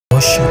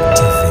Worship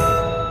TV.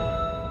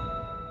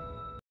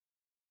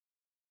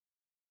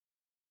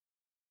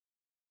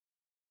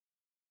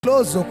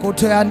 Close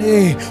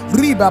Koteane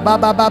Riba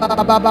Baba Baba.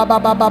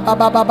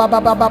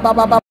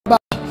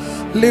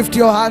 Lift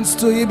your hands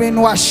to him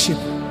in worship.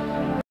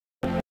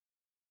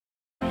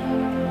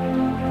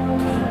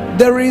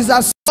 There is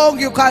a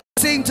song you can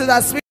sing to the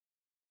Spirit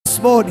this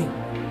morning.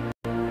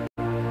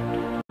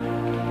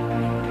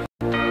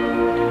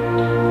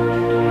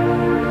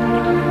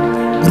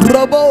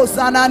 Robo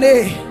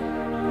Zanane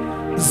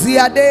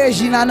Ziade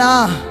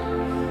Jinana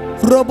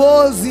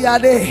Robo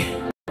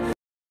Ziade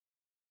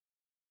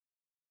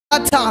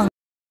Atang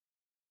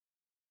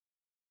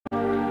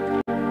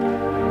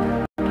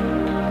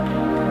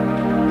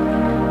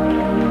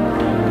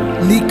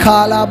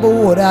Likala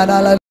bo la la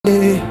la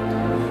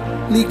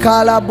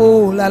Likala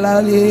bo la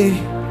la le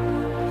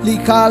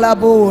Likala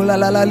bo la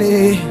la la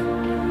le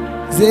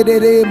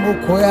Zedere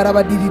mokoya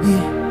rabadidi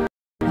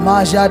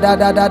Maja da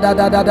da da da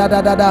da da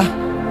da da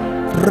da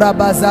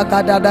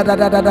Rabazaka da da da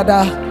da da da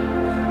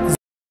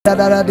da da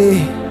da da.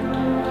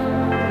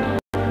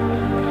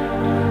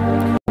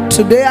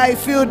 Today I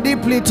feel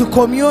deeply to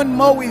commune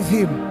more with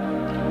him.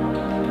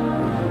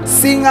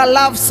 Sing a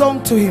love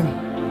song to him.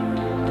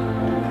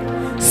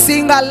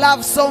 Sing a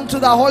love song to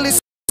the Holy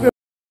Spirit.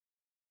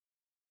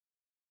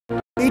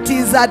 It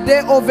is a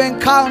day of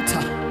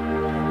encounter.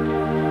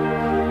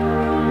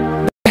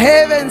 The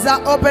heavens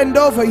are opened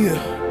over you.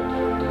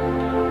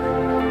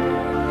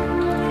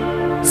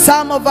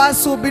 Some of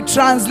us will be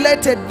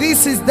translated,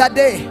 this is the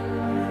day.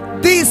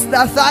 This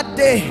the third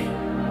day.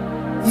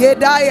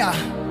 Yedaya.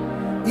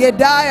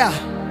 Yedaya.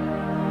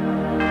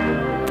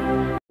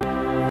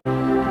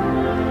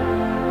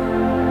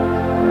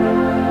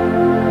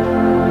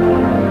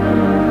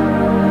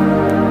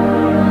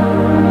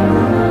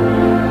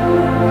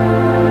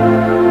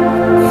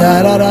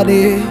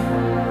 Yadadadi.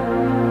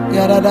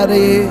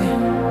 Yadadadi.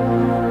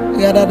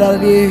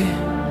 Yadadadi.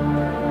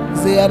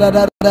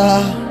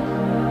 Ziyadadada.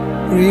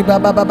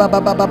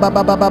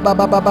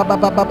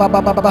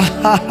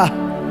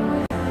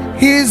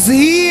 He's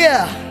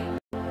here.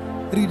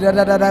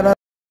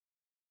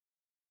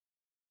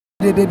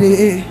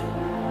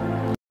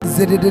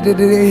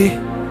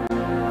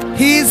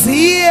 He's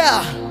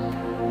here.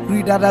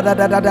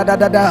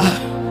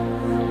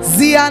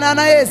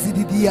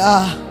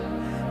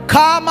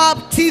 Come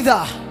up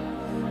thither.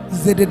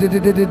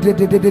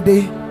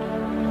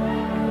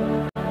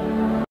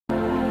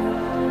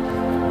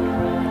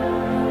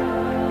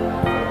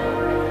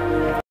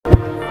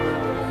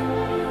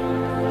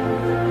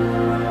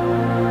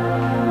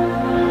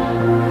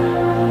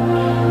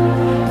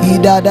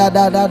 Da da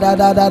da da da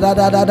da da da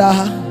da da da.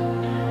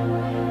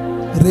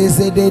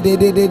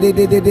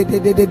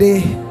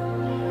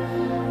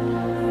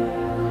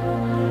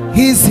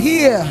 He's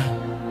here.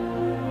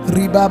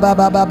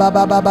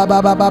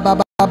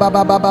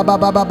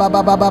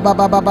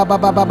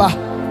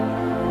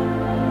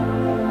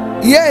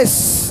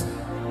 Yes.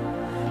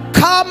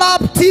 Come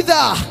up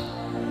thither.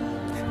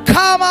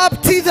 Come up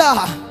thither.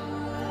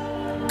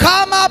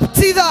 Come up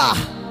thither.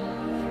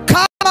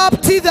 Come up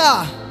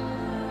thither.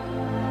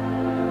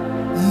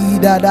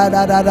 Da da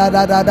da da da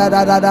da da da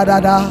da da da da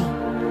da.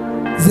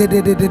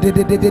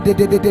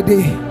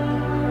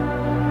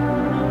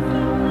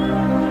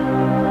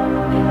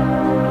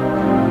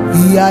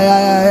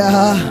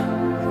 Yeah.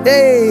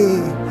 Hey,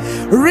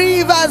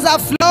 rivers are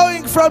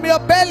flowing from your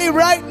belly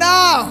right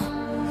now.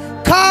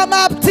 Come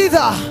up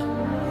thither.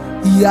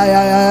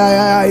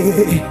 Yeah.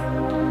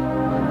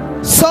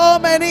 So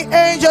many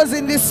angels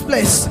in this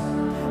place.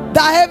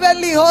 The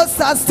heavenly host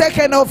has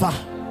taken over.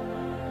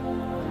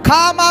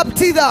 Come up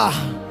thither.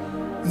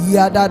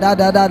 Ya da da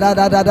da da da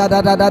da da da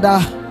da da da.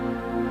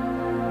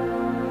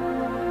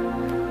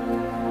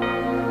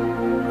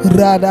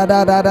 Ra da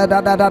da da da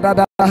da da da da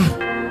da.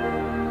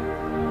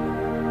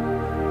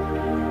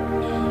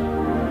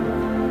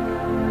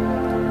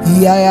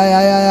 Yeah.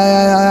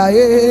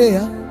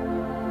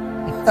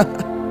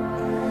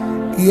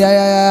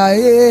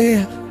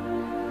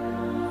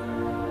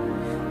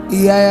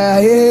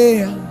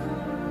 Yeah.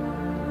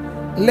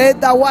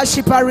 Let the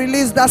worshiper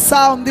release the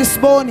sound this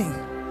morning.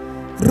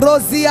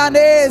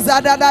 Rosiane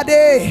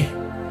Zadadade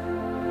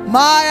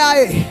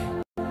Maya.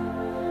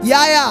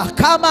 Yaya,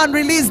 come and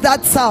release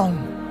that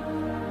sound.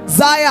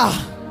 Zaya.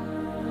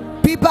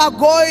 People are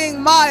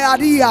going Maya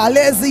Ria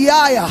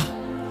Leziaya.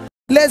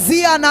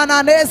 Lezia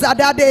Nananeza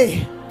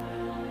Dade.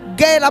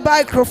 Get a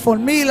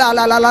microphone. Mila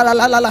la la la la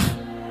la la.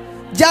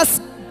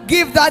 Just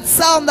give that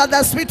sound that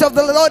the Spirit of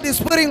the Lord is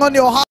putting on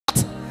your heart.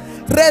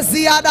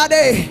 Rezia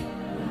Dade.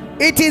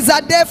 It is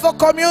a day for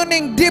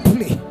communing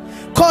deeply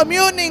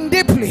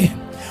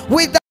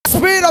with the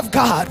Spirit of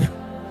God.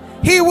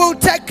 He will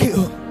take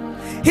you.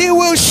 He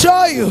will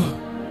show you.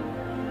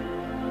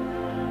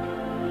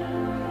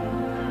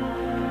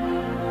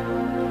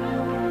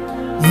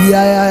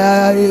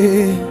 Yeah.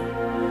 Yeah.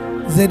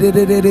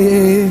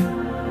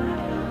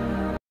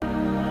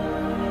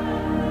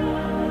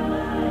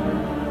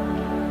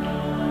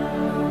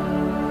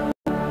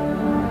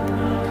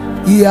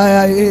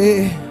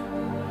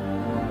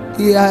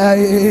 Yeah,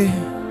 yeah,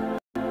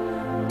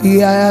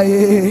 yeah,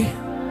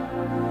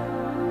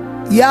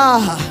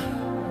 yeah,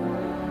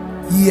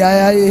 yeah,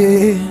 yeah,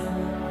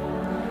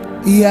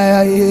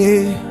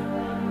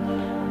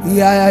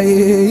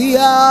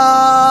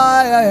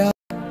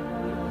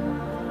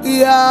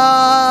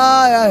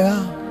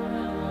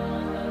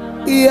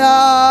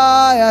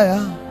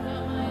 yeah.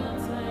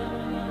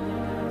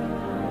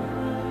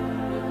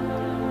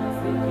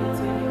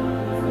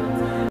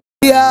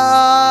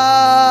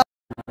 Yeah.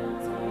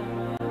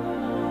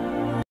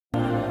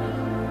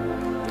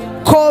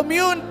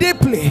 Commune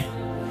deeply.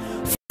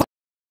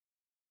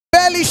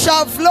 Belly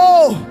shall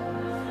flow.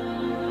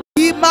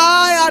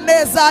 Imaya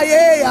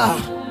nezayeya.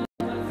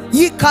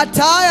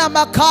 Yikataya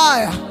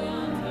makaya.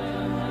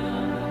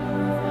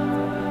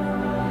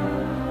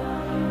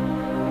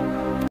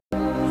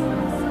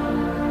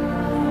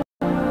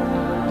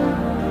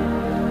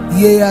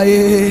 Yeah,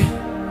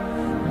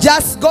 yeah.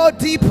 Just go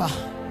deeper.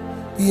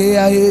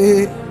 Yeah,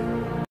 yeah.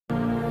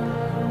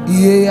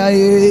 Yeah,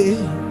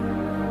 yeah.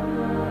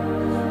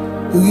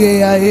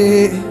 Yeah,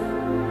 yeah.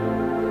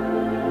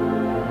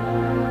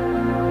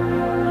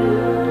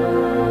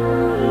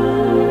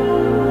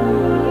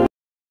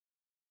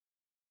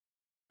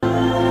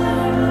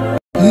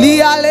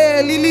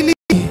 Liale lili.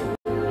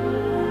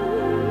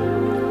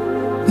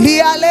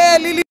 Liale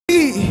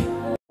lili.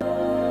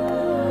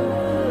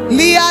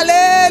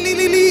 Liale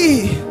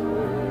lili.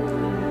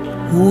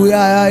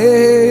 Yeah,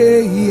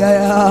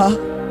 yeah.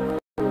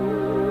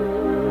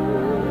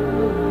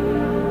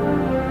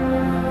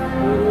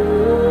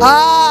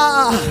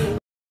 Ah,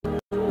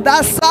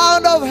 the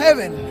sound of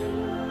heaven.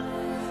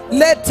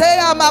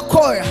 Letea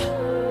makoya.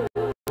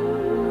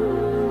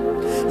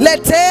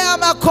 Letea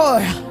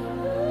makoya.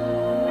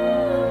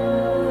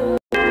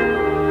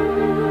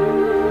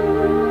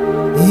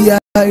 Yeah,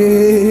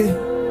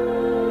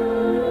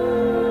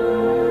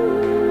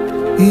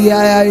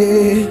 yeah,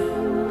 yeah.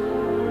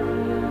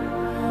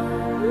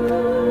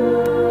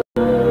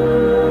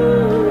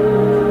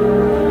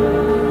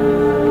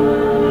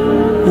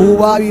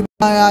 Uwabi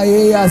maya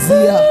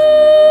yazia.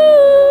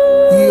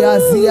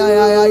 Yazia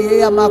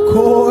ya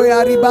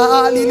makoya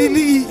riba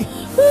lili.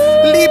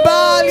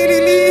 Liba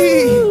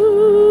lili.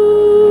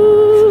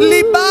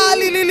 Liba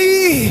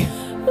lili.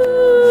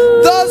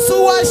 Those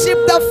who worship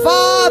the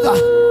Father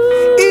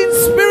in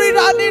spirit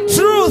and in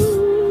truth,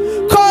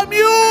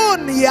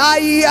 commune. Yeah,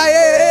 yeah,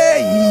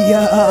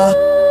 yeah.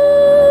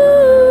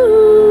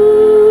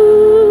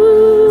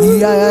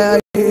 Yeah,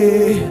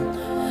 yeah.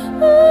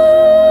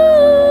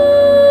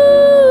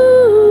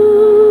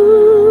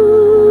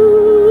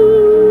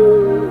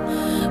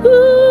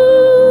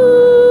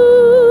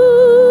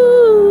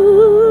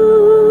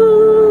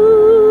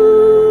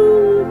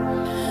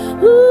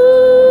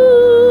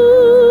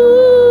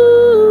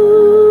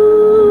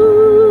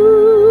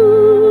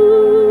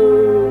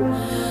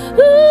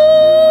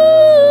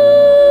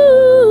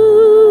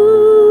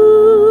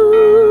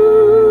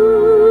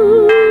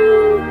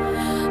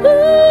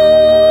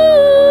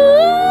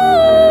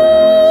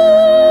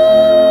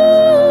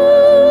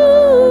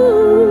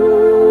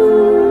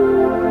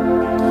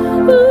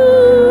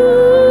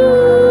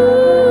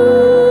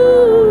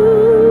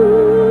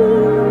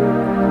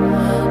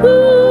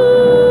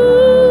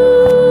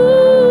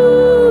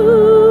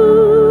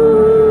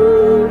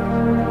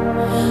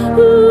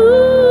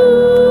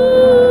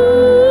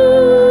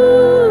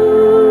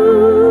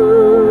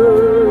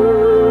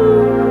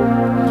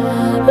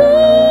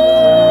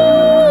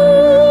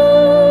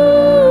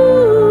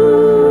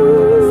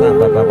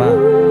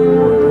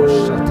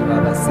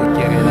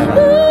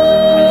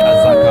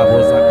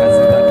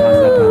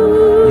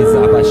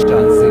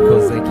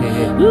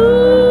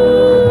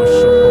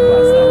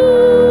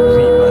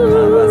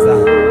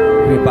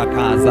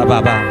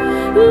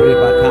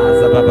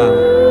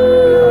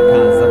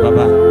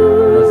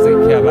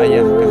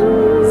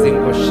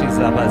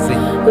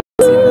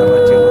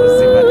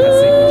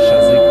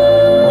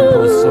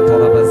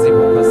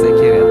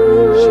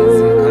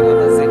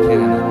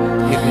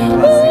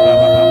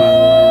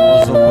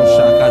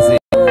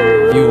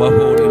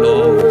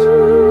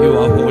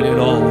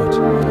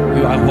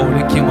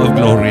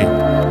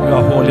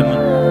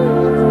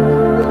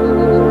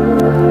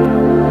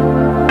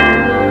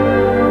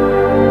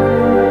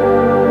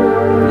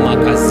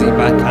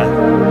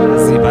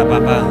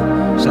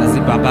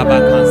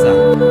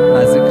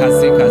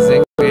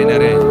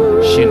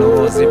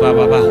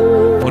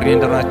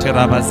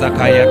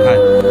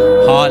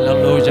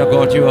 Hallelujah,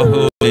 God, you are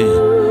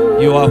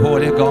holy. You are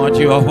holy, God.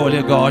 You are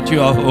holy, God.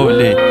 You are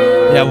holy.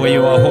 Yahweh,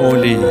 you are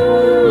holy.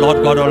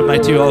 Lord God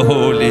Almighty, you are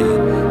holy.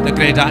 The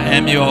great I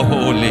am, you are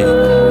holy.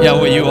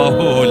 Yahweh, you are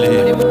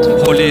holy.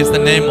 Holy is the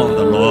name of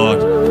the Lord.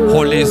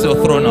 Holy is your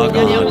throne, O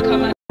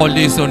God.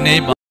 Holy is your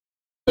name.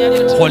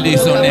 Holy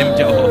is your name,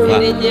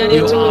 Jehovah.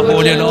 You are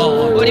holy,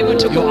 Lord.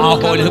 You are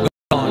holy,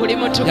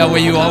 God. Yahweh,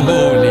 you are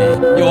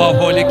holy. You are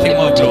holy, King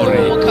of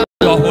glory.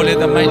 You are holy,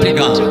 the mighty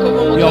God.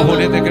 You are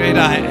holy, the great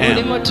I am.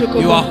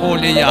 You are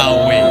holy,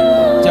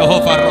 Yahweh.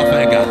 Jehovah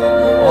Rapha.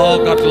 Oh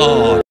God,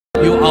 Lord.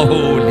 You are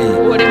holy.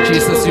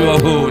 Jesus, you are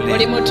holy.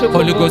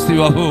 Holy Ghost,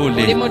 you are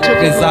holy.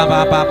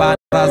 Rizaba baba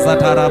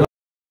razatara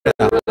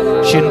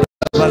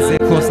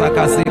Shinbazeko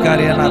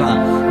Sakasikariana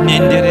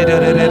Nindere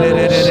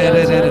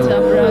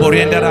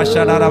Boriendera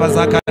Shadara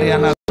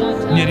Zakariana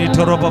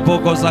Niritorobo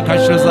Boko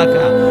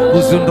Zakashuzaka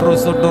Uzundro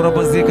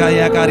Sodorobozika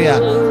Yakaria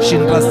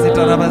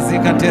Shindrasita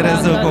Rabazika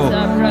Terezoko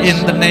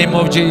in the name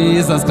of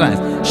Jesus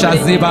Christ.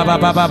 Shaziba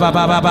Baba Baba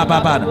Baba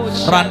Baba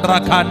Randra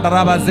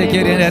Kandraba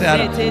Zekiri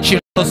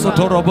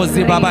Sotorobo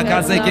Zibaba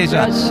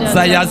Kazekesha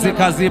Zayazi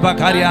Kaziba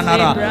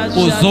Karianara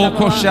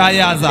Uzoko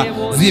Shayaza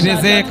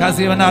Zibeze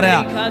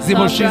Kazivanara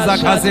Ziboshiza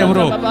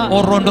Kazevro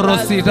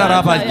Orondorosita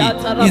Rabaki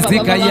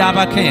Izika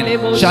Yabaken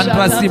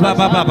Chandra Siba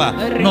Baba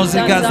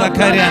Nozika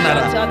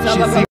Zakarianara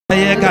Shizika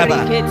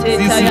Yekaba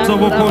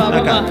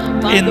Zisitobokoshaka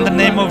in the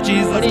name of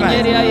Jesus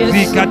Christ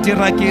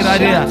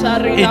Zikatirakiria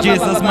in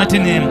Jesus' mighty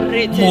name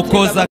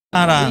Mokoza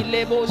Kara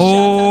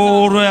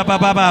Oh Roya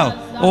Baba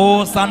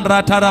Oh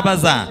Sandra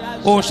Tarabaza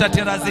O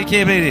Shatira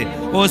Zikiri,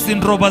 O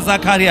Sindroba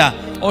Zakaria,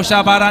 O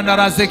Shabaranda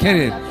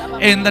Razikiri.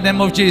 In the name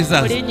of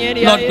Jesus,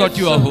 Lord God,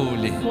 you are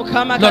holy. Lord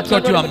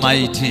God, you are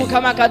mighty. You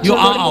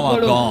are our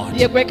God.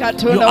 You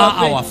are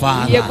our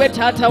Father. You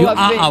are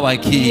our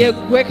King.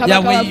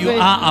 Yahweh, you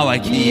are our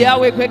King. You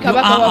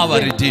are our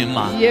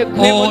Redeemer.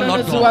 Oh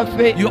Lord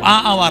God, you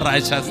are our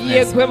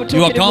righteousness.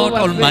 You are God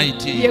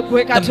Almighty,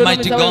 the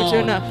mighty God,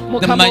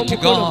 the mighty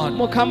God,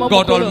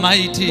 God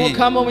Almighty,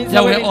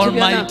 Yahweh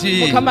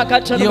Almighty.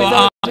 You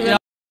are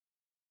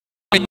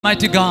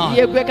Almighty God,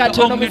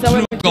 the only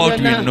true God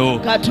we know,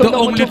 the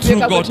only true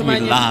God we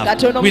love.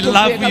 We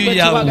love you,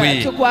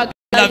 Yahweh. We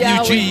love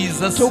you,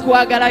 Jesus.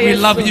 We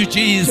love you,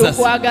 Jesus.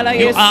 You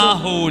are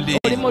holy.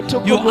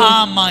 You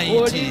are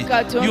mighty.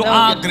 You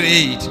are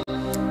great.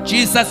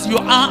 Jesus, you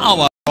are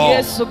our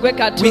God.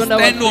 We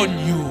stand on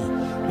you.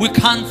 We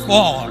can't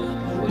fall.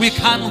 We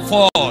can't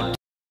fall.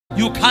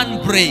 You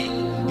can't break.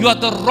 You are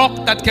the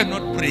rock that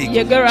cannot break.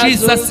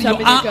 Jesus, you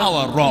are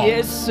our rock.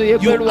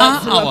 You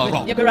are our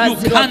rock. You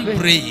can't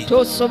break.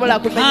 You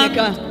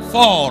can't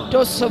fall.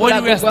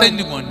 When we are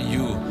standing on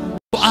you,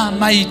 you are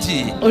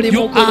mighty.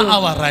 You are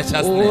our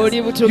righteousness.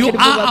 You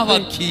are our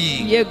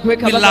King. We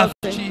love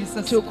you,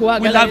 Jesus.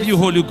 We love you,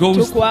 Holy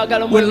Ghost.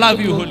 We love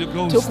you, Holy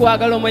Ghost.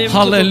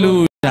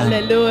 Hallelujah.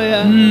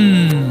 Hallelujah.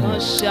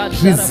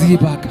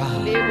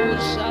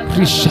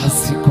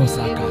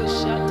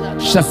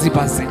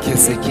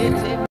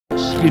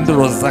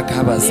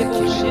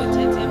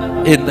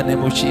 In the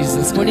name of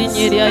Jesus Christ.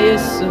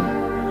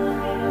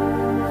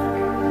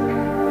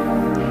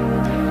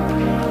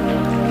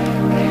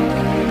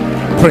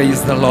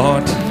 Praise the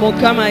Lord.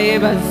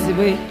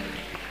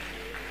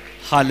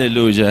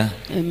 Hallelujah.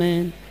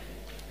 Amen.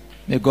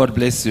 May God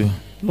bless you.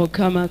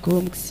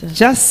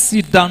 Just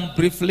sit down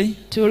briefly,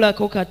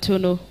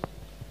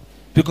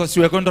 because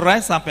we are going to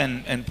rise up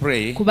and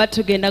pray.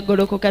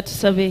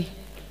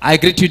 I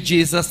greet you in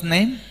Jesus'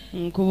 name.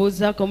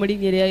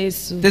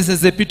 This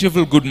is a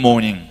beautiful good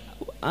morning.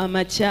 Our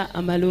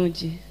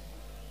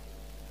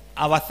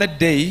third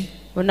day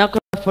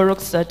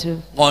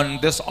on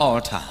this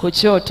altar.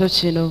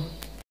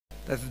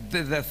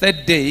 The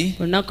third day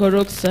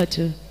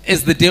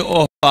is the day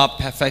of our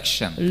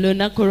perfection.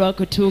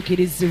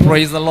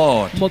 Praise the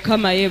Lord.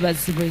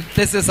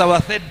 This is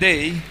our third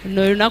day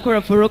on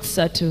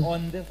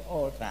this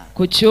altar.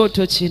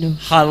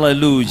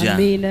 Hallelujah.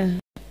 Amen.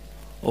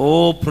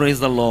 Oh, praise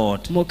the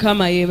Lord.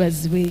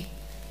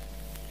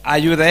 Are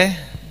you there?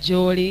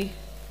 Jolie.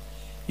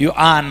 You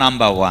are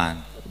number one.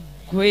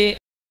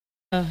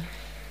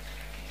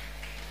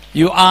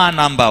 You are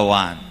number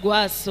one.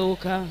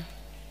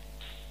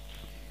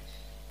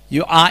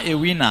 You are a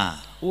winner.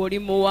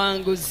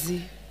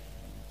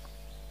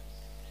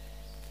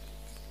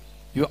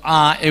 You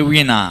are a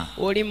winner.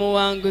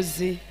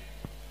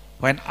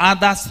 When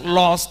others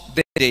lost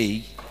their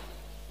day,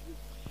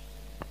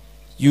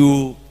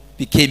 you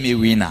became a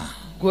winner.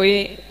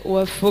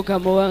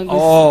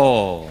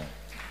 Oh.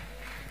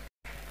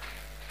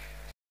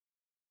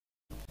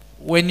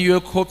 When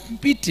you're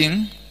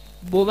competing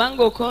for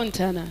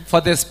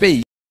the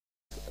space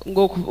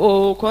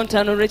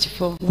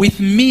with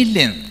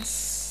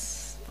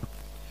millions,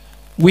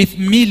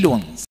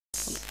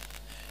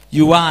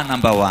 you are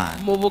number one.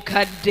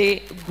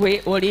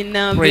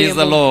 Praise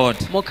the Lord.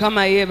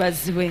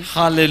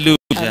 Hallelujah.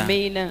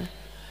 Amen.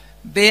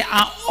 There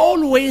are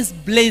always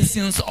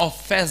blessings of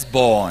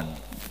firstborn,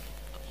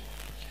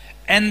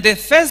 and the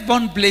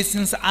firstborn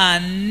blessings are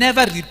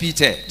never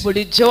repeated. You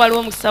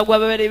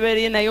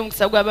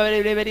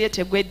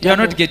are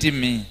not getting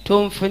me.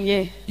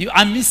 You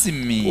are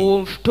missing me.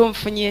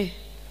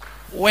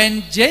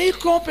 When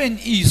Jacob and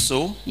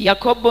Esau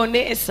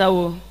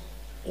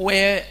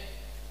were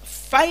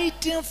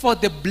fighting for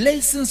the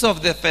blessings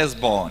of the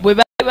firstborn,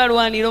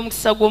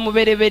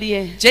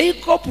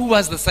 Jacob, who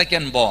was the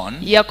secondborn,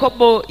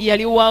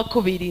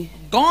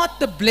 got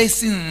the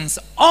blessings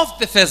of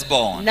the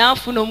firstborn.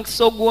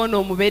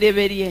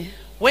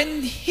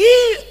 When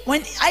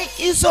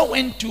Esau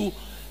went to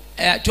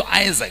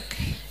Isaac,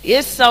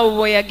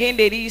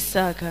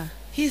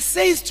 He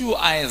says to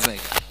Isaac,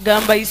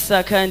 gamba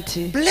Isaka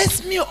nti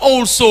bless me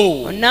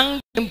also.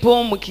 nange mpa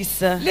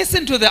omukisa.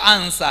 Listen to the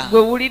answer. Gwe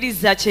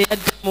wuliriza kye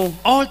yaddamu.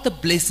 All the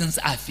blessings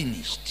are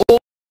finished.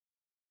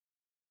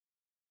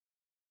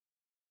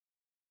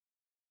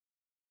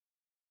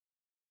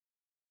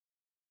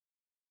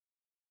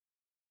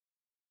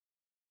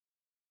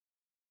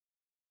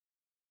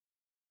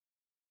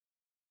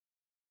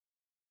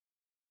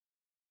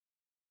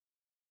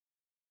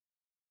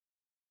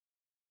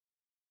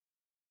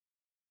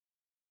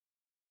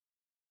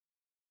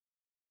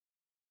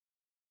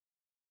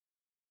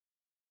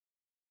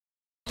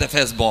 The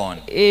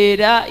firstborn.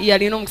 Era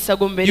yalina omukisa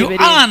gw'omubereberye.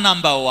 You are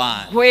number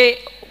one. Gwe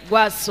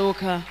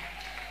gwasooka.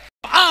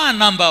 You are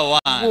number one.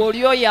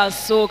 Gw'oli oyo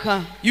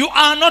asooka. You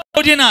are not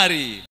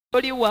ordinary.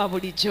 Oli wa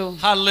bulijjo.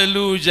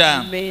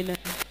 Hallelujah. Amen.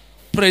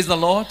 Praise the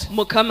Lord.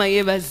 Mukama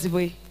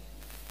yeebazibwe.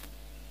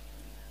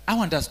 I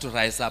want us to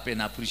rise up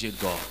and appreciate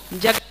God.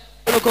 Njagala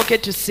tulokoke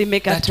tusiime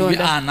That we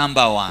Katonda. are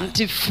number one.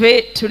 Nti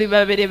ffe tuli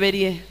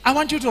babereberye. I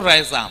want you to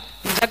rise up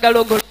Njagala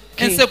ogoloke.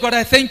 and say, God,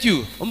 I thank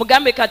you.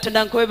 Omugambe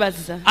Katonda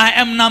nkwebaza. I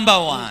am number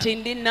one. Nti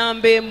ndi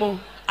namba emu.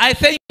 I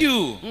thank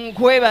you.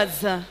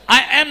 Nkwebaza.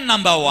 I am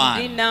number Ndi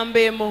one. namba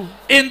emu.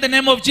 In the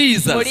name of Mu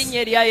Jesus.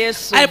 linnya erya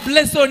Yesu. I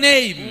bless your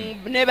name.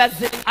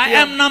 Neebaza I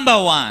am number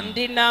one.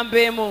 Ndi namba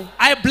emu.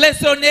 I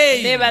bless your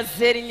name.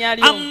 Neebaza erinnya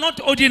lyo. I'm not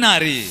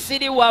ordinary.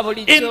 Siri wa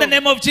bulijjo. In the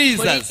name of Mu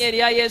Jesus. linnya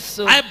erya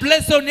Yesu. I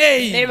bless your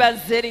name.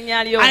 Neebaza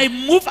erinnya lyo. I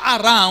move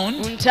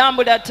around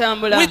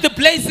Ntambula with the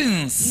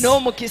blessings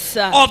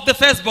n'omukisa of the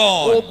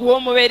firstborn.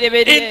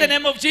 ogw'omubereberye. In the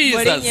name of Mu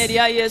linnya Jesus.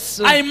 erya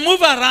Yesu. I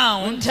move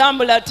around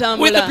Ntambula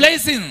with the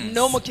blessings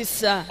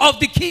n'omukisa of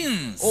the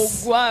kings.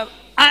 ogwa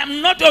I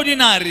am not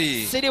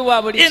ordinary. siri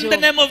wa bulijjo. In the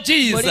name of Mu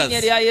linnya Jesus.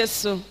 erya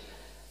Yesu.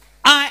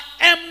 I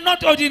am not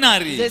Nze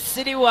ordinary.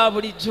 siri wa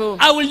bulijjo.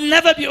 I will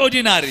never be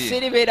ordinary.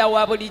 Siribeera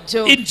wa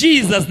bulijjo. In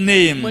Jesus' Mu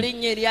name.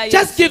 linnya erya Yesu.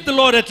 Just give the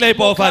Lord a clap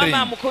offering.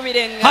 Mukama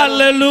amukubire engalo.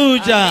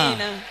 Hallelujah.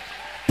 Amiina.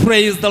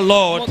 Praise the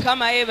Lord.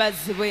 Mukama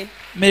yeebazibwe.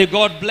 May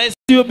God bless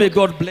you. May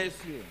God bless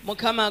you.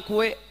 Mukama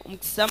akuwe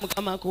omukisa.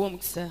 Mukama akuwe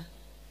omukisa.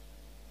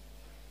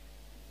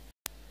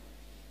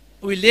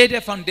 We laid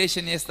a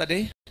foundation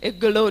yesterday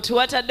Eggulo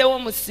tuwataddewo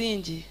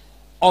omusingi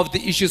of the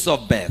issues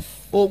of birth.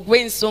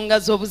 ogw'ensonga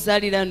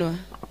z'obuzaaliranwa.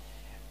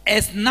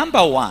 As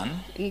number one,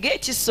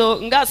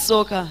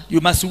 Ng'asooka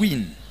you must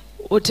win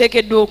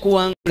oteekeddwa the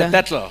okuwangula.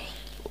 battle.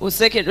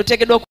 Oteekeddwa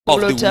okuwangula Of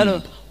the olutalo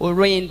womb.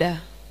 olw'enda.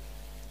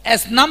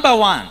 As number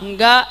one,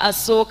 Nga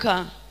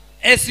asooka.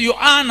 as you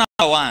are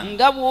number one,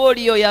 Nga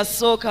bw'oli oyo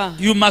asooka.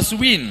 you must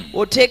win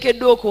Oteekeddwa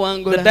the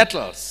okuwangula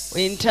battles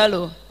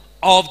entalo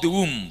of the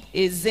womb.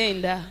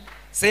 ez'enda.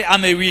 Say,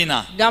 I'm a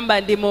winner. Gamba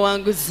ndi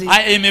muwanguzi.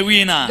 I am a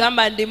winner.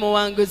 Gamba ndi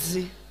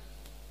muwanguzi.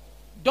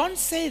 Don't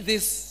say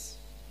this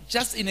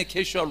just in a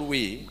casual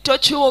way.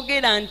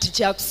 Tokyogera nti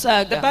The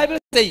kyakusaaga. Bible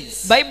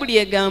says, Bayibuli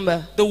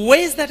egamba the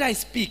ways that I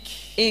speak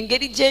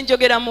engeri gye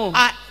njogeramu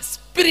are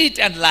spirit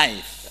and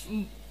life.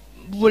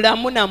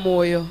 bulamu na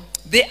mwoyo.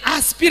 They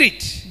are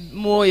spirit.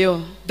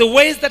 Mwoyo. The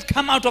ways that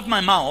come out of my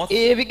mouth,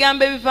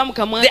 Ebigambo ebiva mu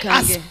kamwa they are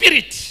kange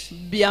spirit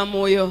bya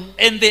mwoyo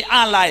and they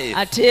are life.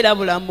 ate era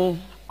bulamu.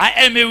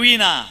 I am a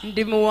winner.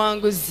 Ndi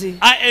muwanguzi.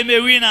 I am a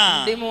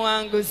winner. Ndi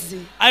muwanguzi.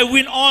 I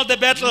win all the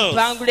battles.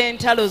 Mpangula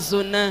entalo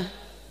zonna.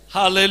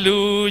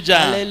 Hallelujah.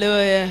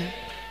 Hallelujah.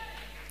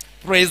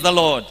 Praise the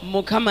Lord.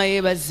 Mukama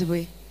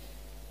yeebazibwe.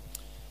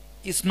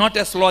 It's not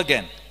a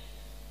slogan.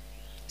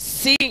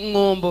 Si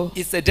ngombo.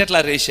 It's a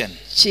declaration.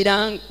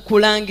 I'm a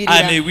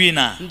Kulangirira.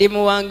 winner. Ndi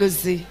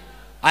muwanguzi.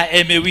 I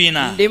am a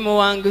winner. Ndi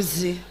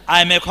muwanguzi.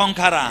 I'm a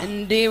conqueror.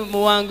 Ndi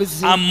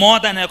muwanguzi. I'm more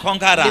than a Ndi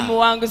conqueror.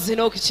 muwanguzi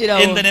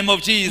n'okukirawo. In the name of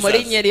Mu Jesus.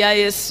 linnya erya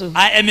Yesu.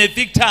 I am a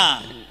victor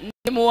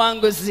Ndi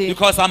muwanguzi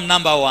because I'm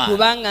number one.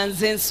 kubanga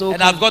nze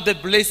And I've nsooka. got the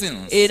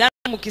blessings Era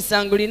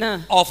mukisa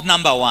ngulina of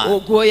number one.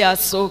 ogw'oyo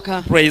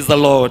asooka. Praise the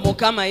Lord.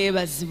 Mukama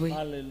yeebazibwe.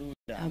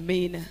 Hallelujah.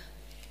 Amiina.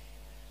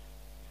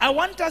 I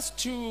want us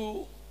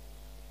to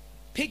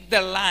pick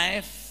the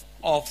life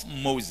of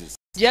Moses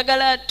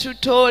Njagala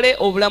tutoole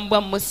obulamu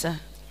bwa Musa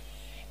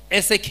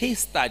as a case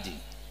study.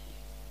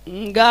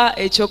 nga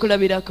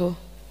ekyokulabirako.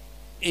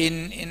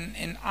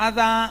 In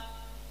other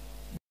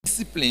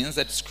disciplines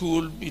at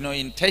school, you know,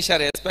 in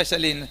tertiary,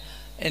 especially in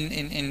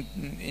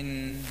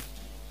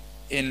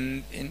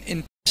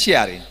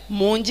tertiary,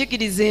 Mu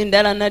njigiriza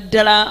endala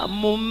naddala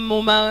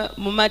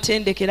mu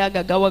matendekero ago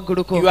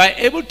agawagguluko. you are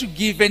able to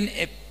give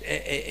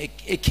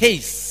a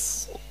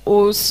case.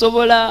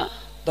 Osobola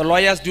The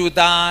lawyers do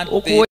that.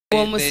 okuweebwa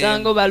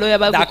omusango, balooya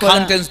The bagukola,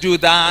 accountants do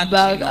that.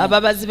 you know.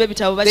 ababazi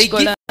b'ebitabo They give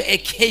bakikola, a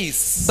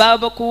case.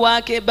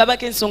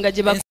 babako ensonga gye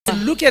And bakuwa say,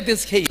 look at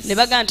this case. ne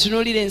bagamba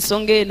tunuulira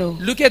ensonga eno,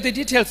 Look at the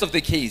details of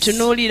the case.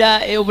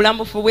 tunuulira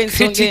obulambufu bw'ensonga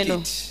Critique eno,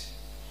 it.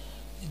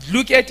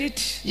 Look at it.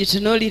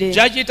 gitunuulire,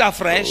 Judge it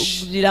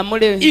afresh.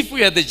 giramule. If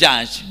we are the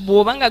judge,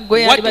 Bw'oba nga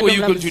ggwe What yali were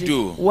you badde going to omulamuzi,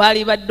 do?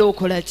 waali badde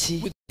okola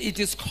ki? it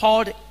is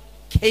called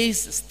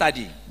case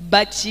study.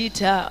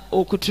 Bakiyita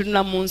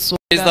okutunula mu Praise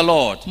the nsonga.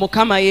 Lord.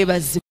 Mukama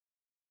yeebazibwe.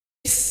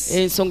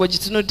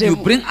 you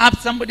bring up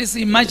somebody's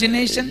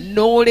imagination,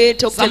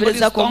 n'oleeta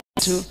somebody's okutebereza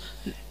thoughts,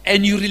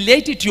 and you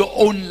relate it to your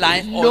own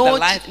life or the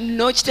life,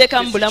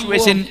 n'okiteeka mu the bulamu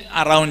situation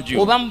around you.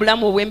 oba mu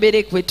bulamu obw'embeera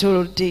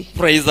ekwetoolodde.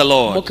 Praise the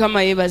Lord.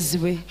 Mukama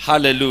yeebazibwe.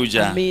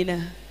 Hallelujah.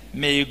 Amiina.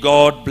 May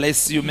God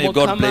bless you. May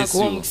God Mukama bless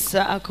akuwa you.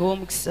 omukisa, akuwa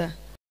omukisa.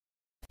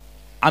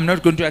 I'm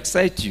not going to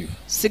excite you,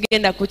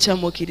 Sigenda but I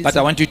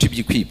kukyamuukiriza. want you to be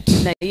equipped.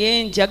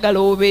 Naye njagala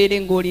obeere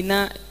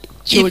ng'olina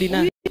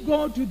ky'olina. If we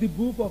go to the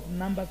book of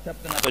Numbers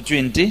chapter number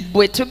 20,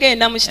 Bwe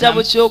tugenda mu kitabo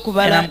and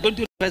ky'okubala I'm going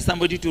to request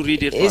somebody to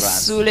read it for us.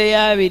 essuula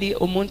ey'abiri,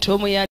 omuntu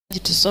omu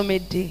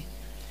yagitusomedde.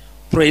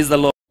 Praise the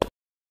Lord.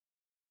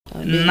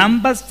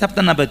 Numbers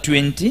chapter number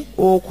 20,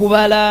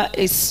 Okubala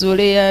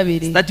essuula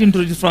ey'abiri. starting to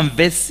read from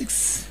verse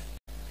 6.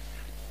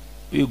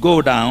 We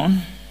go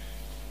down.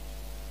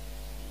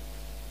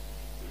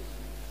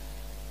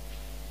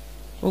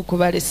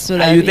 Okubala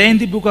essuula Are you there abiri. in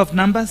the book of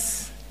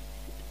Numbers?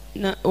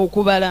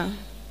 Okubala.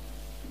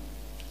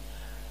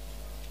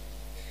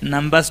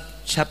 Numbers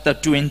chapter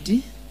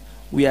 20.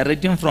 We are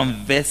reading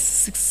from verse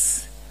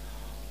 6.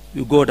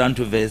 We go down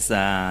to verse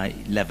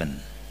 11.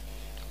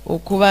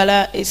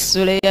 Okubala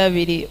essuula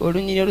ey'abiri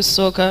olunyiriri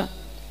olusooka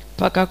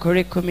paka ku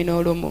lw'ekkumi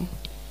n'olumu.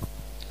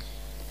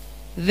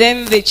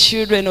 Then the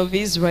children of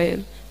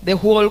Israel, the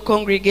whole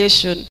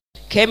congregation,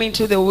 came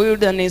into the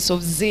wilderness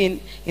of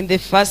Zin in the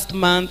first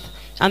month,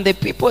 and the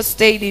people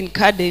stayed in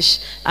Kadesh,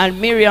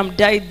 and Miriam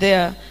died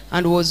there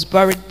and was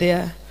buried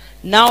there.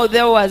 Now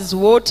there was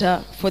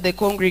water for the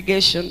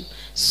congregation,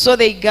 so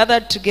they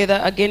gathered together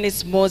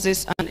against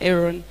Moses and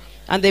Aaron,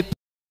 and they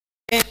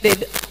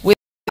pleaded with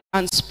them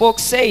and spoke,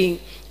 saying,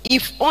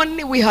 "If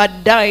only we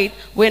had died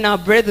when our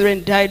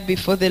brethren died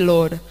before the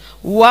Lord.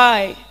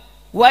 Why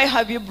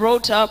have you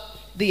brought up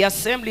the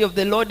assembly of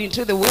the Lord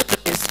into the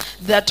wilderness,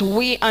 that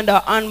we and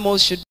our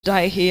animals should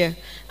die here?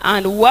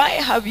 And why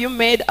have you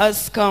made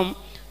us come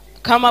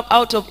up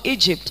out of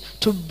Egypt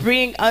to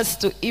bring us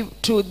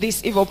to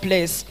this evil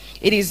place?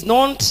 It is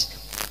not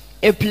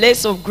a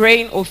place of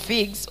grain or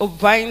figs or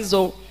vines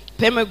or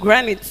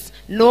pomegranates,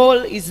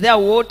 nor is there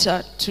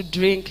water to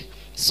drink."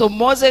 So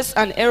Moses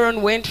and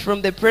Aaron went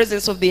from the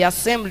presence of the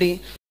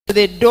assembly to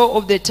the door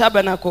of the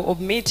tabernacle of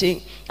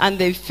meeting, and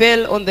they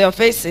fell on their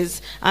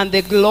faces, and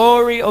the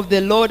glory of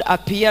the Lord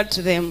appeared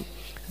to them.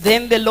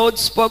 Then the Lord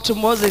spoke to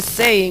Moses,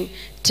 saying,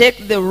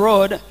 "Take the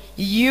rod,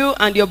 you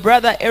and your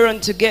brother Aaron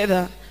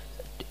together.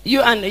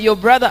 You and your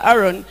brother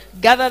Aaron,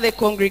 gather the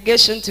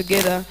congregation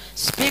together,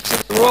 speak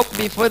to the rock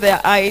before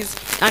their eyes,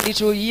 and it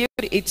will yield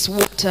its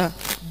water.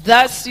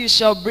 Thus you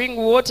shall bring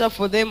water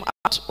for them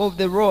out of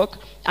the rock,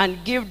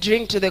 and give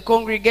drink to the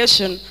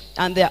congregation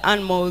and their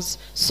animals."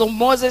 So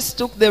Moses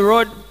took the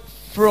rod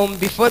from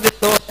before the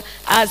Lord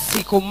as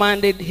he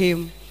commanded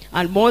him.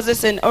 And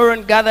Moses and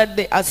Aaron gathered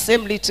the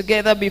assembly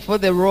together before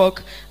the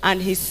rock,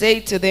 and he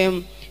said to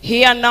them,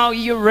 "Hear now,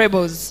 you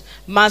rebels,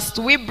 must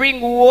we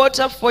bring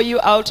water for you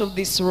out of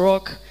this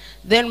rock?"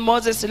 Then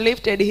Moses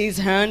lifted his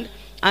hand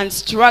and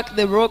struck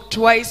the rock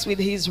twice with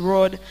his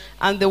rod,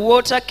 and the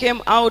water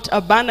came out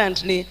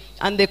abundantly,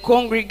 and the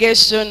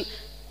congregation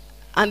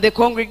and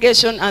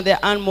the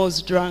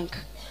animals drank.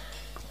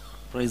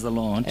 Praise the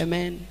Lord.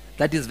 Amen.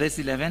 That is verse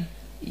 11.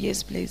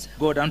 Yes, please.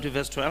 Go down to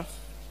verse 12.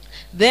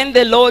 Then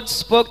the Lord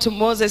spoke to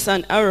Moses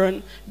and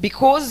Aaron,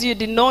 "Because you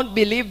did not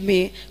believe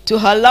me to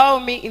allow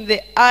me in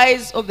the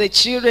eyes of the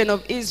children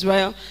of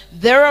Israel,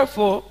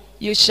 therefore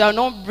you shall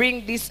not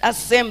bring this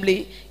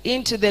assembly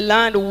into the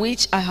land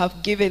which I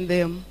have given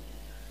them."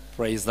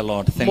 Praise the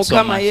Lord. Thanks so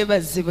Mukama much.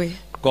 yeebazibwe.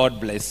 God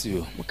bless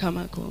you.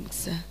 Mukama akuwe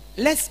omukisa.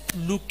 Let's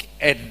look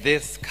at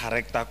this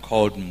character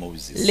called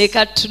Moses.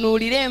 Leka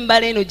tunuulire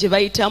embala eno gye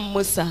bayita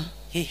Musa.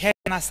 He had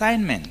an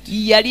assignment.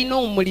 Yalina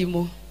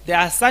omulimu. The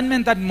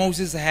assignment that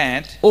Moses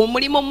had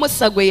Omulimu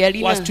Musa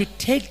gwe was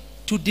yalina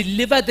to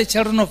deliver the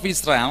children of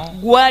Israel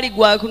gwali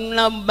gwa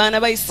kununula baana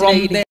ba from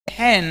Isirayiri the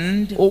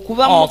hand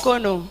okuva mu of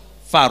mukono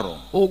Pharaoh.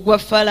 ogwa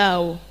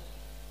Falaawo.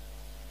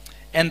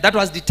 And that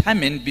was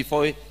determined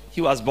before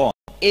he was born.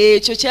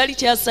 Ekyo kyali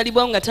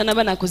kyasalibwawo nga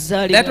tanaba na That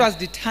kuzaalibwa. was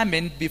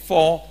determined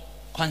before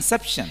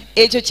conception.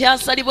 Ekyo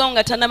kyasalibwawo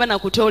nga tanaba na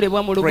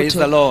kutoolebwa mu Praise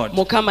the lubuto. Lord.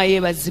 Mukama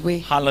yeebazibwe.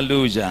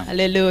 Hallelujah.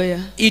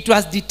 Haleluya. It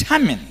was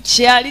determined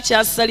Kyali by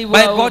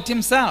kyasalibwawo God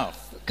himself.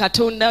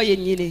 Katonda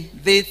yennyini.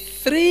 The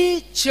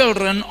three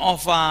children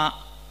of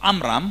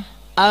Amram,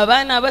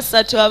 Abaana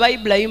abasatu aba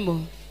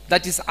Ibulayimu,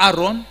 that is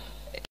Aaron,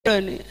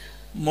 Aaron,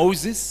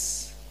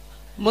 Moses,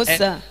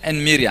 Musa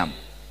and Miriam.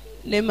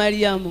 ne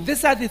Mariyamu.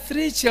 These are the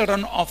three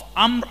children of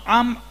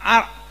Amram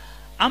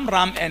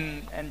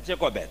and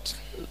Jochebed.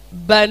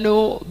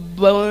 Bano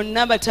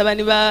bonna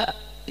batabani ba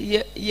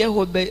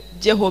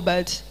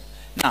Jehobat.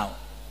 Now,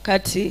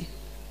 Kati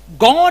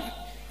God,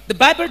 the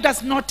Bible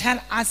does not tell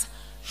us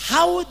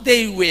how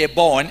they were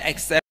born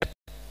except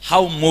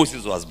how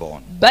Moses was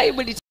born.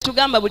 Bayibuli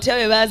tugamba butya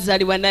bwe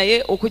baazaalibwa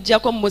naye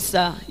okuggyako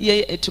Musa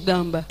ye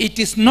etugamba. It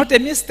is not a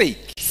mistake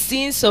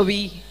Si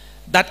nsobi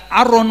that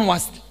Aaron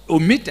was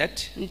omitted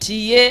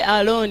nti ye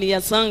Alooni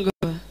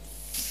yasangibwa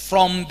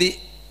from the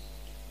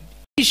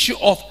issue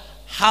of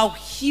how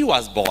he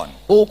was born.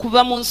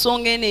 okuva mu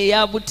nsonga eno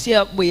eya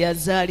butya bwe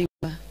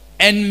yazaalibwa.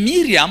 And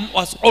Miriam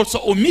was also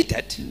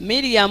omitted.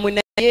 Miriam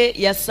naye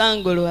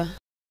yasangolwa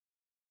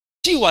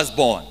She was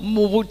born.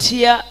 mu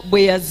butya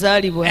bwe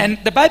yazaalibwa. And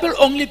the Bible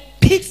only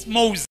picks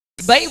Moses.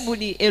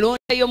 Bayibuli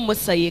elondayo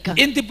Musa yeka.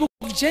 In the book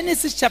of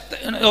Genesis chapter,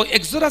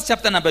 Exodus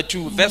chapter number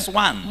 2, verse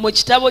 1. Mu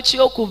kitabo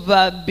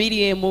ky'okuva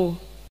 2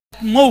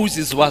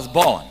 Moses was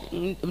born.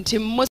 nti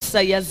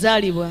Musa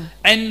yazaalibwa.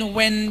 And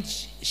when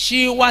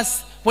he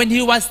was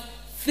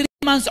 3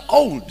 months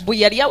old, bwe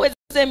yali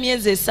awezezza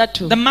emyezi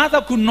 3, the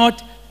mother could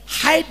not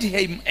hide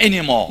him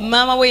anymore.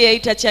 maama we yali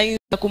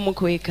takyayinza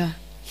kumukweka.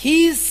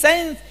 She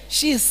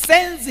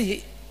sends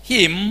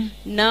him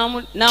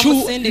to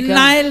n'amusindika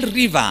Nile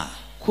River.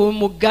 ku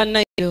mugga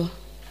Nile.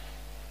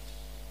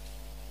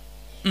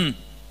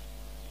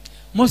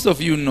 Most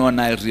of you know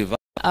Nile River.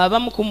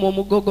 Abamu ku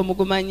omugga ogwo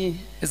mugumanyi.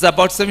 It's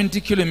about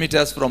 70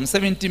 kilometers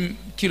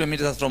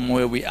from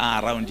where we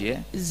are around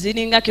here.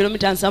 Ziringa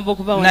kilomita 7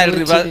 okuva Nile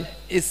River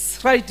is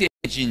right in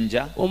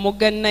Jinja.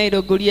 omugga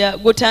Nile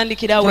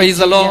gutandikira Praise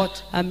the Lord.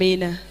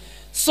 Amina.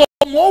 So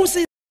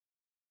Moses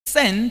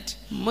sent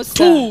Musa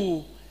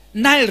to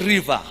Nile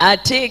River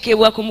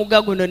ateekebwa ku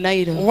mugga guno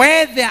Nile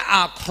where there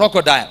are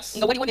crocodiles.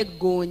 nga waliwo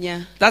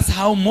n'eggoonya. That's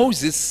how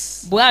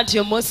Moses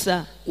Bw'atyo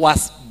Musa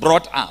was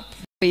brought up.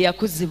 bwe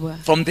yakuzibwa.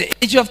 From the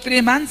age of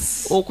 3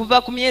 months,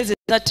 Okuva ku myezi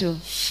 3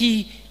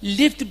 he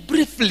lived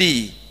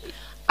briefly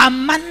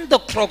among the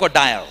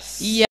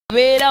crocodiles.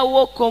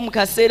 yabeerawoko mu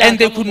kaseera And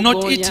they akamu could mu not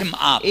ggoonya, eat him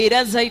up.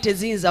 era zaali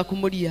teziyinza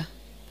kumulya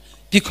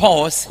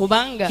Because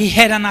kubanga he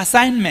had an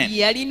assignment.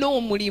 yalina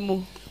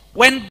omulimu.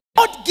 When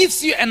God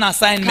gives you an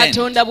assignment,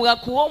 Katonda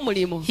bw'akuwa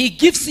omulimu he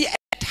gives you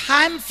a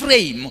time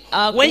frame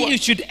when you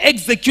should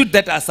execute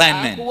that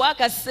assignment. akuwa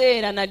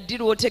akaseera naddi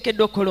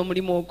lw'oteekeddwa okukola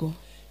omulimu ogwo.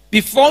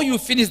 Before you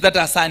finish that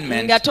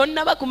assignment, nga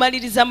tonnaba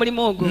kumaliriza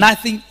mulimu ogwo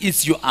nothing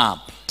eats you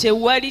up.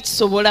 tewali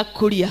kisobola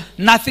kulya,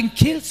 Nothing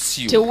kills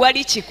you.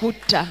 tewali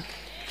kikutta.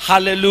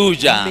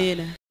 Hallelujah.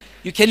 Amen.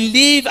 You can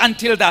live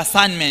until the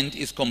assignment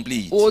is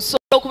complete. Osobola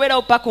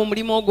okubeerawo paka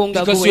omulimu ogwo nga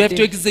Because you have to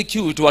guwedde,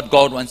 execute what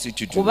God wants you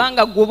to do.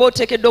 kubanga gwoba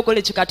oteekeddwa okukola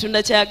ekyo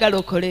Katonda kyayagala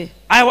okole.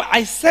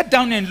 I sat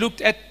down and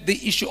looked at the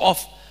issue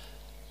of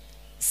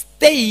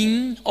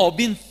staying or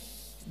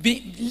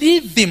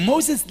living,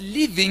 Moses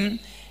living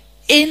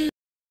in.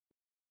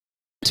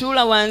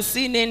 Tuula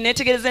wansi ne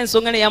neetegereza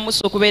ensonga ya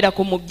Musa okubeera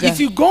ku mugga. If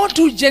you go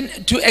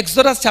to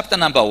Exodus chapter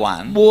number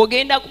 1,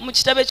 bw'ogenda mu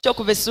kitabo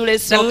ekyokuva essula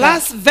the esooka,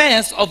 last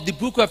verse of the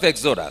book of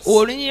Exodus,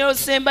 olunyiriri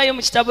olusembayo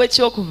mu kitabo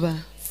ekyokuva,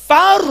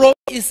 Pharaoh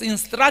is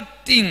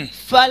instructing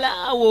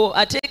Falaawo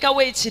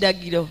ateekawo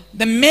ekiragiro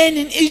the men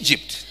in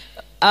Egypt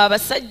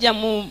abasajja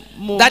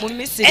mu that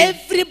Misiri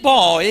every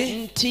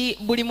boy nti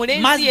buli must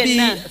mulenzi be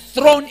yenna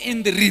thrown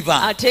in the river.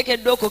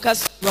 ateekeddwa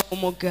okukasibwa mu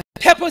mugga.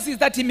 Purpose is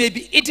that he may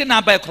be eaten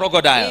up by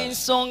crocodiles.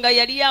 Ensonga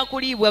yali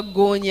yakuliibwa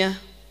ggoonya.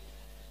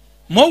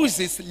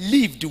 Moses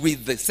lived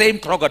with the same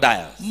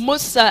crocodiles,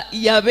 Musa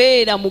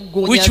yabeera mu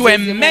ggoonya which were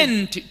zezimu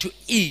meant to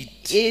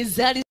eat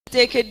ezaali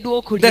ziteekeddwa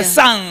the okulya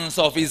sons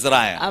of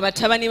Israel.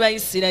 abatabani ba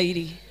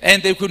Isirayiri.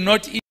 And they could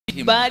not eat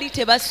him Baali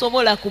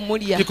tebasobola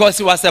kumulya because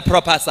he was a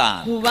proper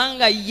son.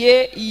 kubanga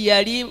ye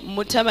yali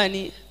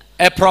mutabani,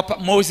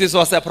 Moses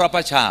was a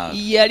proper child.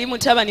 yali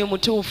mutabani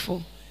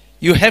omutuufu.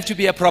 You have to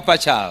be a proper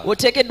child.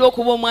 Oteekeddwa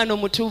okuba omwana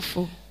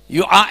omutuufu.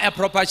 You are a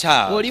proper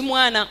child. Oli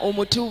mwana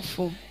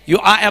omutuufu. You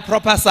are a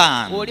proper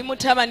son. Oli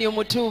mutabani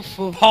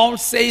omutuufu. Paul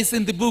says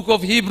in the book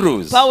of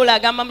Hebrews, Pawulo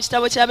agamba mu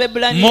kitabo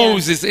ky'Abebbulaniya,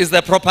 Moses is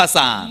the proper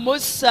son.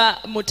 Musa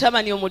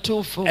mutabani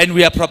omutuufu. And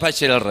we are proper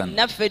children.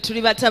 Naffe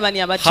tuli batabani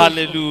abatuufu.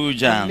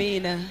 Hallelujah.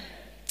 Amiina.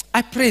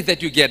 I pray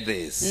that you get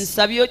this.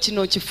 Nsabye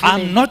kino I'm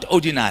okifune. not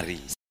ordinary.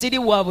 Siri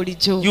wa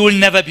bulijjo. You will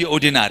never be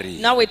ordinary.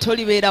 Nawe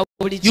tolibeera wa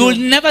You bulijjo. will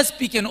never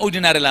speak an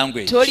ordinary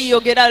language.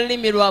 Toliyogera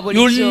lulimi lwa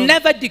You will bulijjo.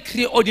 never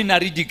decree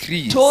ordinary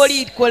decrees.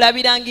 Tolikola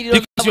birangiriro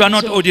Because you are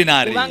not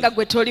ordinary. kubanga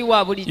gwe toli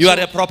wa bulijjo. You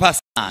are a proper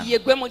son. Ye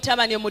gwe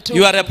mutabani omutuufu.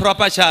 You are a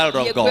proper child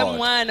Ye of gwe God.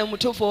 mwana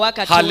omutuufu owa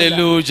Katonda.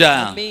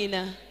 Hallelujah.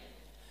 Amiina.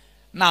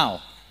 Now,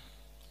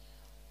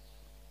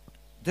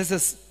 this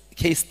is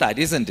case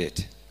study, isn't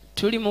it?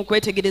 Tuli mu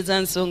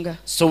kwetegereza nsonga.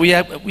 So we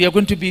are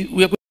going to be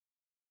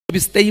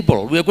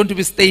stable. We are going to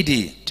be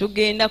steady.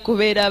 Tugenda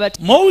kubeera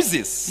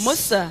Moses,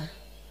 Musa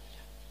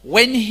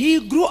when he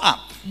grew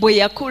up, bwe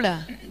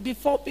yakula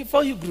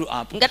before he grew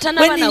up, nga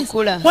tanaba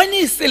nakula, when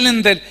he's still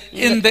in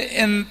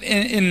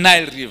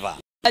Nile River,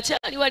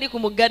 akyali wali ku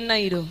mugga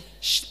Nile,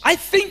 I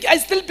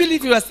still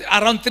believe he was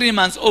around 3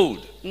 months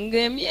old.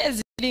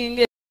 ng'emyezi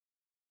linga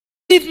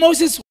If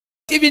Moses was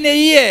even a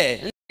year,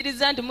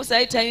 nzikiriza nti Musa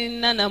yali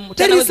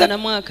tanaweza na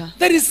mwaka.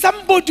 there is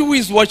somebody who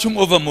is watching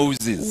over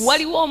Moses.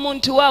 Waliwo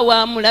omuntu waawo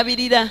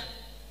amulabirira.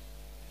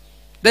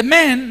 The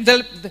man,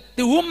 the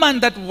woman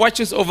that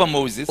watches over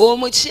Moses,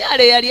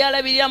 Omukyala eyali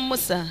alabirira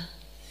Musa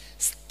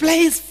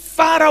placed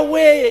far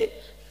away,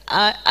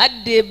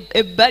 adde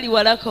ebbali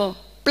walako,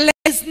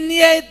 placed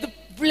near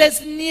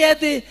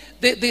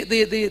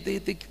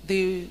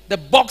the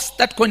box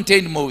that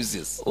contained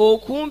Moses.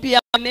 okumpi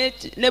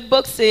ne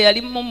box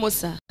eyalimu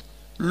Musa.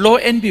 Lo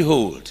and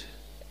behold,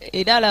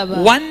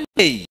 one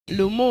day,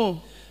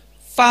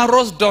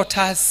 Pharaoh's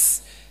daughter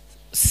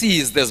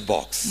sees this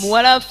box.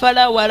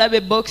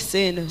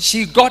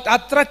 She got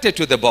attracted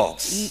to the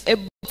box.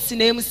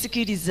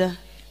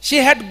 She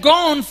had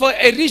gone for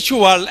a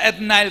ritual at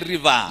Nile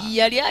River.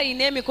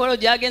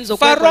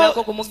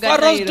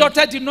 Pharaoh's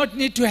daughter did not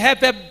need to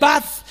have a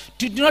bath.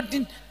 She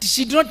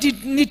did not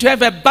need to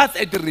have a bath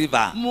at the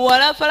river.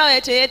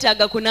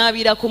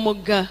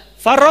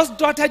 Pharaoh's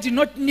daughter did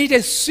not need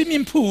a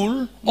swimming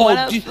pool or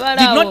did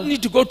not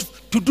need to go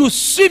to do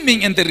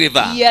swimming in the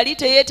river.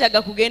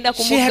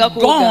 She had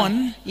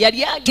gone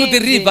to the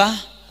river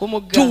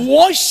to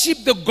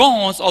worship the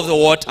gods of the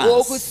waters.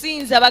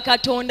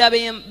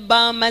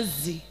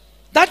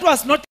 That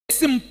was not a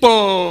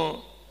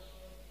simple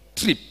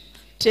trip.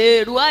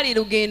 It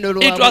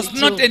was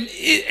not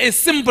a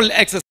simple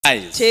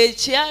exercise.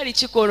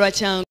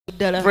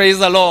 Praise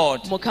the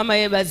Lord.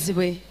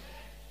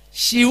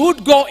 She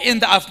would go in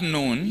the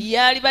afternoon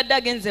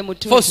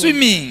for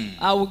swimming.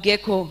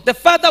 The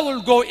father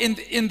will go in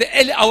the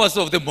early hours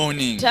of the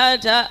morning.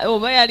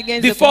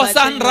 Before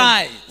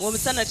sunrise,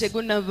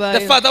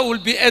 the father will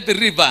be at the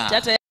river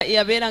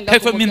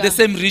performing the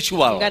same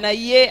ritual.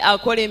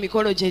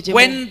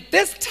 When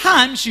this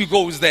time she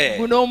goes there,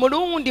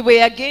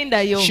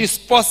 she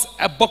spots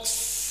a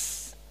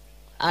box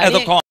at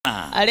the corner,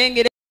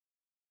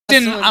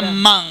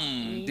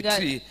 among the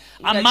tree,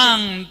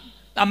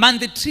 among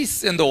the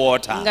trees in the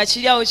water.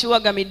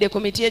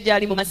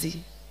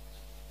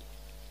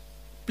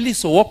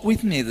 Please walk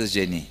with me this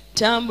journey.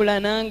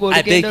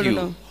 I beg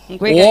you,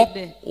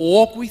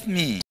 walk with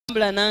me.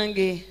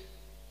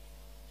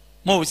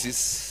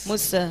 Moses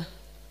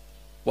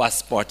was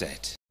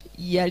spotted.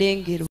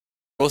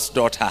 Pharaoh's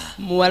daughter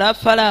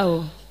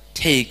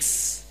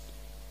takes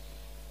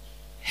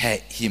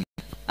him.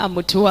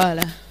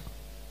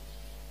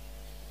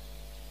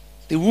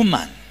 The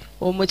woman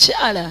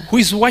who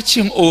is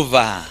watching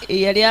over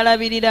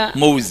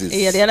Moses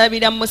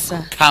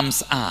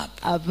comes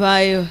up.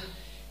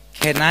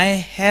 Can I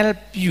help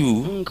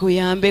you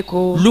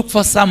look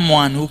for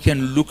someone who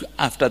can look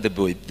after the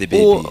baby?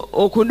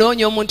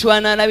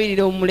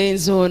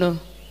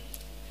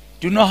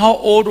 Do you know how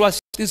old was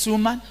this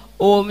woman?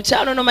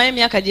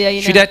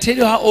 Should I tell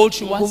you how old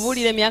she was?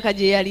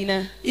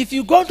 If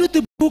you go to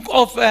the book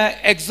of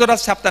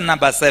Exodus chapter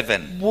number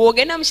 7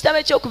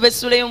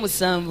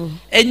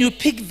 and you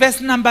pick verse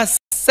number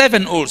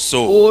 7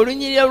 also,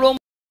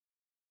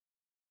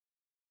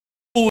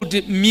 old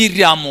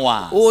Miriam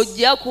was.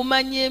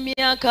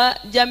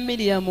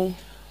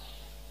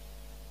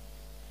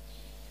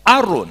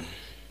 Aaron,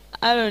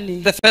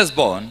 the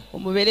firstborn,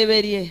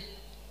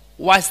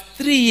 was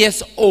 3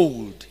 years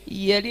old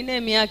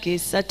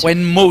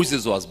when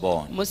Moses was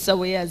born.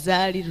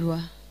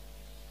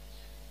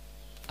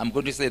 I'm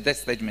going to say that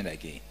statement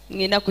again.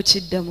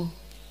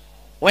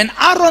 When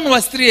Aaron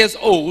was 3 years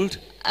old,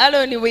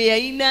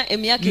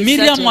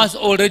 Miriam was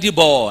already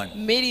born.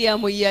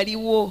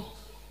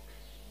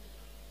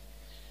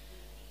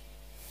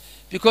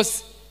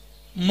 Because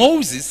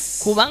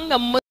Moses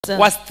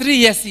was 3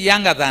 years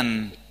younger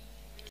than.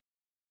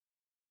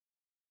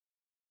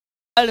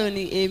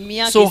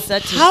 So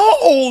how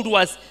old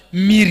was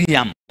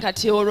Miriam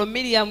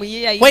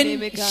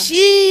when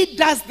she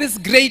does this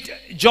great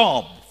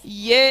job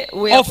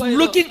of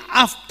looking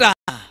after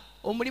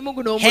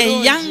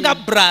her younger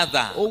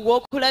brother who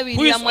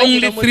is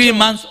only 3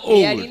 months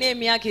old?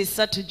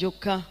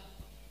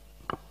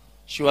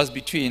 She was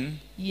between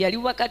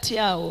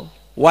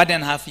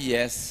 1.5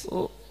 years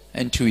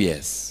and 2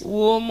 years.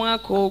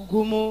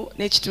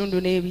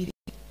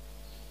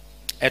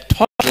 A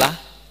toddler,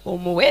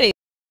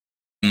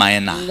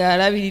 minor.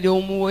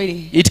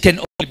 It can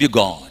only be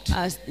God.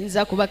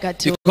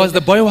 Because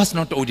the boy was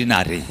not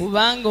ordinary.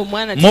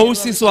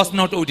 Moses was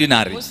not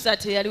ordinary.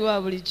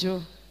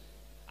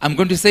 I'm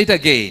going to say it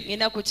again.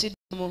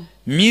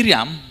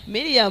 Miriam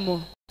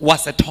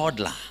was a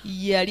toddler.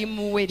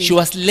 She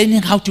was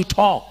learning how to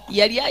talk.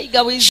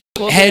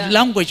 Her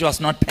language was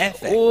not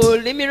perfect.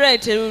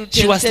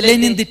 She was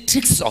learning the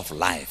tricks of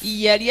life.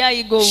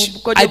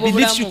 I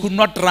believe she could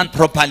not run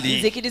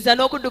properly. I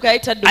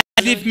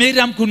believe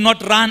Miriam could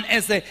not run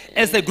as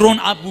a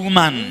grown-up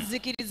woman.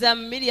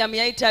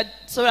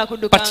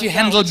 But she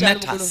handled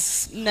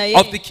matters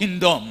of the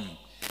kingdom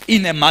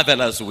in a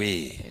marvelous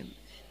way.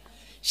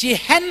 She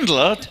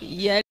handled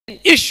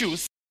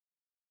issues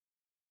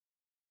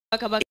in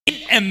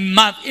a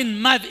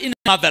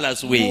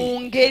marvelous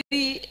way.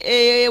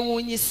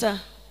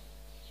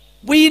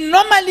 We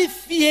normally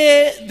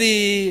fear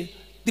the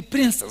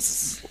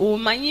princesses. We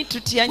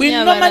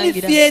normally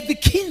fear the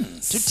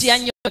kings.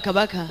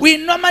 We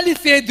normally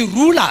fear the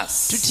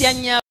rulers.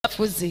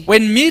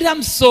 When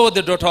Miriam saw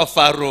the daughter of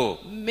Pharaoh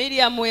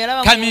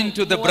coming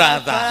to the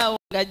brother,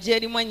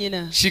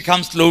 she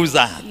comes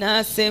closer.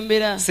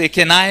 Say,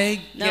 can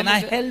I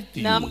help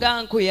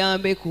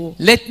you?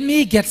 Let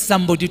me get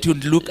somebody to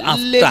look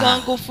after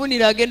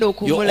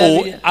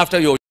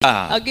your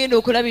child,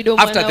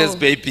 after this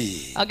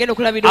baby. I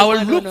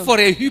will look for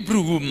a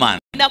Hebrew woman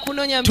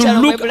to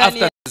look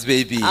after this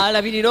baby.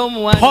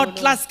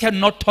 Toddlers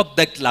cannot talk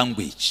that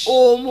language.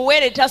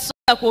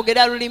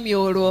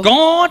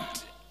 God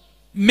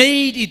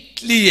made it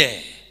clear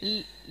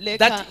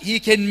that He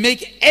can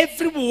make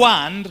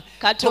everyone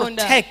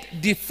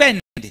protect,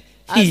 defend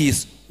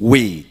His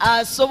way.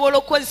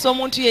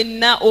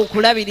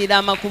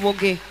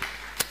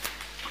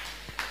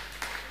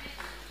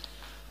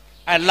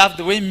 I love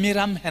the way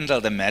Miriam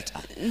handled the matter.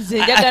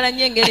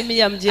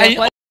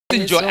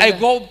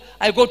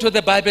 I go to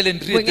the Bible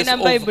and read this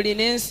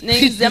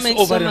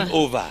over and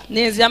over.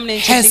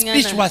 Her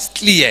speech was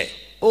clear.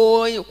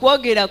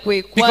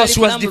 Because she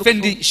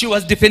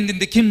was defending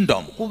the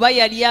kingdom.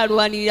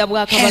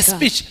 Her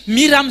speech,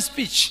 Miriam's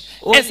speech,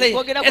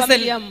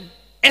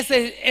 as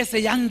a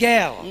young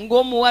girl,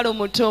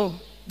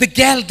 the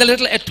girl,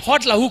 a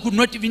toddler who could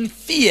not even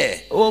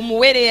fear. Oh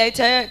my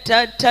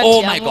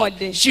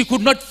God, she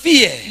could not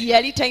fear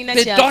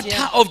the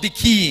daughter of the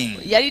king.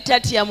 Praise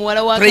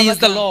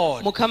the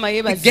Lord.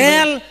 The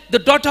girl, the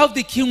daughter of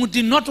the king,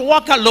 did not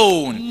walk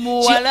alone.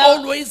 She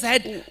always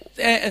had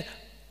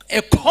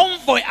a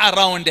convoy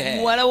around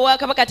her.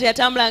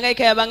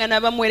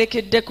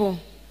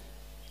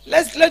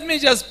 Let me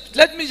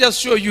just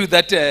show you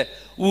that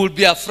we will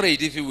be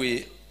afraid if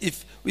we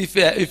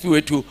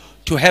were to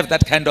have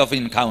that kind of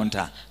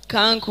encounter.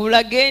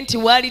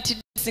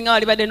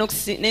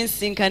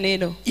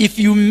 If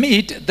you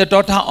meet the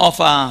daughter of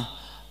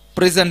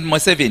President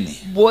Museveni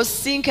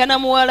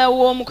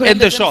in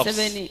the shops,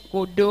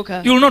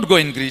 you will not go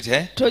and greet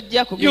her.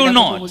 You will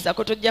not.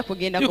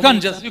 You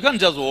can't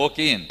just walk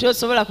in.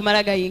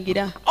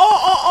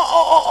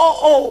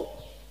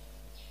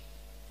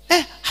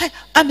 Hi,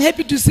 I'm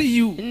happy to see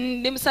you.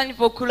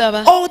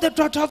 Oh, the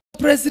daughter of the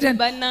president.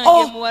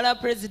 Oh.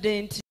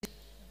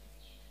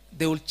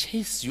 They will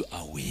chase you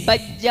away.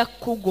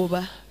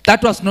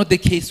 That was not the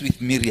case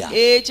with Miriam.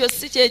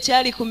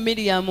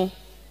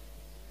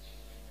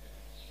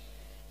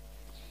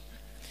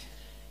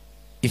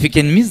 If you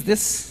can miss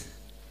this,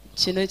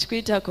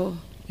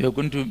 you're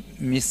going to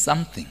miss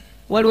something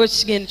at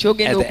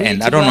the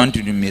end. I don't want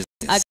you to miss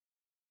this.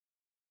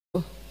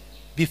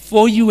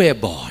 Before you were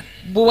born,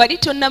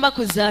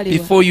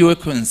 before you were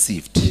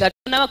conceived,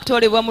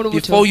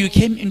 before you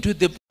came into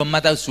the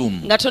mother's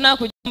womb, you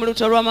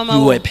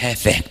were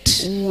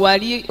perfect.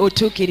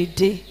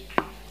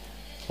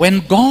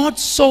 When God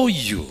saw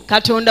you,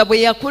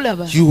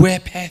 you were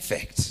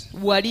perfect.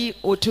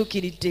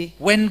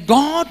 When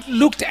God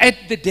looked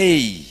at the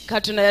day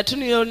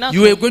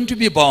you were going to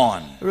be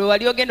born,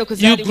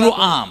 you grew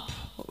up,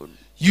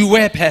 you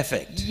were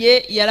perfect.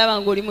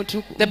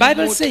 The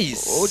Bible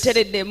says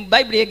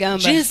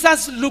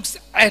Jesus looks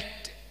at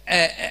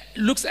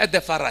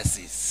the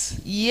Pharisees.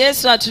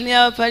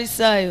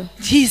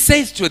 He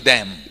says to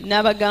them,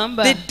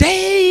 the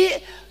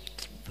day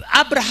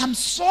Abraham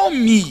saw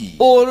me,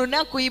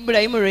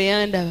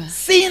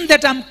 seeing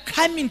that I'm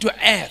coming to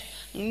earth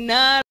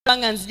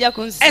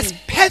as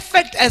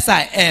perfect as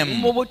I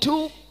am,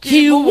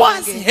 he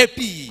was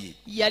happy.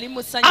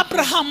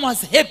 Abraham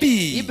was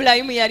happy. You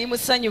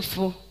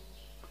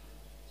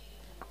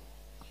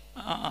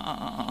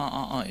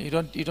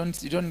don't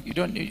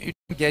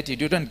get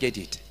it. You don't get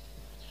it.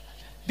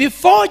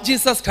 Before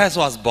Jesus Christ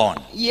was born,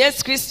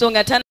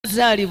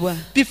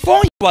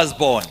 before he was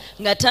born,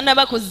 when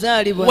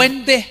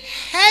the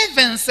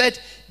heavens said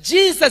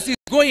Jesus is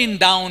going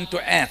down to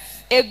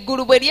earth, the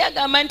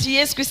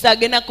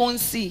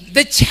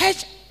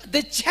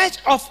church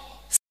of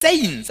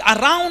saints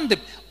around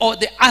or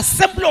the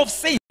assembly of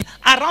saints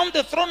around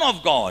the throne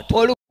of God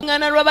had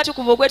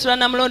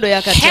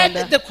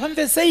the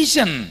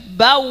conversation.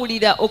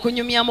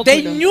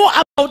 They knew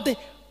about the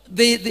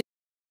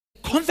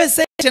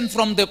conversation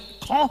from the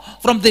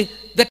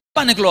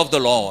tabernacle of the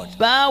Lord.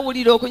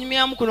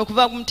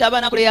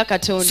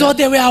 So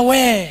they were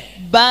aware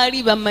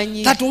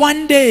that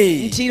one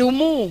day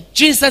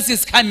Jesus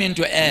is coming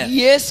to earth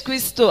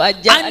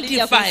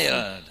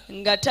undefiled.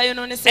 And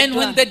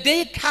when the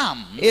day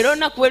comes,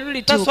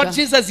 that's what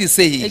Jesus is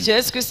saying.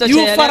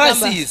 You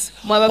Pharisees,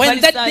 when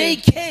that day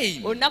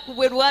came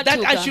that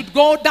I should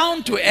go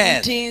down to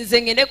earth,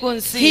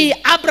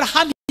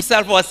 Abraham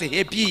himself was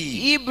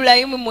happy.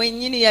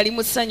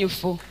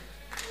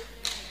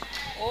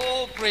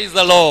 Oh, praise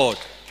the Lord.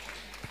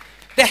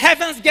 The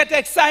heavens get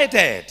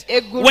excited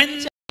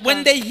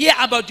when they hear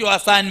about your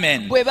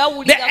assignment.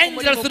 The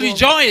angels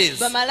rejoice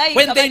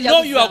when they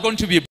know you are going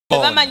to be born.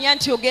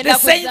 The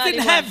saints in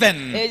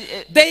heaven,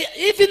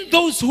 even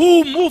those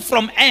who move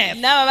from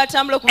earth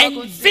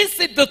and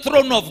visit the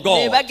throne of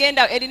God, and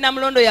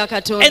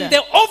they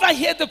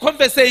overhear the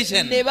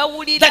conversation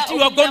that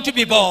you are going to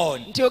be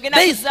born,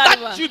 they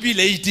start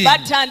jubilating.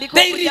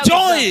 They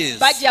rejoice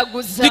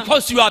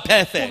because you are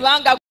perfect.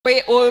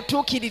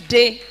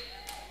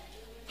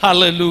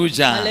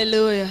 Hallelujah.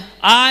 Hallelujah.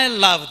 I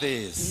love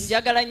this.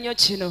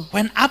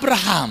 When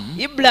Abraham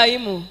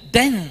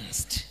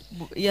danced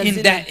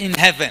in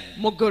heaven,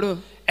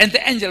 and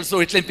the angels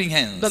were clapping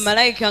hands,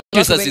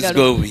 Jesus is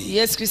going.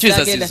 Jesus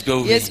is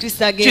going.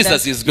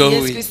 Jesus is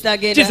going.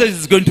 Jesus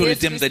is going to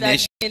redeem the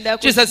nation.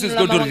 Jesus is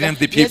going to redeem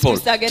the people.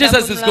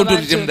 Jesus is going to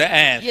redeem the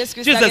earth.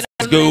 Jesus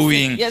is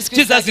going.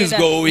 Jesus is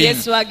going.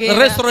 The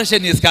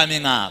restoration is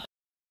coming up.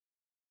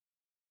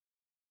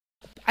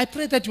 I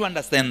pray that you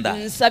understand that.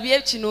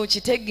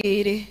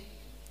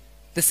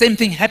 The same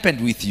thing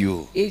happened with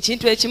you.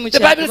 The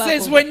Bible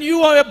says when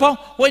you are born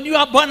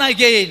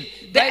again,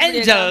 the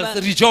angels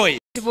rejoice.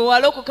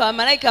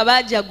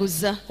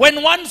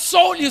 When one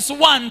soul is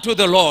won to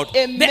the Lord, the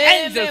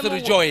angels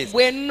rejoice.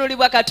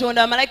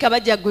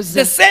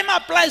 The same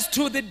applies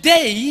to the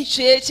day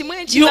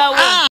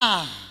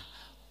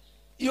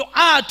you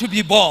are to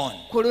be born,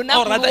 or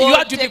rather you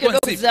are to be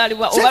conceived.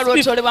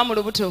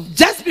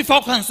 Just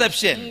before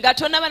conception,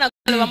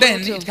 and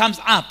then it comes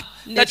up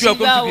that you are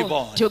going to be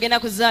born.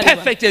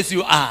 Perfect as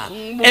you are,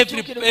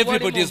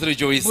 everybody is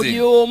rejoicing.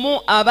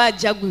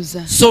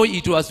 So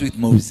it was with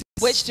Moses.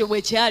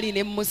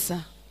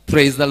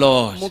 Praise the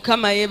Lord.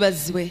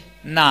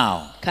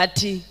 Now,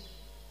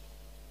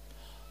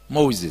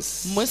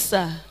 Moses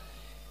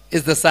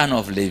is the son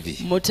of Levi.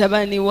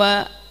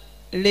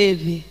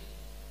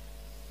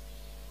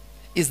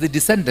 Is the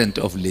descendant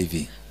of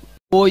Levi.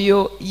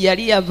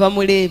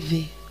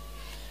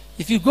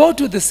 If you go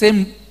to the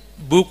same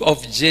book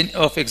of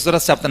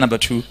Exodus chapter number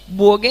 2,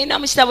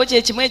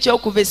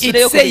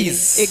 it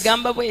says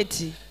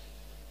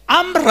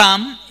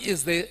Amram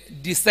is the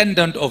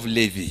descendant of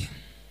Levi.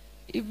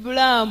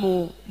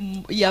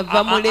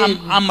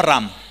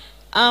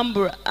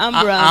 Amram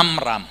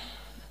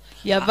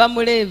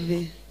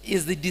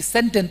is the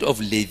descendant of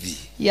Levi.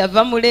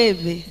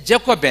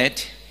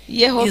 Jochebed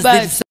is the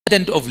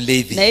descendant of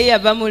Levi.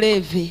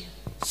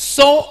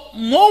 So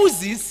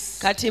Moses,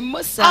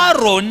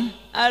 Aaron,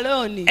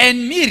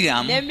 and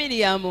Miriam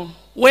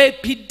were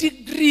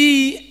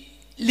pedigree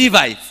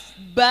Levites.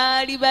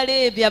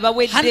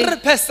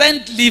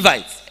 100%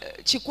 Levites.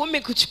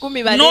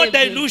 No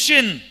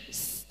dilution.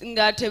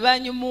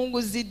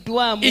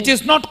 It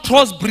is not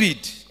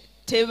crossbreed.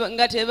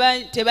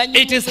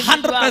 It is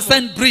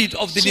 100% breed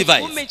of the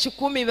Levites.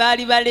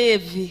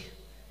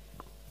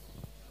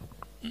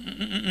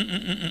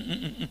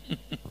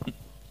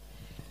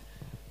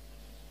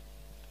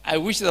 I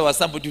wish there was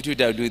somebody to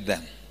do with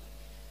them.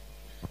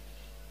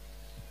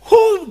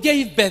 Who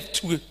gave birth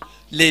to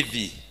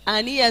Levi?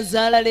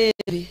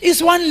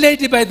 It's one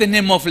lady by the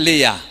name of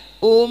Leah.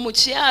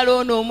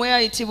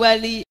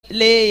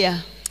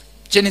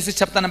 Genesis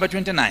chapter number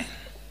 29.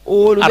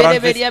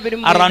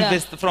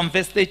 From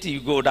verse 30 you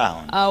go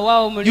down.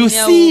 You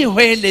see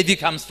where Levi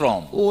comes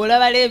from.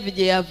 Levi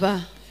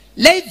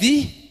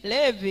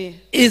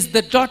is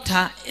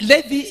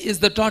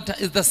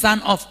the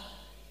son of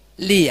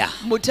Leah.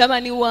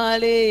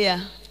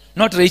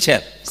 Not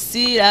Rachel.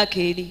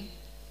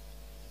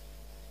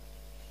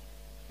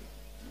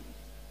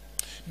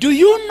 Do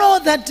you know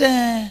that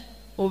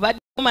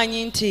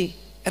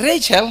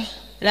Rachel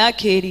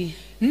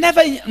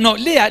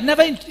Leah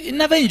never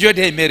enjoyed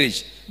her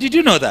marriage? Did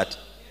you know that?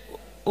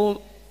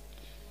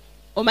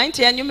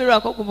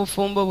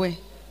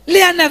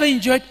 Leah never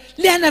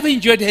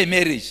enjoyed her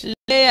marriage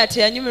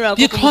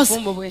because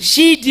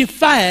she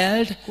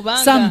defiled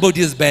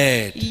somebody's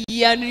bed.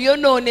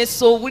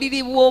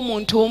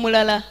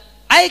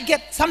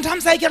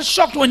 Sometimes I get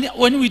shocked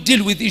when we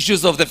deal with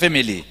issues of the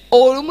family.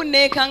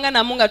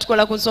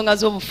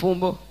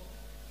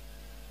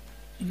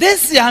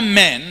 This young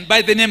man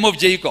by the name of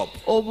Jacob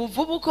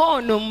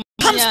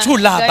comes to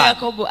Laban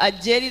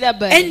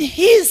and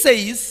he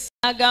says,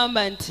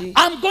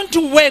 I'm going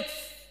to work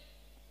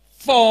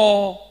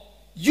for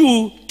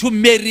you to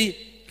marry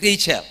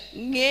Rachel.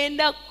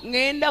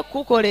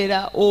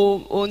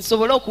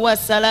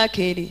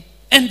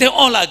 And they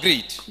all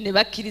agreed.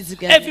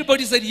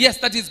 Everybody said, yes,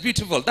 that is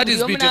beautiful. That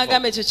is beautiful.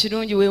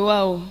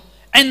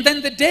 And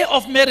then the day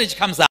of marriage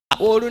comes up.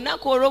 And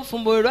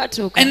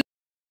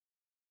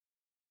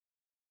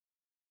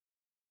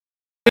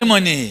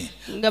ceremony.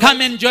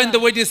 Come and join the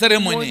wedding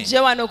ceremony.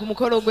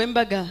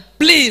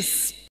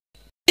 Please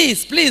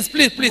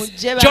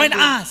join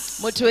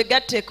us.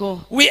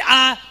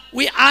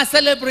 We are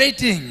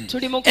celebrating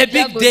a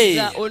big day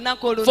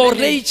for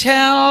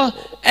Rachel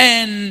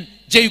and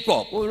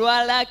Jacob.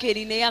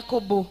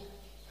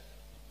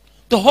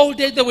 The whole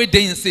day they were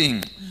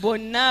dancing.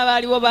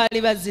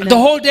 The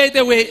whole day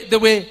they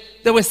were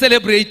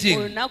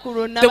celebrating.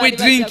 They were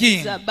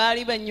drinking.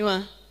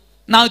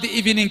 Now the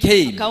evening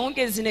came.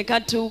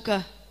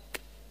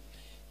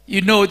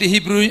 You know, the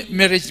Hebrew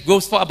marriage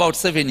goes for about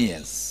 7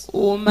 years.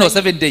 No,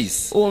 7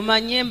 days.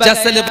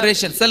 Just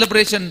celebration.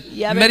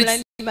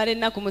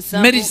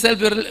 Marriage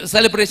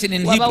celebration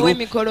in Hebrew,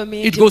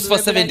 it goes for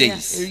 7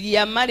 days.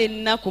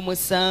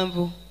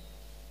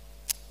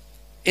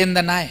 In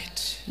the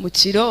night,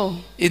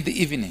 in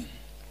the evening,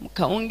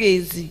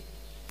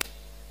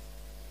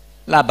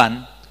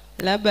 Laban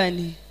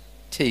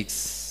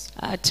takes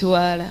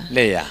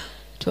Leah,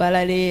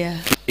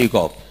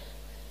 Jacob.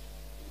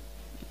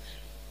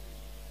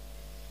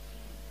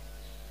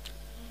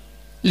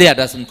 Leah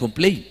doesn't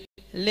complain.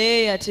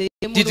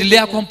 Did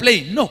Leah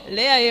complain? No.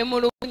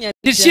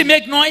 Did she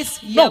make noise?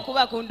 No.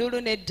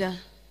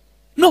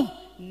 No.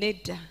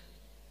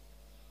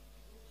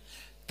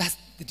 That's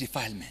the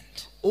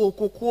defilement.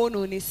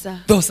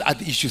 Those are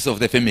the issues of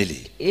the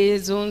family.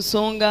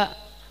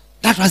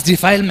 That was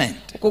defilement.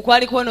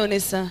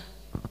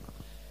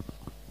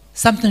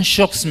 Something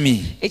shocks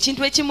me.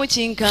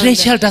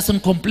 Rachel doesn't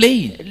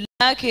complain.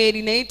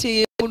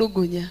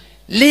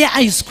 Leah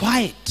is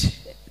quiet.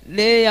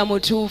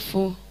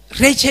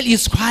 Rachel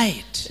is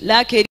quiet.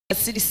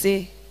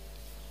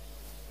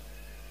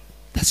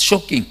 That's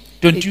shocking.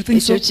 Don't you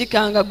think so?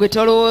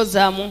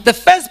 The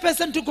first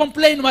person to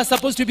complain was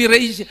supposed to be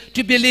Rachel,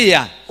 to be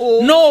Leah.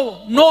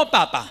 No,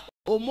 Papa.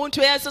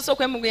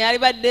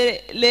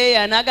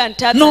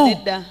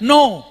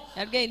 No.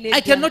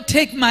 I cannot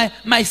take my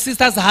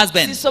sister's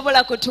husband.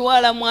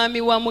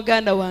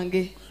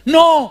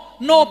 No,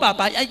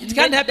 Papa. It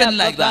can't happen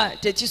like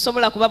that.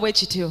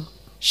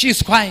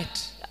 She's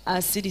quiet.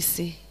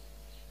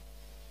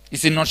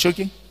 Is it not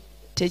shocking?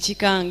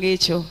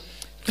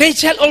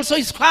 Rachel also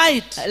is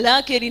quiet.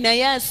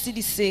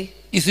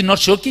 Is it not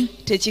shocking?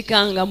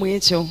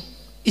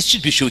 It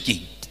should be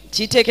shocking.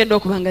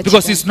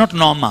 Because it's not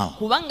normal.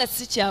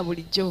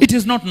 It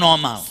is not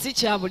normal.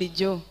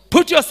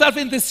 Put yourself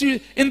in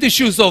the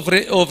shoes of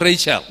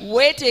Rachel.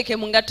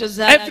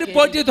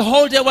 Everybody the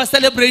whole day was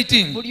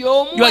celebrating.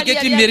 You are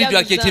getting married, you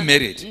are getting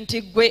married.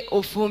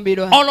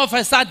 All of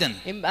a sudden,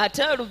 in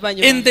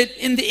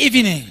the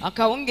evening,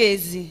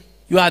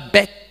 you are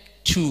back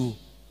to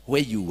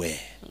where you were.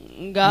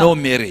 No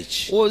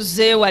marriage.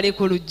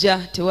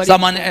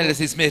 Someone else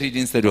is married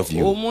instead of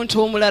you.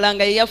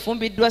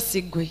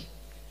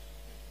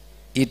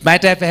 It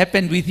might have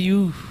happened with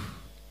you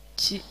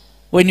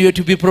when you were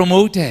to be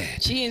promoted.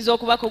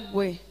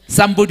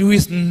 Somebody who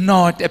is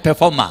not a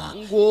performer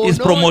is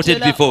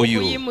promoted before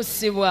you. You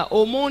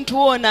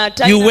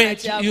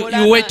wait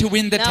to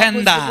win the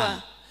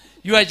tender.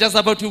 You are just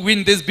about to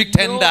win this big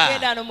tender.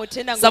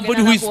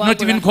 Somebody who is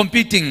not even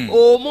competing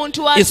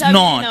is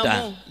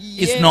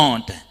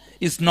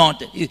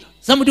not.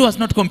 Somebody who was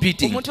not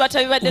competing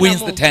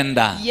wins the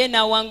tender.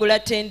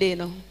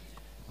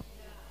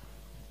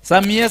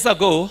 Some years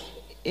ago,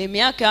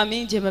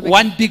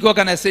 one big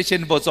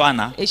organization in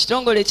Botswana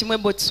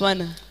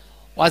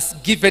was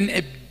given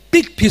a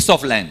big piece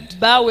of land.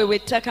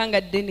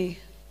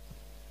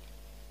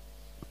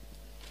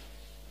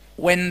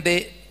 When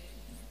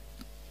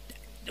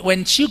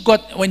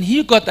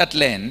he got that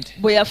land,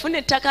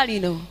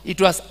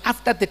 it was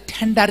after the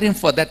tendering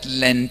for that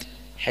land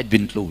had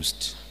been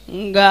closed.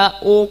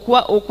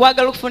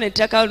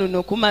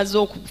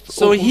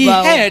 So he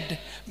had,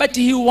 but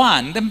he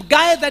won. The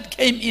guy that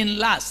came in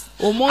last,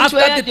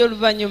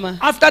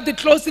 after the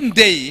closing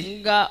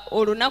day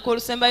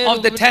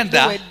of the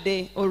tender,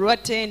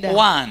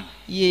 won.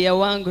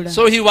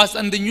 So he was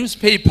on the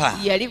newspaper.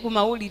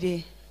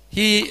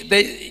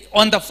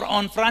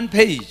 On front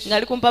page.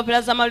 I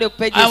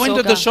went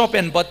to the shop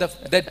and bought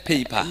that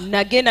paper.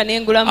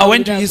 I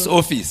went to his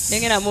office.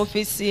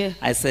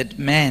 I said,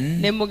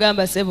 man,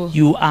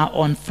 you are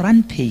on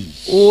front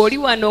page.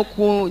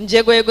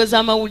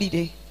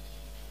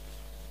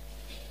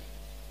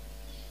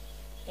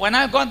 When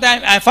I got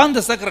there, I found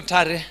the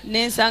secretary.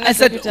 I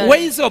said, where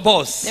is your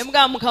boss?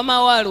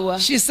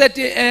 She said,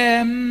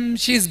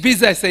 she's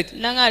busy. I said,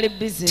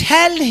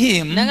 tell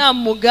him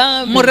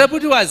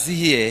Murebudu was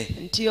here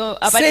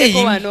saying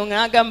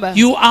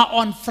you are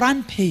on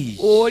front page.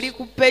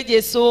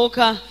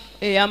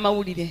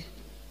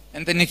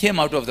 And then he came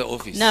out of the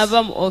office.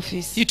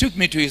 He took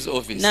me to his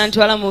office. I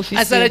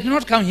said, I did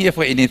not come here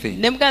for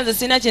anything.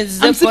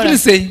 I'm simply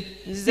saying,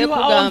 you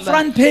are on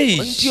front page.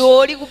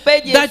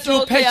 That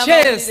you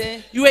purchased,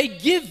 you were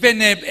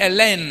given a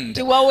land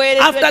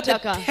after the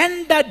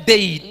tender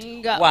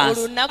date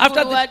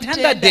after the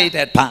tender date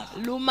had passed.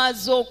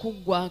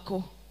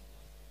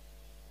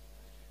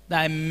 There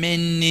are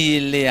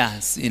many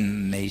layers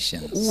in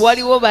nations.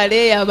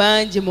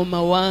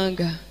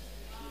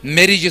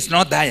 Marriage is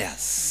not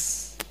theirs.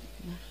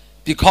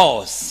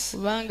 Because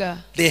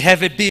they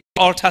have a big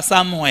altar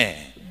somewhere.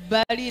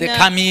 They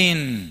come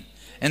in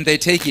and they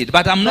take it.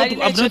 But I'm not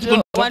going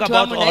to talk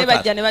about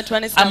altars.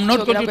 I'm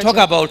not going to talk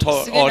about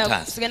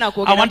altars.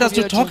 I want us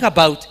to talk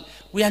about,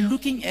 we are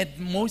looking at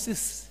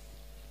Moses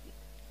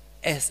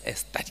as a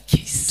study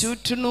case.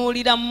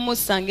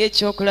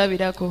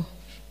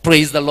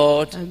 Praise the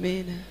Lord.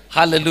 Amen.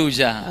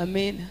 Hallelujah.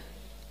 Amen.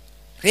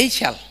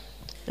 Rachel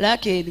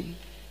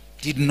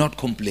did not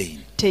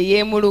complain.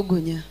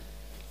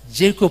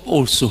 Jacob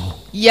also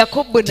did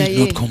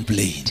not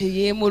complain.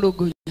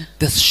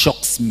 This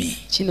shocks me.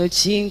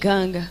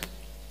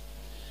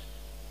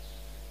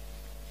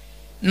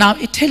 Now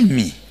tell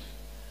me,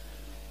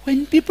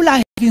 when people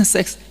are having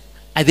sex,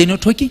 are they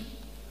not talking?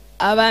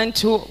 They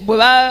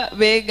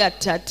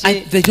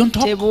don't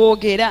talk.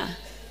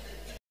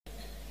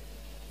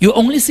 You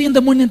only see in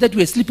the morning that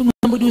we are sleeping with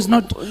somebody who is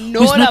not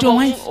your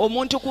wife.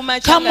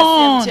 Come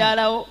on.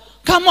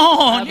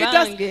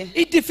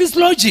 It defeats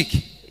logic.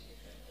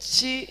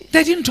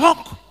 They didn't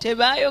talk.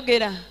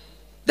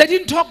 They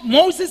didn't talk.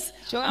 Moses,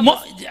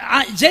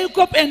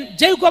 Jacob and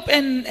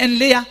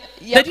Leah,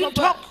 they didn't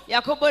talk. They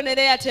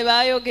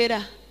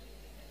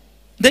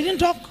didn't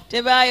talk.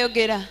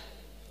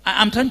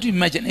 I'm trying to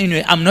imagine.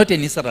 Anyway, I'm not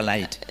an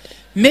Israelite.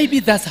 Maybe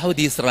that's how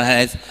the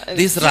Israelites did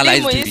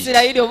it.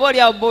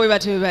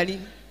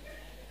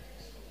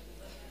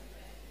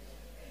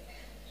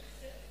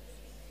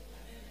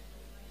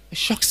 It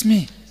shocks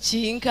me.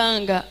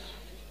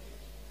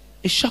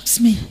 It shocks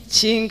me.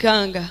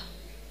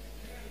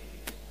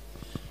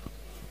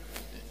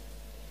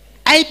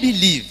 I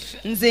believe,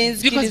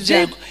 because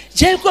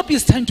Jacob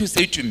is trying to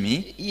say to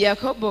me,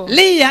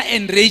 Leah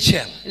and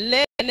Rachel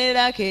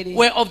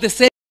were of the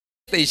same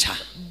stature,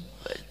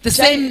 the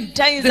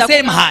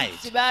same height,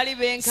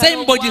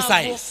 same body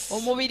size.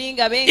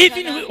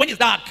 Even when it's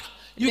dark,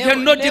 you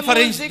cannot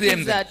differentiate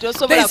them.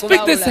 They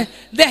speak the same,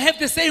 they have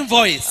the same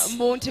voice.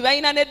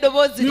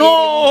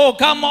 No,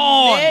 come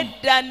on.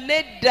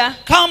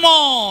 Come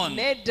on.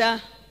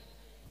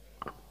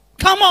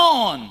 Come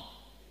on.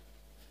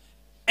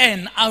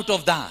 And out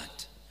of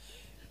that,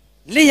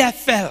 Leah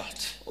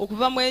felt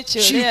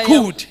she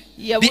could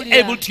be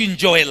able to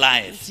enjoy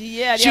life.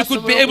 She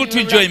could be able to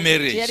enjoy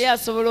marriage.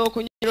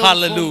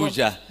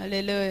 Hallelujah.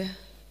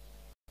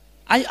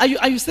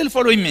 Are you still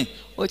following me?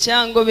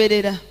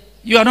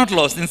 You are not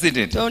lost, isn't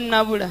it?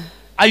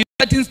 Are you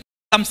getting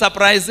some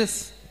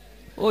surprises?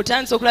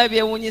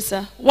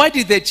 Why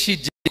did they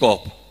cheat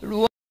Jacob?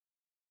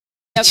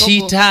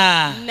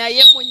 Cheater.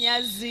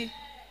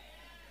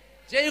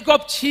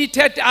 Jacob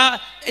cheated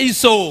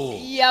Esau.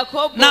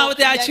 Now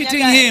they are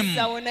cheating him.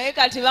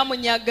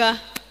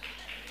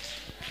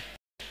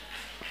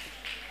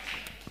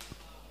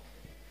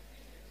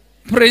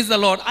 Praise the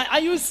Lord. I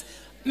use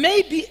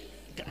maybe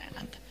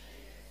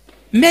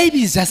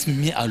it's just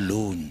me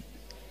alone.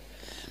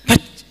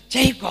 But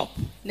Jacob,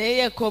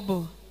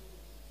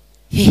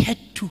 he had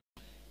to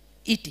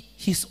eat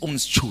his own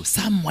stew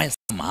somewhere,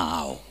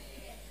 somehow.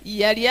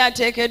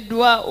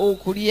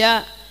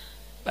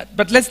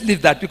 But let's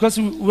leave that, because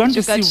we want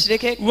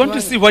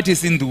to see what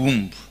is in the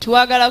womb.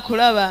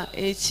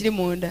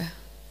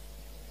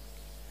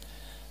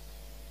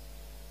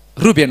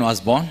 Reuben was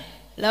born.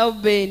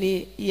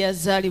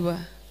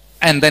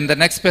 And then the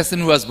next person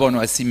who was born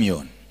was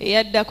Simeon.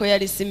 The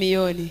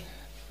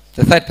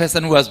third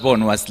person who was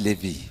born was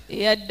Levi.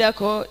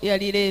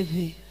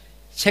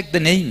 Check the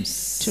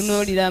names.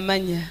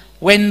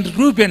 When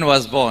Reuben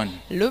was born,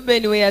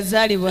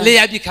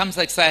 Leah becomes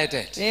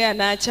excited.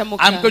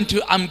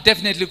 I'm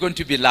definitely going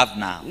to be loved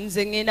now.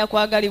 The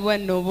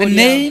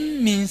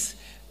name means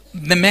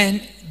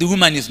the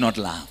woman is not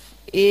loved.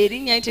 The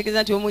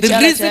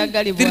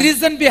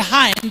reason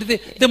behind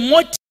the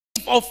motive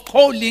of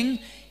calling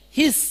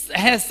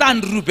her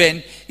son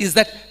Reuben is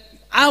that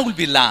I will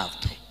be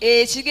loved.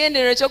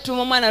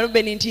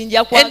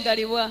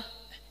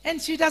 And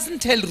she doesn't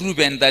tell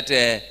Reuben that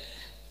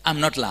I'm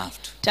not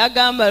loved.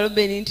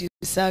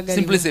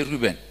 Simply say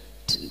Reuben.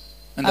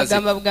 And that's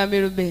it.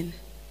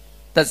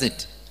 That's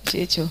it.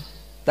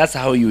 That's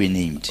how you were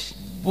named.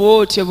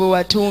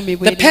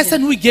 The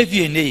person who gave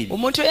you a name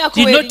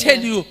did not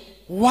tell you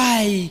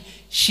why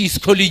she's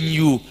calling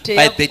you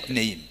by that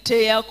name.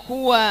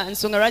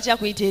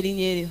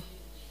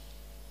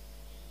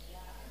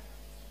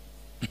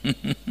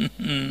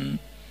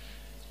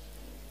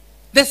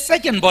 The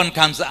second born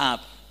comes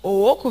up.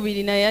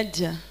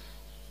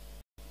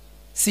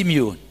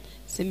 Simeon.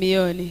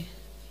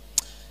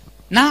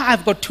 Now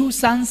I've got two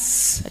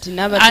sons.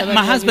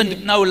 My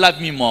husband now will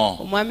love me more.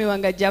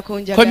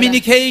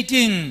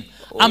 Communicating.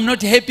 I'm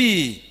not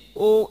happy.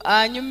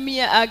 I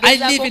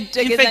live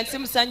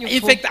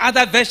in fact,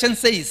 other version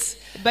says,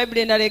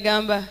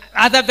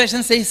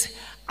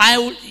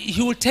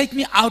 he will take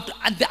me out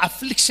of the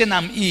affliction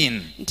I'm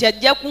in.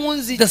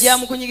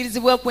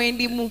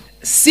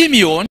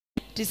 Simeon,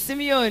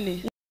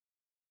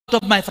 out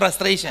of my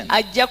frustration,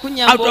 out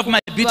of my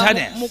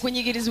bitterness,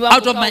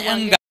 out of my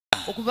anger,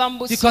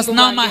 because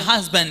now my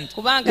husband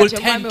will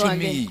turn to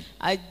me.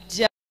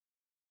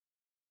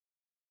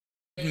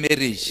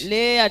 Marriage,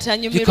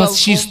 because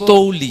she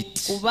stole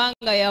it.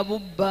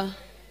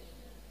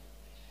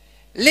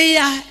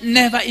 Leah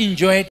never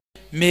enjoyed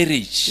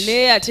marriage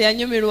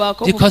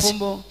because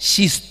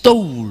she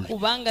stole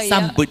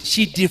somebody,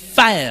 she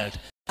defiled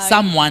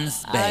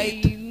someone's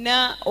bed.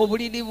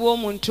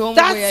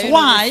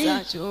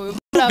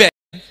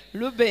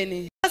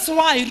 That's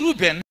why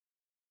Reuben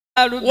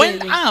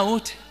went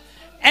out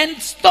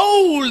and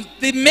stole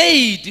the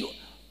maid,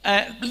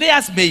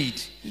 Leah's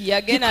maid.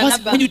 Because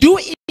when you do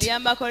it,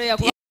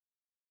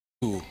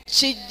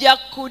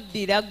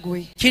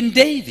 King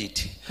David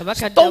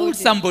stole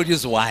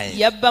somebody's wife.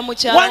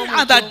 One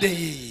other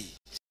day,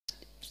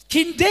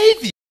 King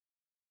David,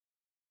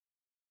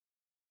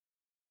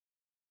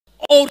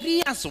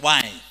 Uriah's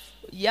wife.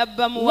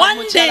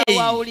 One day,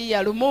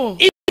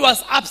 it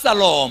was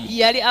Absalom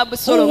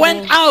who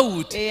went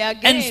out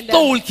and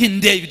stole King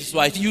David's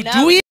wife. You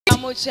do it,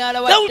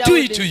 they'll do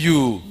it to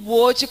you.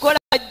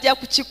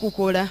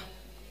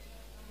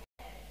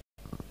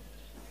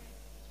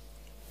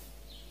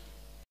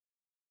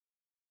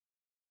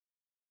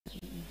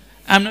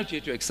 I'm not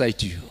here to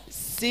excite you.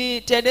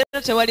 I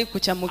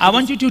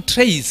want you to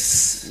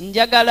trace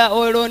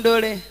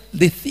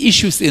the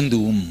issues in the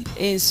womb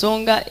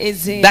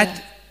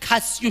that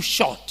cuts you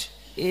short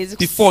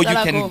before you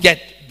can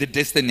get the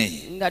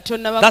destiny.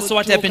 That's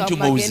what happened to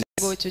Moses.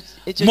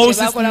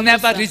 Moses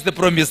never reached the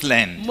promised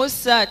land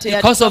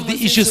because of the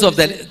issues of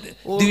the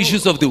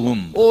issues of the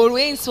womb.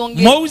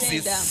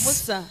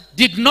 Moses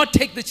did not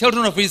take the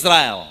children of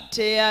Israel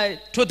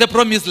to the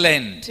promised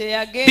land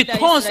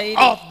because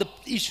of the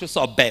issues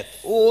of birth.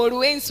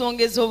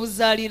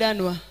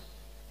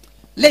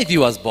 Levi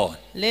was born.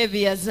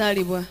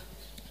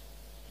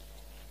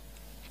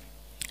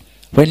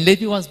 When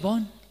Levi was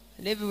born,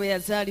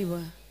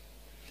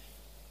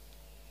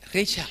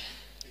 Rachel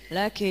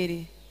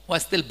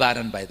was still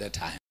barren by that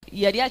time.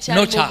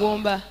 No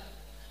child.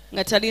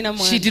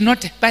 She did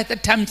not, by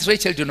that time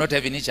Rachel did not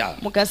have any child.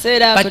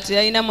 But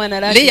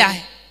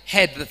Leah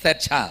had the third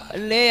child.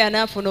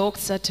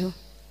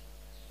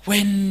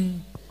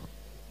 When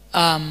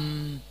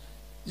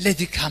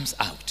Levi comes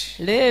out,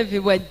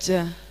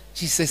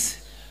 she says,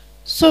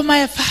 so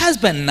my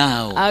husband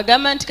now will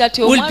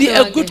be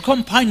a good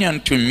companion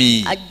to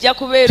me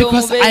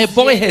because I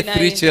bore her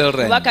 3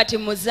 children.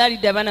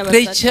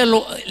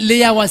 Rachel,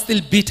 Leah was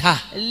still bitter.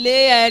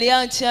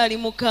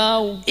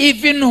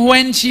 Even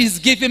when she's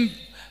giving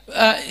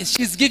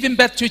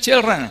birth to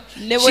children,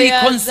 she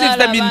conceives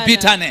them in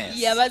bitterness.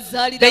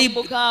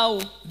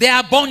 They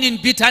are born in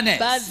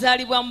bitterness.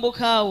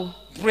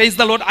 Praise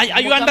the Lord.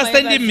 Are you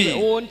understanding me?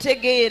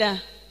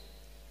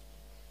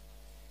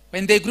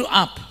 When they grew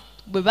up,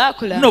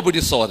 nobody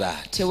saw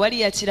that.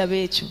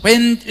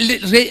 When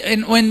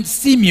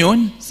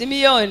Simeon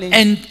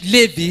and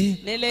Levi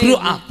grew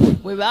up,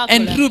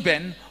 and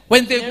Reuben,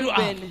 when they grew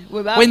up,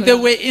 when they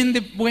were in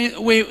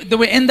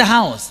the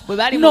house,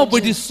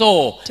 nobody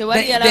saw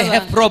they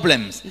have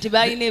problems.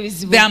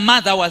 Their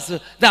mother was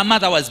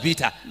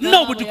bitter.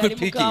 Nobody could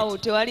pick it.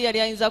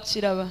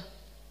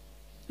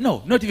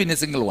 No, not even a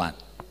single one.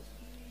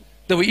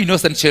 They were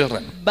innocent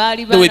children.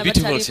 They were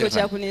beautiful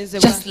children.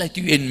 Just like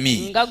you and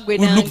me. We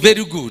look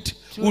very good.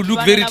 We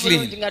look very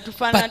clean.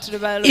 But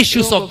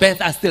issues of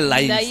birth are still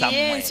lying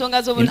somewhere in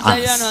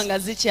us.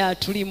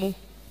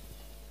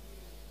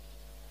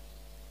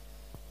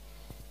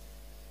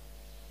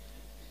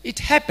 It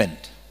happened.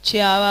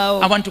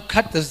 I want to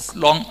cut this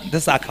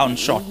account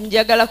short.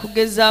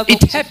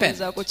 It happened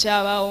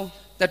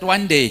that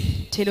one day,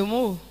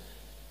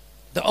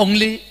 the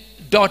only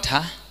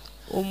daughter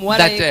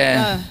that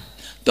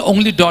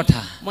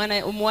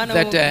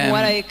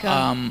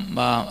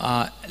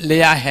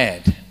Leah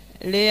had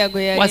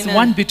was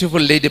one beautiful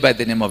lady by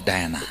the name of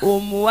Diana.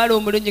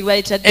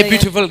 A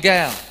beautiful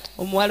girl.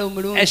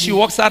 As she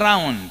walks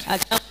around,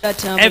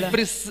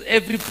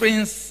 every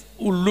prince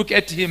will look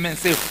at him and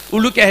say,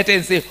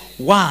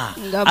 wow,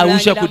 I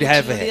wish I could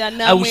have her.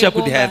 I wish I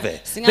could have her.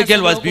 The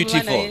girl was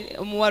beautiful.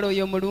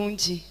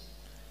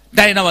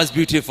 Diana was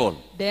beautiful.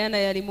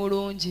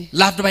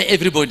 Loved by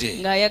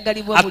everybody.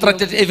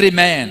 Attracted every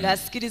man.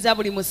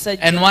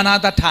 And one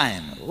other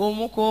time,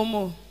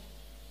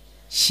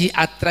 she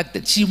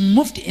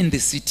moved in the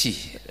city.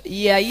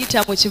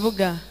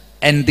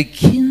 And the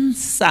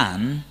king's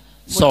son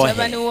saw her.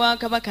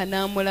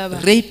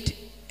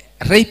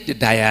 Raped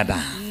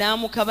Diana.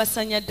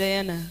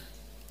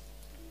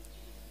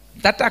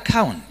 That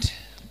account,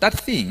 that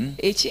thing,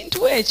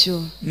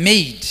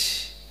 made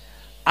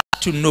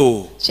to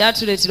know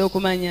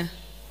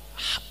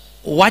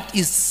what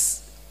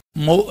is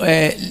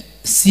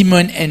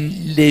Simon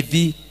and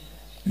Levi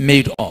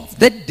made of.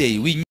 That day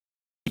we knew.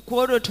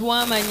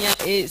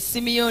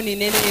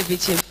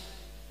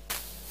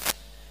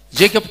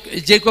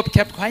 Jacob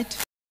kept quiet.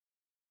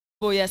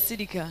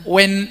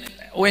 When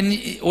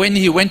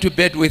he went to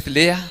bed with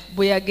Leah,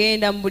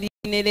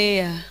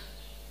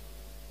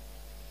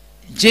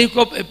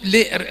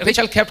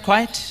 Rachel kept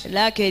quiet.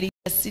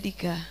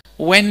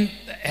 When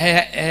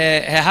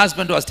her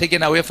husband was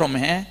taken away from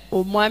her,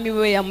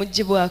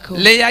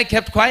 Leah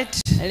kept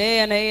quiet.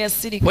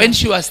 When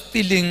she was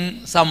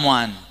stealing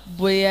someone,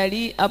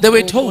 they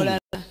were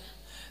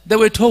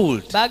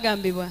told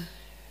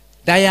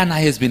Diana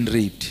has been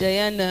raped. They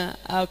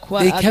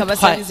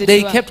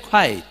kept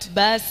quiet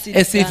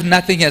as if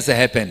nothing has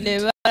happened.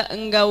 Did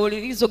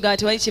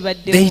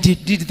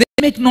they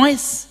make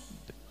noise?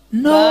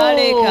 No.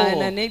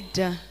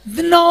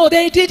 No,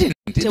 they didn't.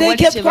 They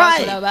kept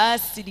quiet.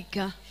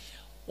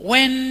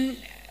 When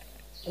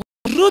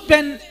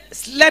Reuben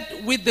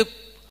slept with the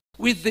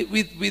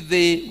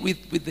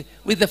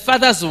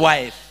father's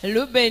wife,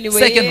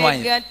 second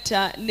wife,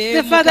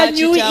 the father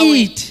knew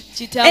it,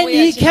 and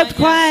he kept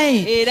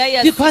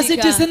quiet because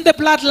it is in the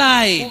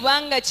bloodline.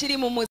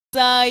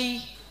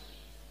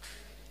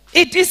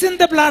 It is in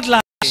the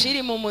bloodline.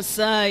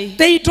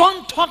 They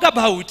don't talk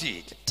about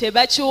it.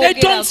 They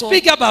don't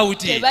speak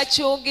about it.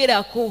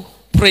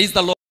 Praise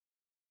the Lord.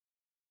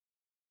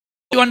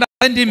 You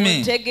understanding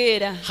me?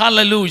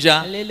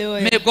 Hallelujah.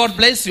 May God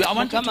bless you. I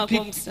want you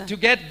to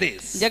get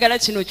this.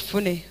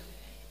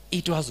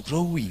 It was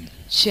growing.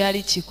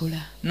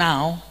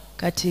 Now,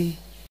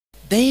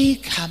 they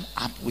come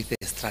up with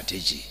a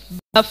strategy.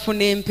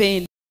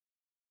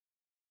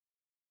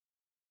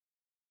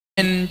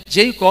 And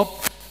Jacob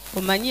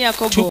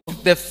took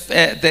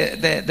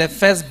the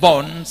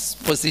firstborn's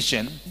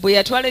position.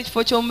 There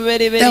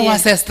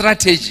was a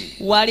strategy.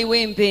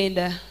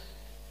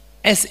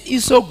 As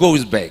Esau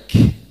goes back,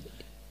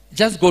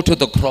 just go to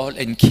the kraal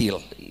and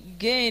kill.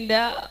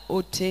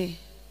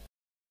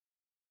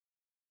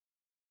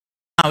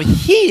 Now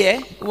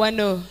here,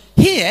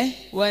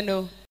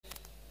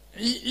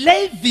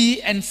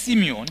 Levi and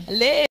Simeon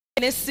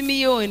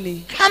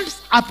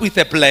comes up with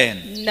a plan.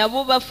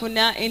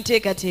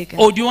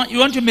 Oh, you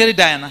want to marry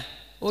Diana?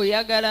 You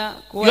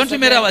want to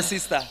marry our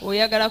sister?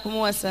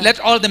 Let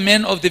all the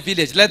men of the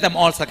village, let them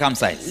all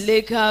circumcise.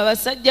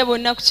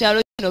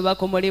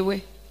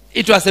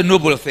 It was a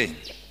noble thing.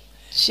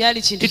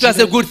 It was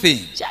a good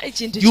thing.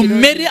 You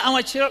marry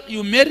our children,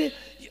 you marry,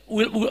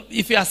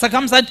 if you are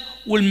circumcised,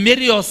 we'll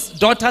marry your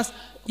daughters,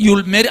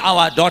 you'll marry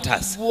our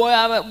daughters.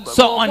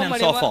 So on and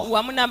so forth.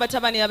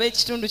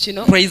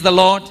 Praise the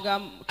Lord.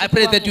 I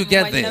pray that you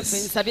get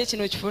this.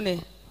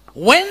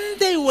 When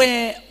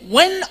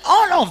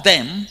all of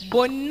them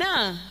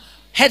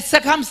had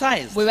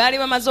circumcised,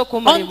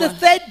 on the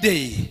third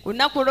day,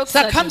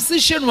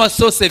 circumcision was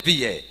so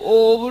severe.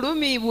 All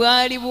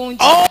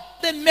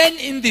the men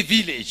in the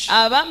village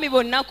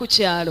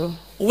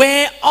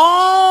were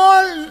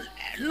all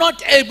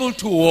not able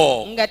to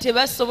walk.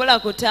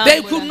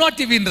 They could not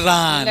even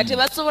run.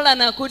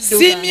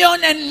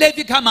 Simeon and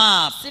Levi come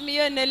up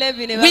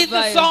with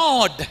the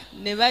sword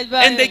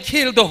and they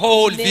killed the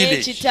whole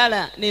village.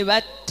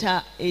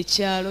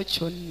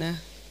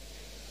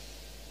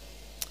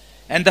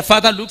 And the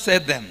father looks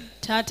at them.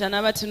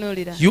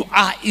 You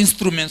are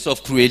instruments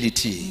of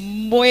cruelty.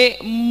 You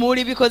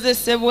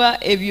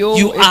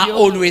are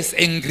always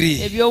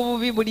angry.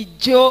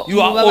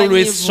 You are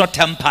always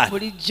short-tempered.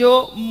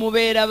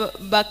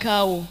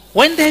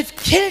 When they've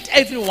killed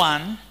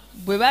everyone,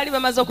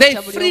 they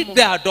freed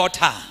their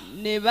daughter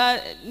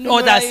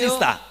or their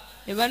sister.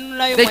 They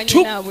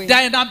took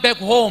Diana back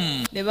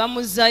home.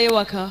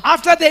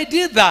 After they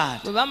did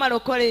that,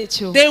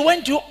 they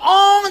went to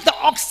all the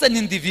oxen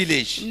in the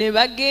village,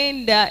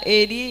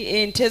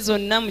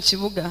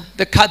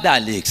 the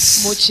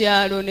Kadalics,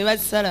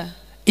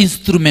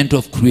 instrument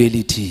of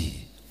cruelty.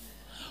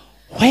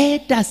 Where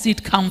does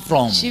it come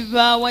from?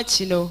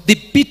 The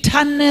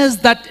bitterness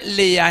that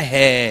Leah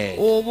had.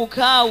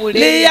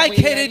 Leah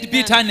carried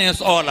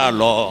bitterness all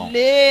along.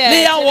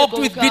 Leah walked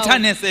with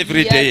bitterness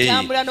every day.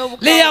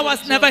 Leah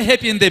was never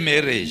happy in the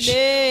marriage.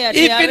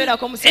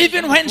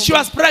 Even when she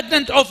was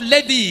pregnant of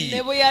Levi,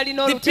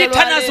 the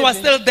bitterness was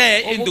still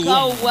there in the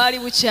womb.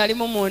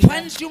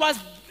 When she was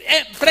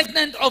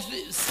pregnant of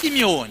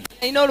Simeon,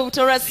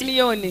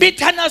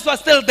 bitterness was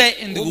still there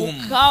in the womb.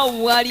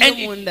 And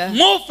it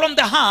moved from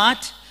the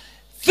heart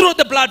through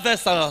the blood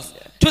vessels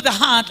to the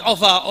heart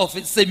of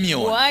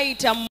Simeon.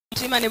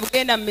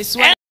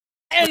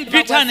 And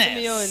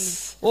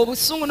bitterness moved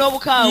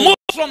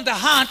from the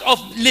heart of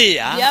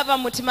Leah,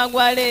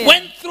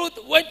 went through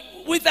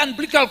with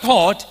umbilical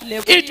cord,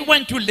 it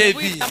went to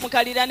Levi.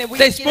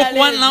 They spoke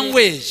one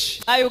language.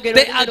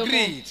 They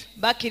agreed.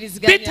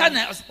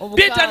 Bitterness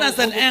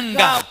and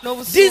anger,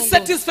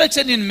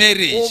 dissatisfaction in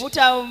marriage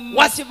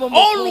was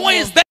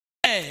always there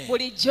in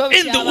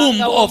the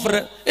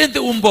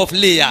womb of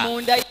Leah.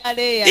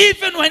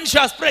 Even when she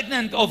was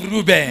pregnant of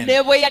Reuben,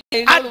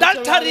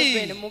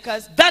 adultery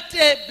that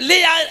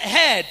Leah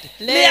had,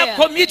 Leah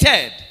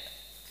committed.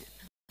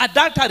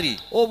 Adultery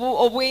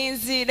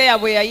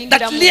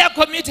that Leah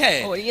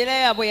committed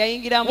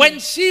when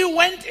she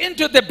went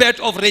into the bed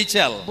of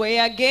Rachel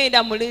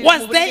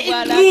was there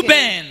in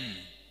Reuben.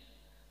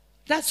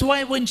 That's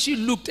why when she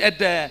looked at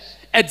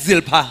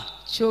Zilpah,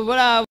 is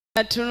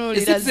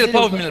it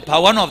Zilpah or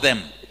Milpah? One of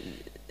them.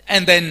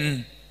 And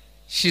then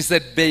she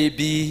said,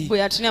 baby, we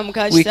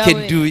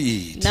can do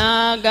it.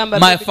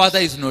 My father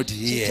is not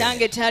here.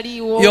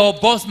 Your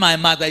boss, my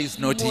mother, is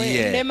not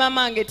here. We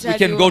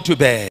can go to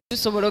bed.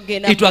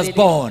 It was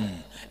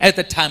born at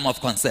the time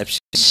of conception.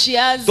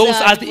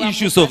 Those are the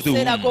issues of the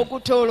womb.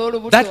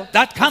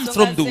 That comes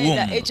from the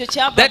womb.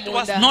 That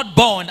was not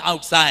born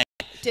outside.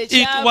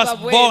 It was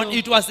born,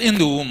 it was in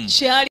the womb.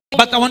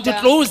 But I want to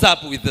close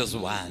up with this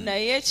one.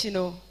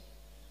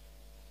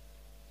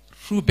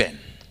 Reuben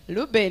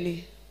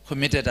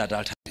committed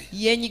adultery.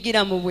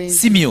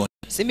 Simeon,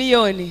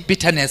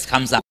 bitterness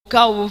comes up.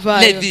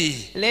 Levi,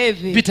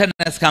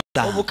 bitterness comes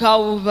up.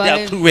 They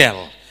are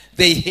cruel.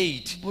 They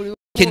hate.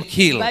 Can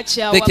kill.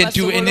 They can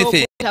do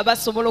anything.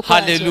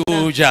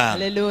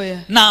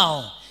 Hallelujah.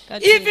 Now,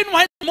 even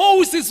when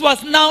Moses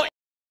was now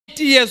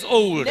 80 years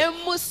old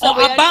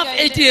or above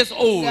 80 years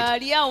old,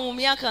 the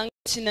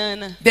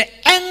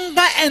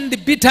anger and the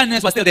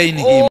bitterness was still there in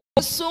him.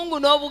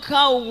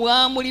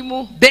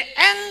 The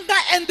anger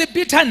and the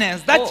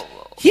bitterness that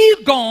he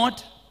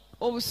got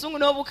from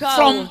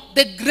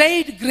the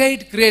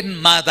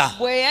great-great-grandmother.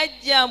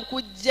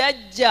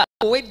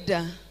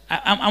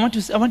 I want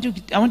you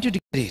to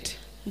get it.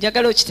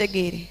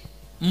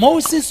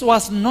 Moses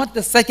was not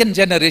the second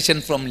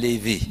generation from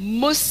Levi.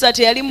 Musa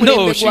teyali No,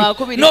 mulembe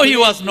gwakubiri. no, he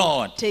was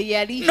not.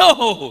 Teyali.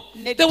 No,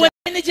 there were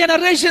many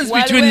generations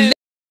between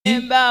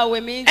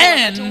Levi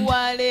and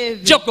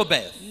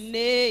Jochebed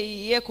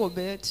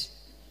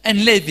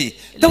and Levi.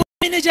 There were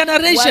many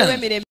generations,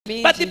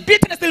 but the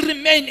bitterness still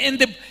remained in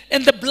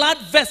the blood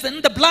vessel,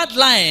 in the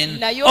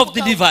bloodline of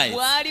the Levites.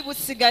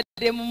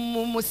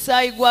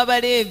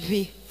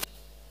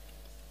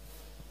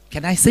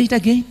 Can I say it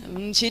again?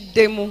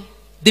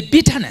 The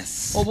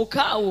bitterness,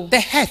 the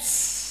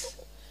hurts,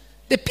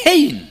 the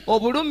pain,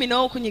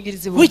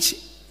 which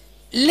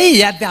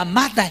Leah, their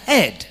mother,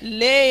 had,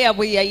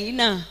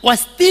 was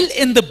still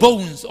in the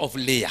bones of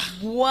Leah,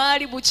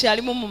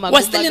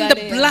 was still in the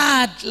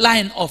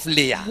bloodline of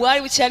Leah,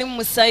 was still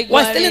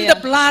in the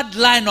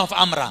bloodline of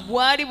Amram.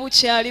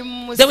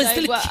 They were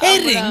still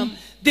carrying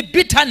the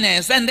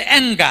bitterness and the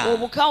anger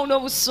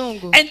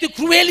and the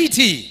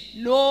cruelty.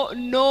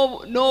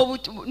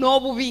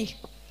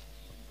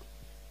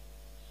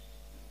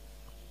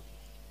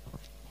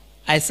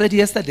 I said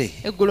yesterday,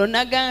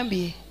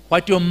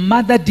 what your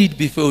mother did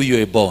before you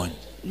were born,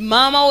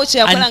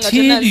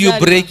 until you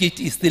break it,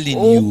 is still in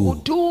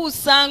you.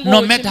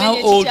 No matter how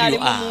old you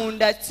are,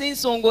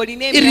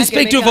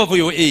 irrespective of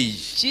your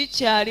age.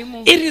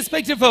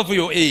 Irrespective of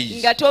your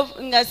age.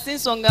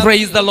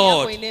 Praise the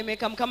Lord.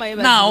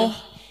 Now,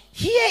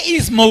 here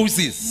is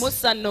Moses.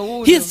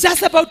 He's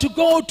just about to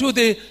go to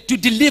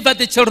deliver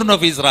the children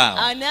of Israel.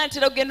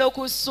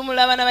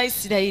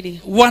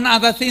 One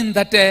other thing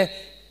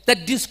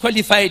that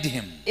disqualified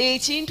him.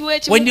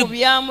 When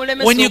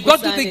you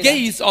got to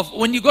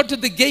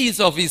the gates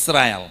of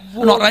Israel,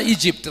 or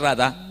Egypt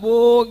rather,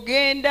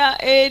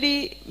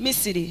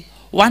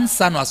 one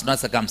son was not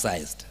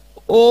circumcised.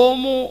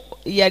 But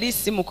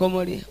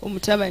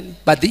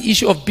the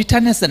issue of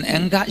bitterness and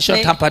anger,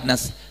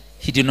 short-temperedness,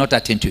 he did not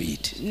attend to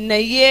it.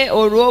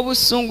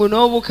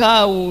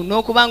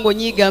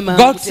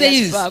 God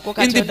says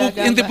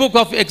in the book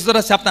of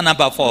Exodus chapter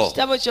number 4,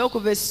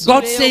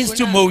 God says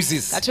to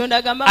Moses,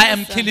 I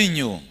am killing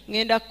you.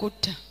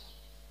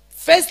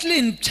 Firstly,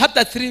 in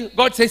chapter 3,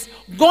 God says,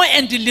 go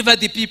and deliver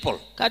the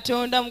people.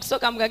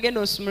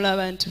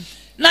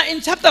 Now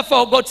in chapter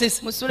 4, God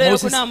says,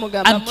 Moses,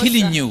 I'm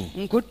killing you.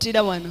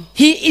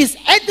 He is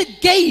at the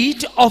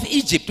gate of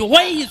Egypt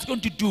where he is going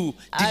to do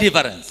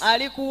deliverance.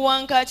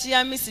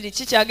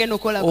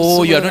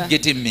 Oh, you are not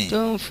getting me.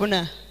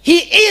 He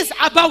is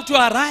about to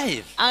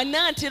arrive.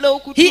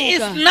 He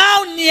is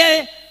now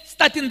near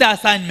starting the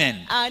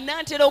assignment.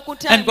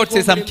 And God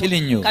says, I'm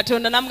killing you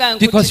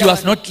because you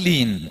was not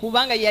clean.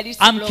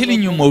 I'm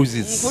killing you,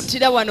 Moses.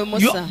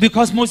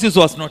 Because Moses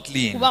was not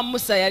clean. Let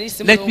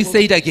me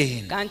say it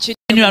again.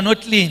 When you are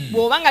not clean,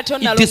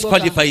 it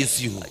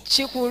disqualifies you.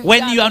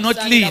 When you are not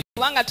clean,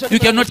 you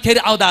cannot carry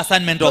out the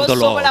assignment of the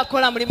Lord.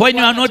 When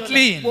you are not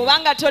clean,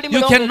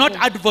 you cannot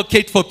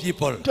advocate for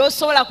people.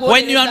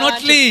 When you are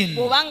not clean,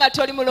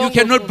 you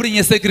cannot bring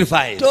a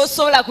sacrifice.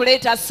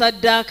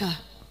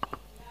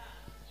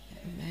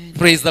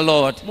 Praise the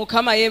Lord.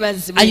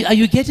 Are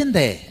you getting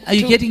there? Are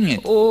you getting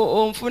it?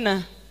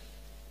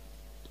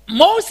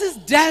 Moses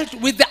dealt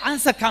with the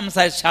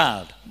uncircumcised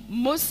child.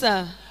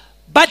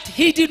 But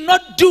he did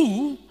not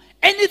do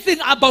anything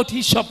about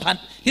his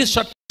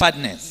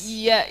short-temperedness.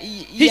 He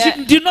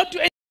did not do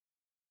anything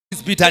about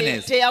his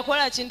bitterness.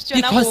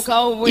 Because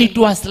it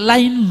was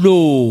lying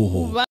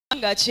low.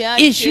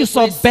 Issues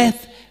of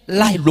birth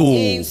lie low.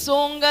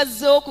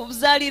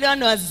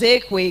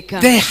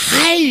 They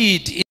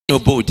hide in your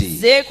body.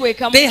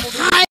 They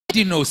hide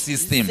in your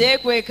system. They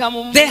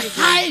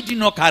hide in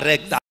your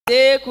character.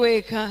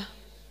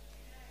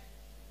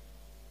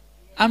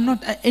 I'm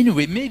not,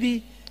 anyway,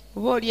 maybe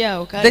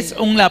this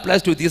only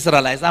applies to the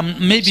Israelites.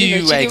 Maybe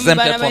you were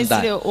exempted from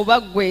that.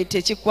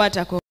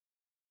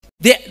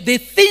 The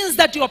things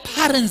that your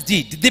parents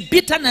did, the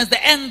bitterness,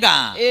 the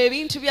anger,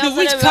 the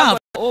witchcraft,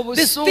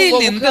 the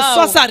stealing, the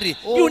sorcery,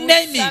 you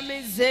name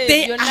it,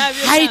 they are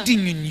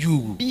hiding in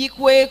you.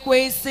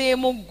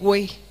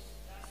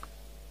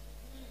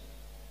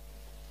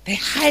 They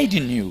hide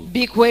in you.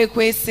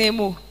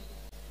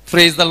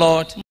 Praise the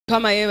Lord.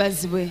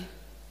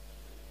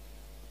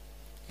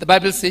 The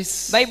Bible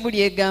says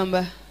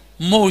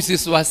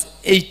Moses was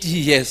 80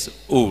 years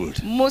old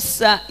when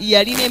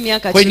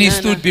he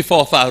stood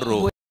before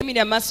Pharaoh.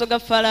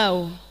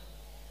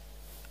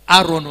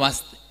 Aaron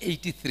was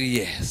 83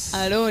 years.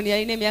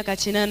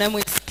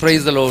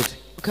 Praise the Lord.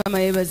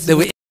 They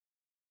were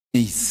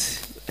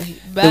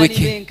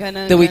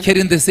they were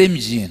carrying the same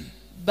gene.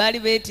 They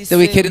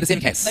were carrying the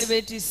same curse.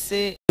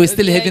 They were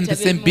still having the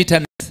same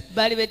bitterness.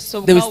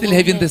 They were still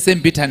having the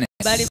same bitterness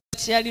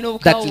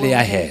that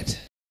Leah had.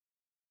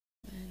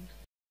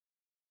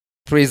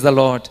 Praise the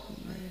Lord.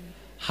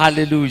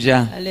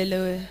 Hallelujah.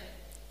 Hallelujah.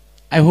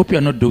 I hope you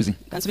are not dozing.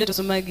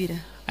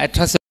 I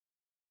trust you.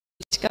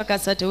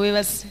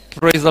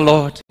 Praise the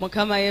Lord.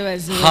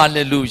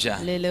 Hallelujah.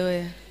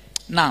 Hallelujah.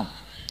 Now,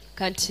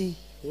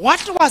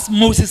 what was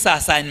Moses'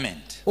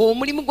 assignment?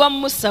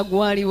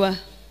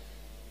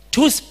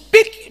 To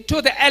speak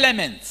to the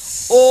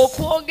elements.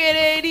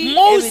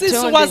 Moses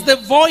was the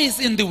voice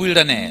in the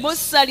wilderness.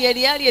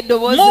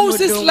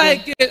 Moses,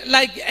 like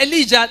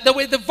Elijah, they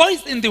were the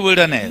voice in the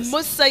wilderness.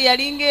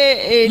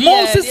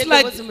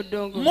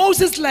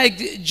 Moses,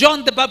 like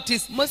John the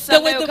Baptist, they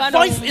were the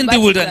voice in the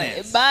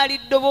wilderness.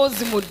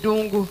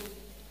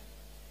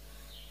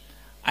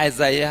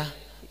 Isaiah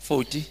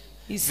 40,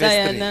 verse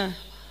 3.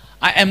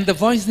 I am the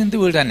voice in the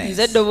wilderness.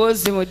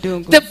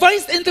 The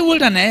voice in the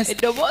wilderness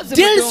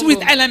deals with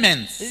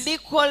elements.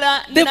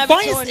 The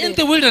voice in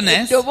the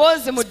wilderness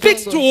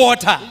speaks to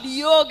water.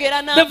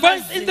 The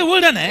voice in the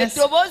wilderness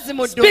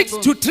speaks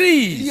to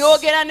trees.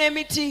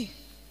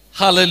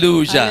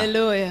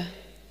 Hallelujah.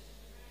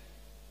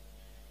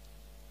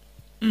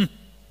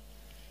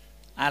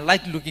 I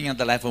like looking at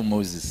the life of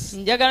Moses.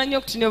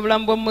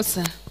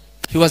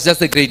 He was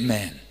just a great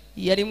man.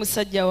 He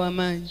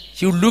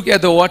would look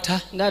at the water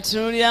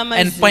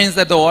and points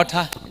at the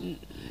water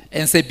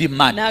and say, be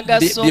mud,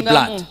 be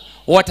blood.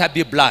 Water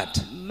be blood.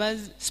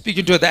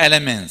 Speaking to the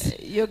elements,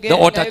 the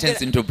water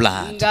turns into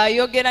blood.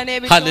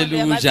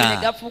 Hallelujah.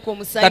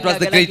 That was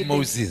the great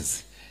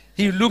Moses.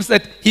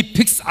 He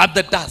picks up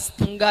the dust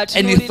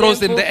and he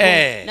throws in the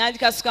air.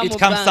 It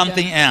comes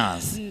something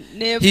else.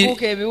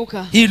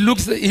 He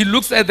looks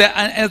at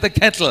the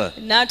cattle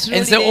and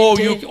says, oh,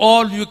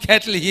 all you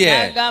cattle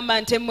here,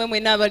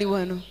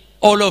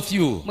 all of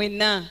you,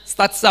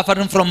 start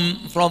suffering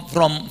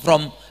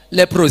from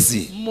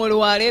leprosy.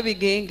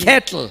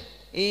 Cattle.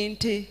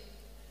 He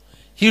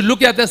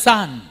looked at the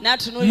sun.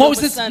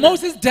 Moses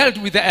dealt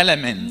with the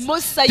elements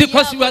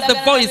because he was the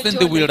voice in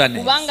the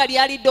wilderness.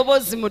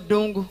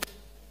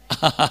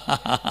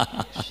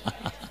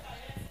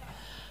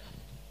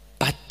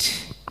 But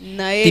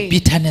the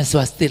bitterness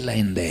was still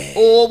lying there.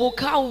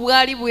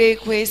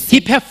 He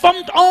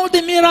performed all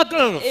the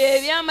miracles.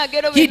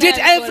 He did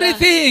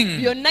everything.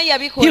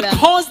 He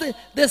caused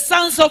the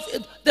sons of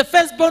the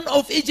firstborn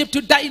of Egypt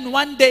to die in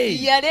one day.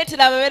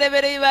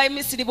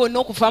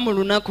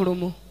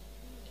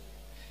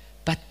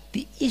 But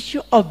the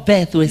issue of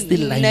birth was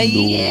still lying low.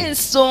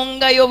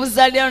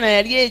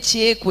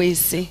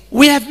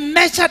 We have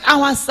measured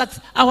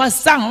ourselves by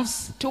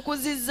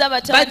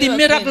the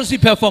miracles we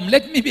perform.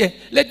 Let me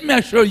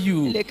assure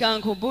you,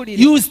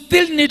 you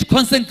still need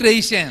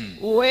consecration.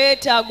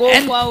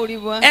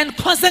 And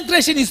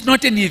consecration is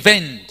not an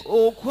event.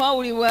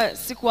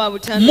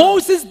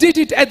 Moses did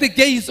it at the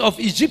gates of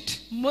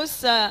Egypt.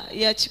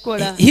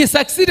 He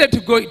succeeded to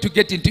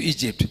get into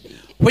Egypt.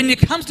 When it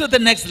comes to the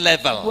next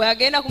level,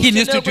 he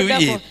needs to do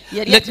it.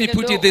 Let me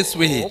put it this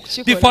way.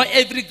 Before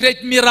every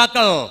great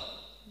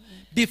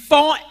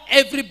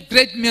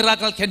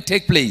miracle can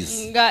take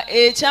place, there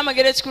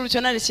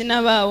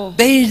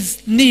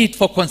is need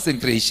for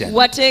consecration.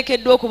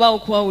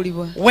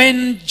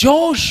 When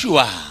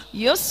Joshua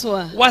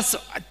was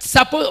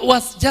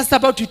just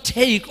about to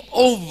take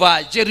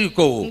over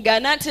Jericho,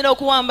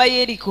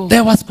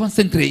 there was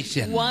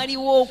consecration.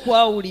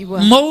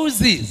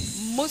 Moses,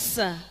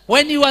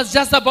 when he was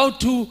just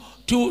about to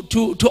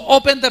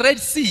open the Red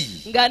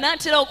Sea,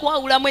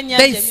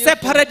 they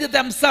separated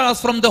themselves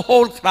from the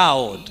whole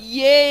crowd.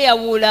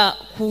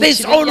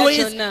 There's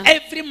always,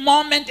 every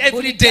moment,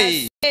 every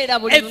day,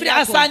 every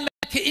assignment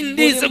in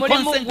this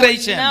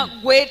consecration.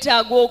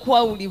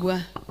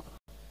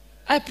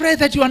 I pray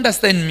that you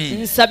understand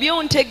me.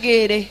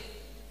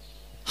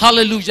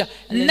 Hallelujah.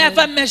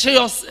 Never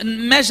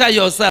measure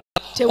yourself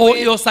or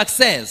your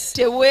success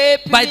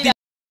by the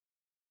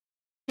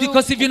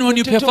because even when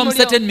you perform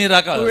certain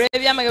miracles,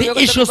 the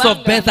issues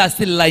of birth are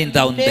still lying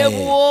down there.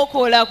 You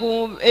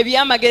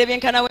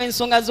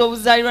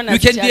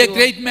can be a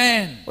great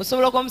man. You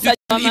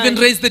can even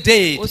raise the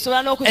dead. And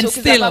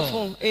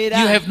still, you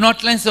have not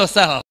cleansed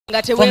yourself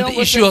from the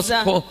issues.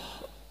 Hang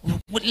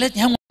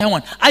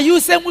on. Are you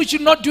saying we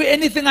should not do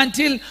anything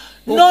until...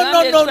 No.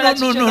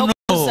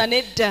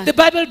 The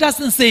Bible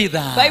doesn't say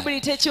that.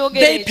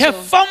 They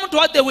performed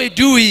what they were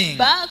doing.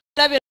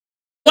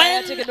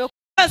 When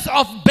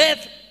of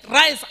birth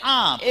rise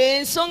up,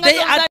 they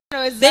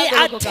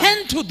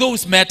attend to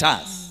those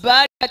matters.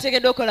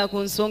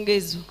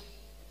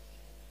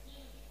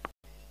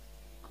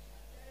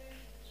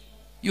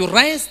 You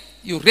raise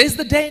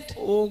the dead.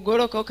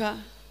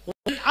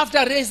 And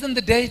after raising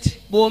the dead,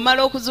 you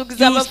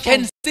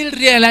can still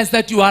realize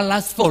that you are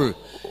lustful.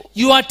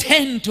 You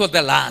attend to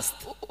the lust.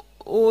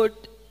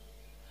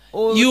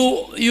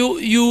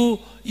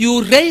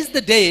 You raise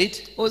the dead,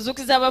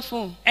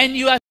 and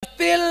you are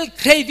still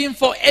craving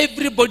for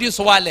everybody's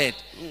wallet.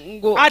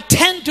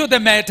 Attend to the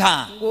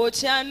matter.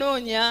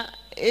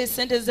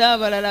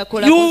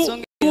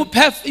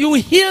 You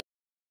heal.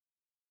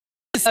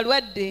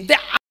 The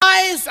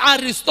eyes are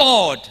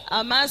restored,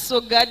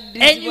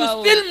 and you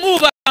still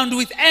move around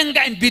with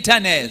anger and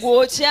bitterness.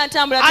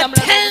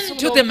 Attend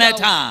to the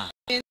matter.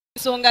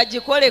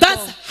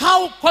 That's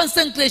how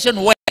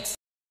concentration works.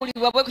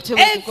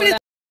 Everything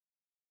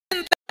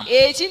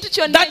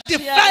that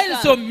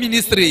defiles your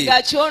ministry,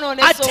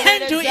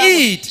 attend to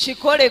it,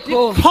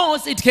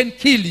 because it can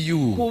kill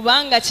you.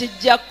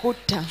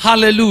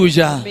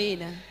 Hallelujah.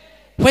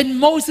 When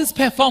Moses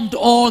performed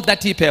all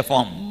that he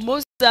performed,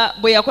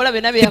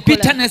 the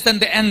bitterness and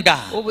the anger,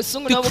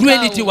 the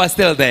cruelty was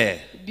still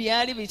there.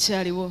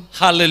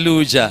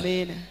 Hallelujah.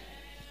 Amen.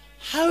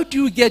 How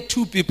do you get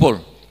two people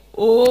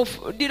Kill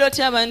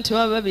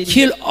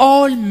kill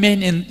all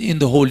men in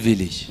the whole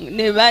village?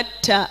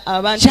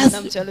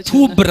 Just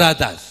two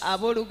brothers.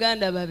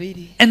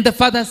 And the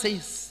father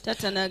says,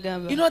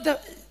 you know,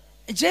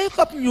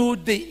 Jacob knew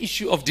the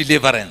issue of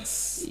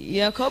deliverance.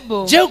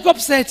 Jacob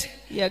said,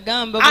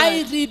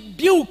 I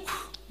rebuke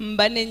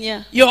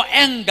your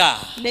anger.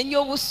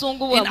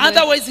 In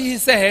other words, he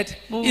said,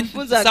 in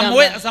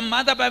some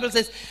other Bible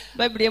says,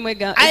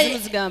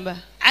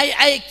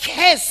 I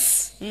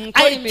curse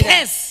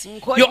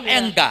your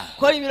anger.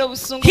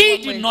 He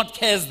did not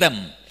curse them.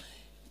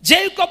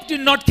 Jacob did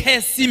not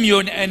curse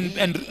Simeon and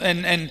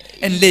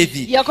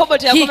Levi. He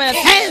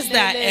cursed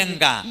their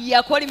anger. He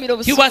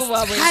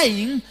was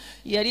trying,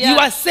 he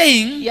was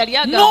saying,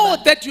 know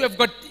that you have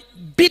got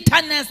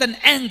bitterness and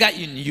anger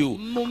in you.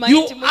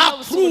 You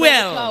are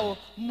cruel.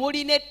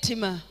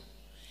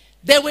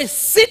 They were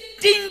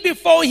sitting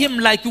before him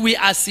like we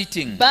are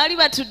sitting. And the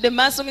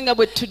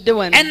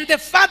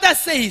father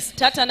says,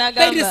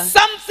 there is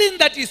something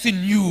that is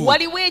in you.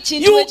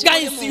 You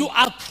guys, you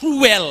are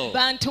cruel.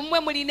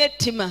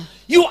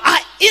 You are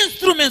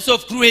instruments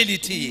of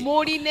cruelty.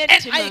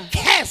 And I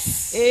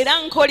curse.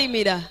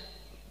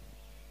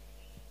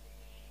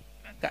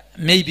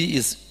 Maybe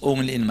it's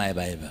only in my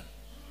Bible.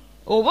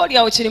 I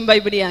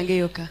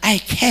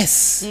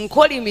curse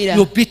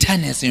your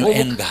bitterness and your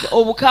anger.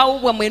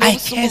 I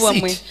curse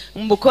it.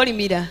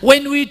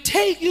 When we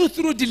take you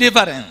through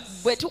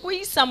deliverance, we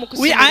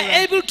are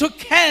able to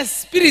curse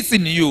spirits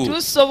in you.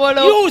 You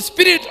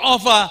spirit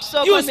of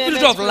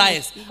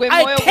lies.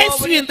 I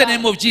curse you in the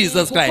name of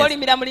Jesus Christ.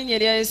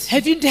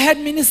 Have you heard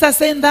minister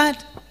saying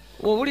that?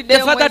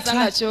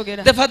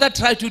 The father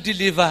tried to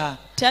deliver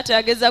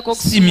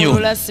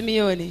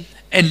Simeon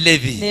and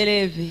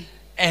Levi.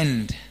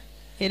 And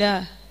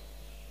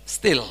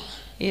still,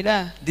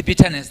 the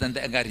bitterness and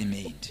the anger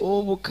remained.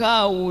 And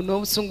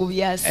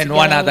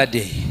one other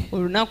day,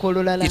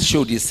 it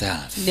showed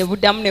itself.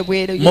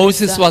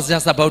 Moses was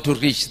just about to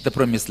reach the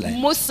promised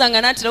land. This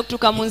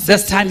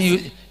time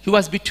he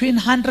was between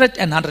 100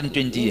 and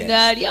 120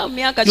 years. He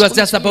was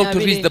just about to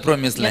reach the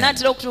promised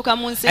land.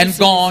 And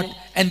God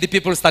and the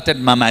people started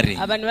murmuring.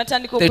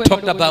 They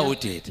talked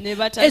about it.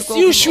 As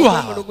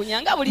usual,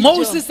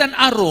 Moses and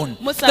Aaron,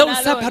 they will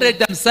separate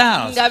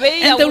themselves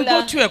and they will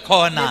go to a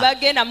corner.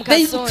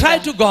 They will cry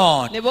to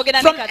God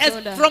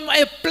from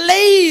a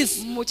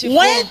place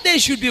where they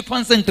should be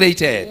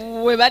consecrated.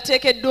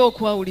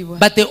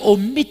 But they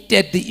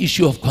omitted the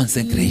issue of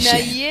consecration.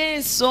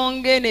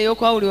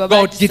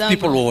 God, give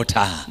people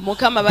water.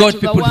 God,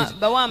 people,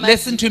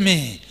 listen to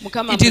me.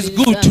 It is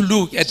good to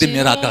look at the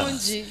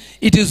miracles.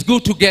 It is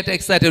good to get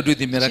excited with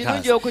the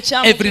miracles.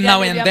 Every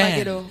now and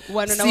then,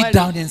 sit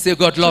down and say,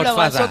 God, Lord,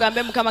 Father,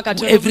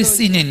 every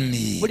sin in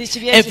me,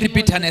 every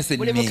bitterness in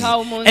me,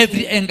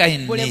 every anger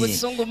in me,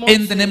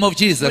 in the name of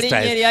Jesus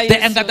Christ, the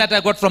anger that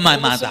I got from my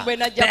mother,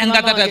 the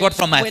anger that I got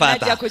from my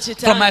father,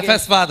 from my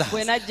first father,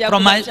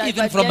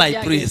 even from my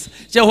priest,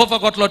 Jehovah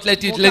God, Lord,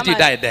 let it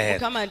die there.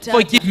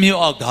 Forgive me,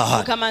 oh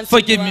God.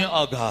 Forgive me,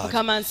 oh God.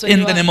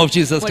 In the name of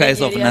Jesus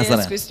Christ of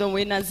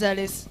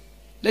Nazareth.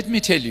 Let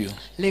me tell you.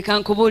 Do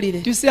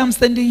you see I'm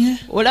standing here?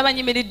 2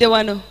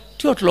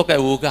 o'clock I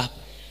woke up.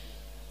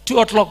 2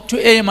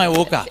 a.m. I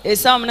woke up. And I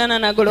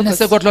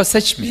said, God, Lord,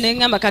 search me.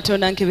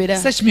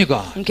 Search me,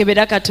 God.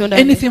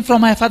 Anything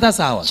from my father's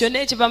house.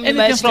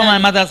 Anything from my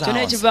mother's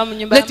house.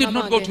 Let it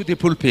not go to the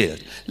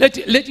pulpit. Let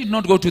it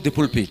not go to the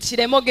pulpit.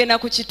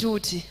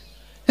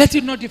 Let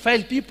it not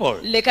defile people.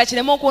 Let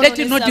it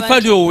not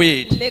defile your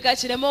way.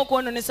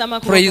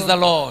 Praise the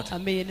Lord.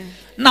 Amen.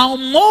 Now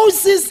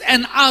Moses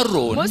and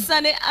Aaron,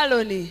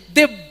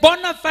 the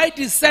bona fide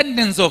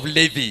descendants of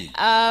Levi,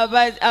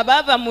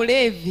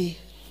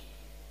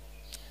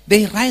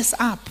 they rise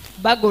up.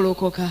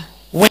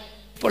 When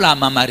people are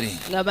murmuring,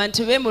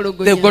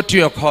 they go to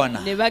your corner.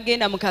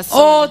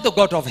 Oh, the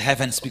God of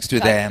heaven speaks to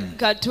them.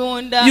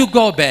 You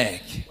go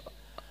back.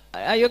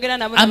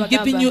 I'm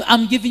giving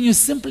you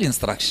simple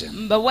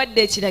instruction.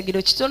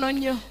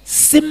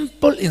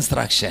 Simple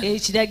instruction.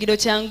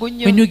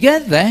 When you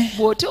get there,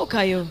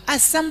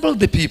 assemble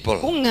the people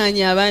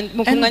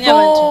and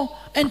go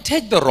and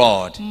take the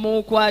rod.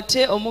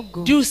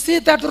 Do you see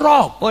that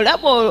rock?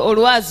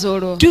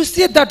 Do you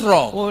see that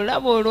rock?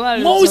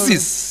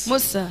 Moses,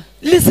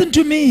 listen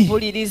to me. Do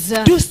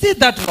you see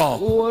that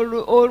rock?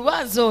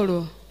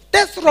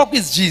 That rock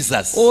is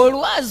Jesus.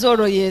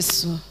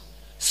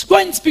 Go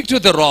and speak to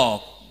the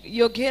rock.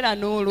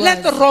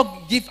 Let the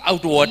rock give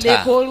out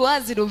water.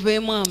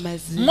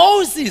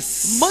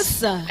 Moses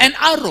and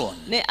Aaron,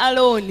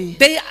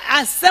 they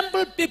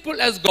assembled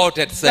people as God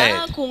had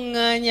said. And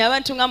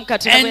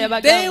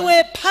they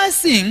were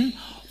passing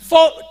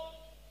for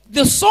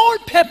the sole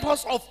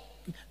purpose of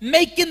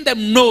making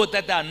them know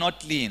that they are not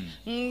clean.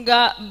 When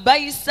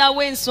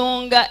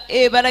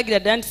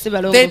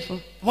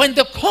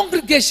the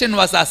congregation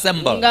was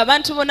assembled,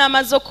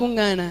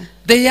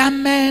 the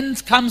young man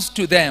comes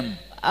to them,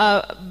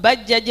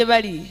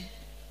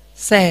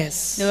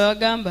 says,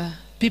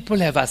 people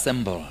have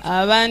assembled. They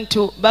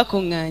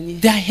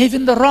are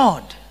having the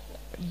rod.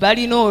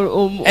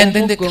 And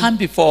then they come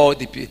before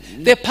the people.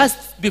 They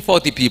pass before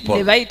the people.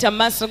 And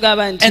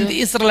the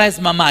Israelites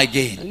mama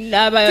again. These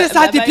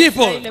are the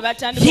people.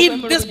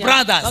 Him, these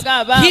brothers,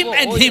 him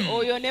and him.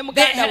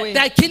 They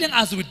are killing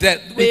us with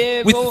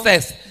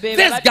thirst.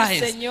 These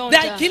guys, they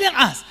are killing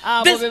us.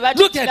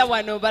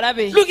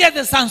 Look at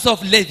the sons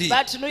of Levi.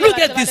 Look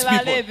at these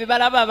people.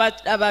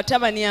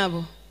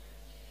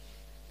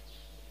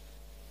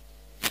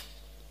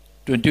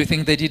 Don't you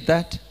think they did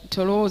that?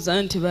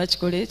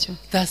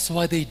 That's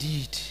what they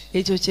did.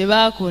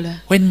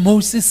 When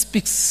Moses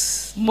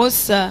speaks,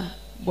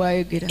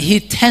 he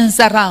turns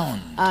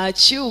around.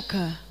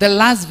 The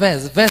last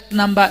verse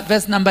number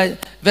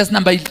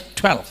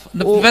 12,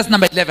 verse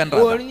number 11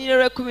 rather.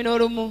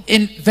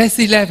 In verse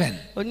 11,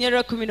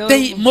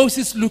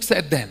 Moses looks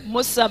at them.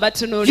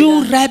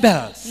 You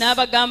rebels.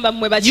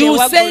 You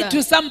say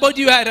to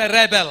somebody you are a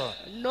rebel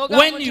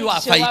when you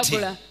are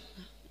fighting.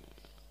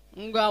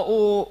 I'm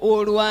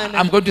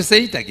going to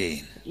say it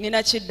again.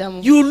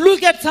 You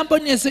look at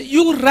somebody and say,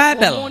 you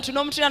rebel.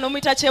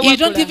 You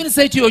don't even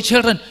say to your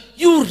children,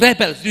 you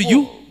rebels, do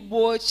you?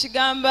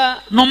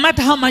 No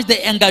matter how much they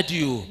angered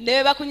you,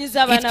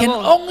 it can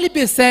only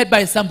be said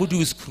by somebody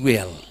who is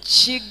cruel,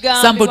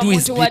 somebody who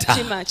is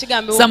bitter,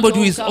 somebody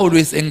who is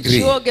always angry,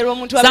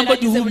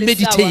 somebody who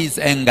meditates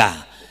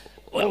anger.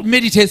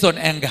 Meditates on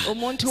anger,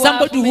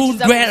 somebody who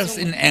dwells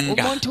in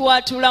anger.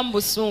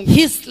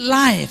 His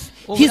life,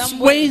 his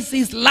ways,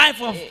 his life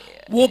of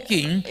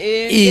walking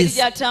is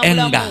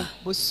anger.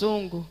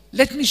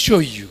 Let me show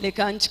you.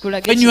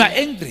 When you are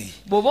angry,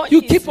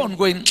 you keep on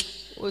going.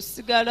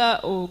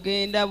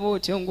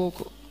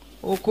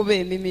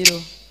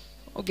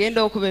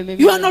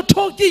 You are not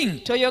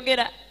talking.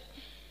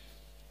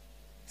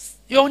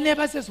 Your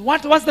neighbor says,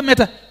 what's the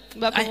matter?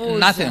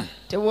 Nothing.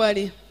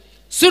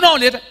 Sooner or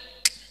later,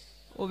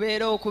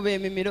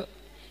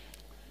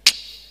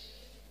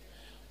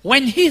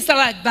 when he's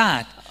like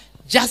that,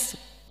 just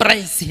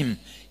praise him.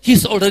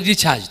 He's already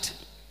charged.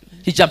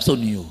 He jumps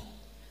on you.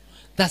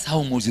 That's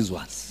how Moses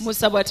was.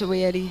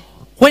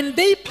 When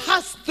they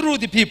passed through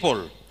the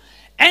people,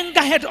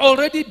 anger had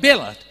already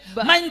built.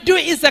 Mind you,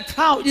 it's a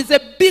crowd, it's a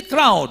big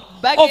crowd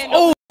of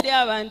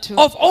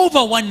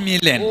over 1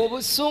 million.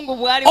 Over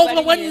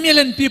 1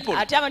 million people.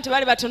 It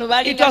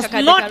was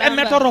not a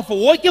matter of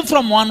walking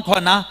from one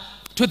corner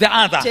to the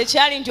other.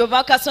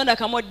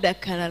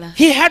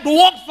 He had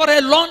walked for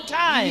a long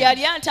time.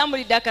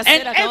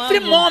 And every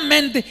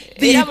moment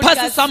he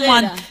passes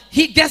someone,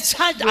 he gets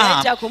charged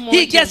up.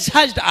 He gets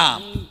charged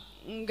up.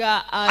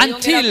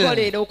 Until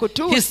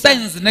he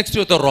stands next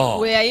to the rock.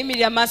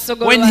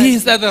 When he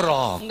is at the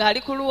rock,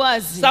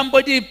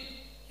 somebody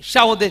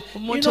shouted,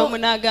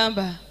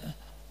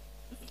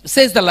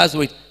 says the last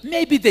word,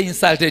 maybe they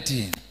insulted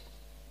him.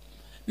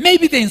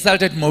 Maybe they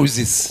insulted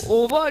Moses.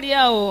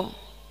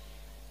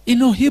 You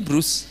know,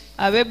 Hebrews,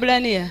 they're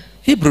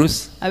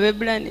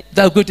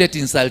good at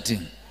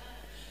insulting.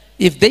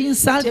 If they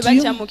insult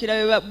you,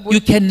 you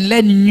can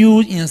learn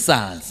new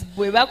insults.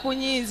 And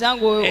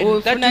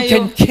that you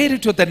can carry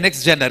to the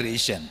next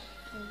generation.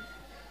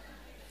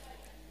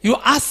 You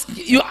ask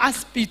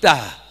Peter.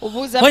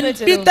 When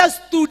Peter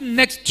stood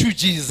next to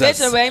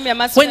Jesus,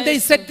 when they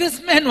said this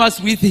man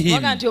was with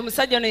him,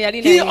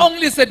 he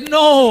only said,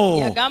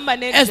 no,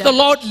 as the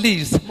Lord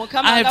lives,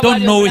 I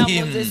don't know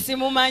him.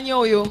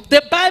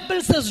 The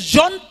Bible says,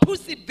 John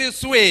puts it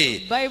this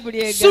way,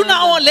 sooner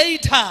or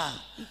later,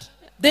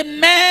 the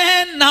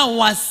man now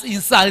was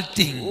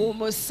insulting.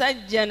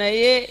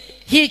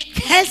 He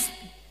cursed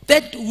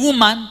that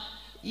woman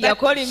that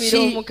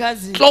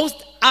she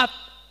closed up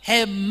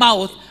her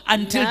mouth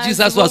until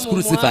Jesus was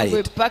crucified.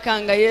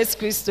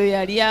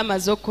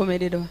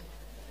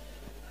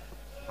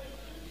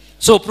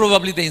 So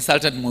probably they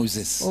insulted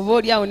Moses.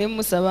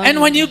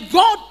 And when you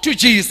go to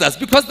Jesus,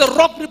 because the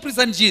rock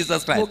represents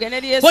Jesus Christ,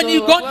 when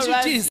you go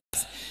to Jesus,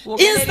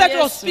 instead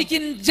of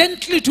speaking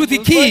gently to the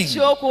king,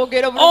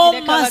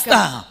 oh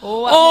master,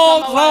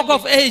 oh rock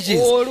of ages,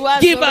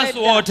 give us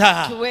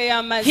water,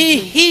 he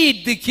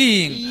hid the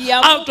king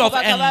out of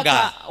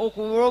anger.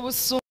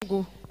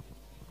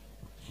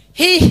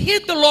 He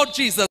hid the Lord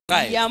Jesus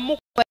Christ.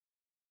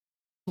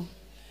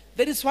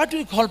 That is what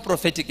we call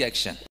prophetic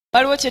action.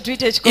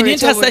 In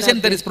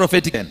intercession, there is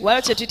prophetic action.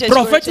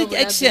 Prophetic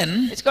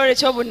action,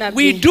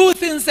 we do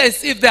things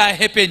as if they are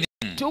happening.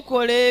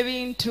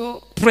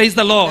 Praise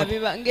the Lord.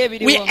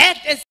 We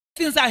act as if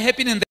things are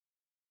happening.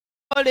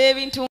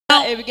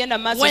 Now,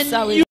 when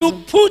you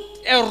put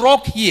a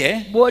rock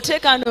here,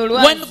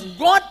 when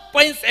God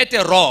points at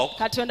a rock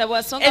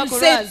and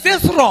says,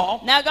 this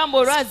rock,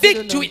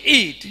 speak to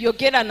it,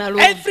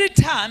 every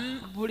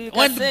time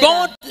when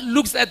God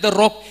looks at the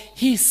rock,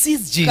 he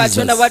sees Jesus.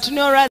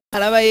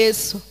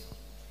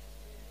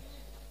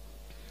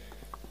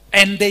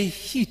 And they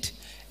hid.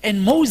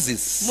 And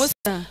Moses,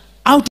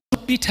 out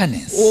of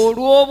bitterness, of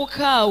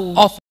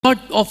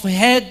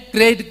her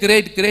great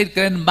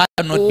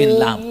grandmother not being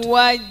loved,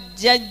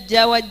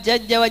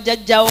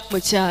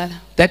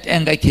 that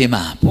anger came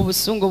up.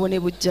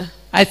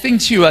 I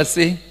think he was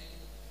saying,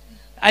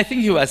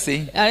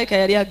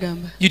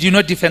 you do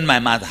not defend my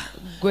mother.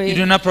 You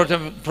do not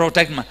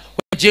protect my.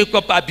 When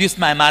Jacob abused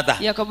my mother,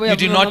 you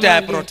do not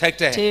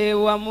protect her.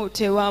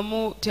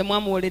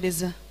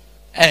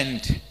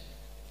 And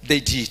they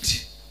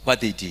did what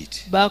they did.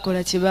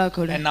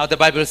 And now the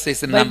Bible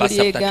says in Numbers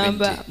chapter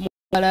 20,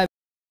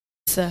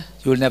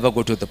 you will never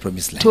go to the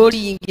promised land.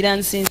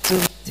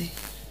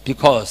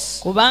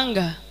 Because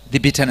the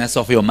bitterness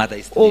of your mother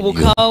is still in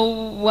you.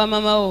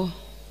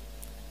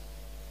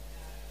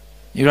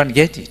 You don't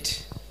get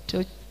it.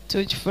 You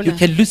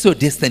can lose your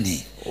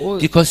destiny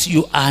because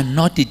you are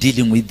not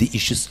dealing with the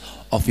issues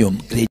of your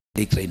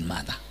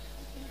great-grandmother.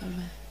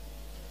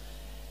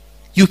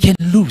 You can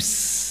lose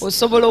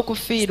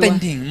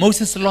standing.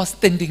 Moses lost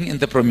standing in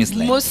the promised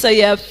land.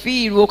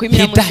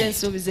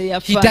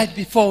 He died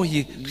before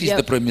he reached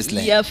the promised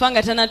land.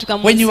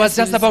 When he was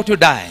just about to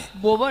die,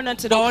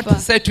 God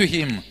said to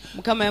him,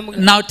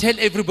 now tell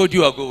everybody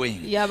you are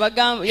going.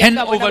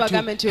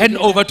 Hand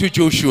over to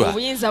Joshua.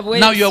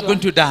 Now you are going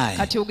to die.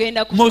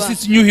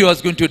 Moses knew he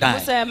was going to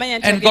die.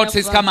 And God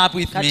says, come up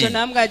with me.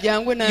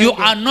 You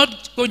are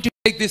not going to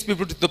take these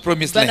people to the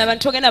promised land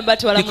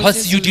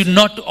because you did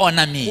not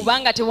honor me.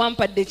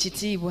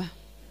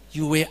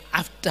 You were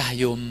after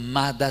your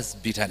mother's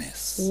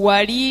bitterness.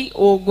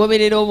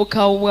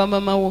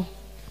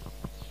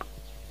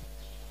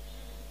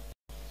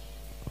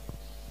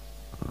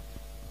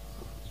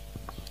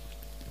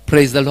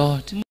 Praise the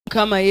Lord.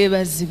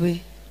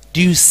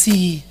 Do you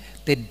see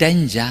the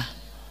danger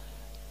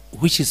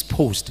which is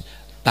posed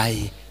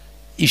by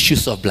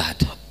issues of blood?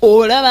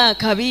 Do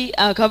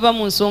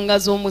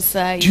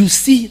you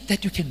see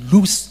that you can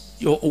lose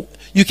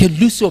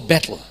your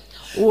battle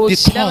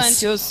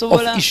because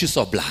of issues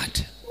of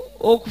blood?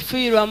 You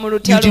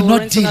do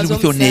not deal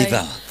with your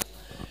neighbor.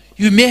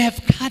 You may have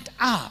cut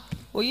up.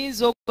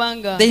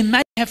 They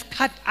might have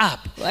cut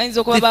up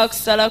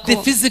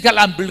the physical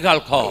umbilical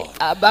cord,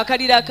 but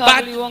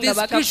the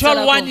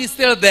spiritual one is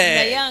still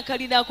there.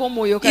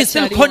 It's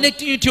still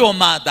connecting you to your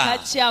mother.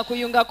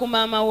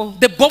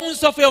 The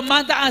bones of your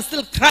mother are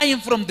still crying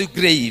from the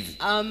grave.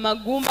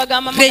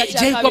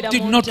 Jacob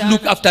did not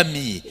look after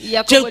me.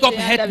 Jacob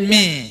had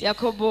me.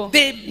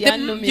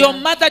 Your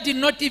mother did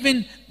not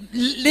even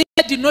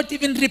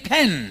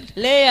repent.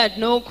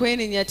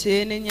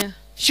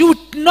 She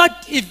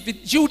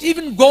would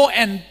even go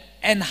and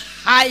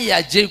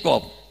hire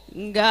Jacob.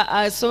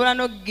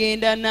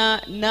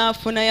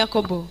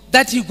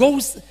 That he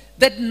goes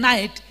that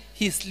night,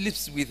 he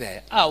sleeps with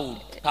her. Oh,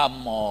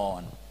 come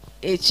on.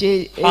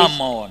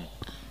 Come on.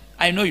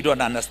 I know you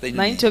don't understand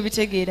me.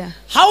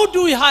 How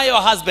do you hire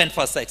your husband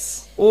for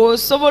sex? How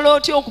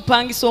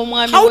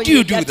do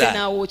you do that?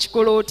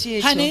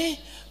 Honey,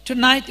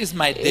 tonight is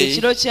my day.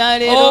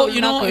 Oh,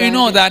 you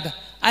know that.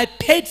 I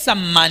paid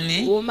some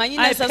money.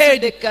 I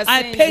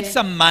paid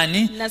some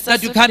money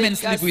that you come and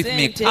sleep with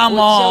me. Come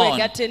on.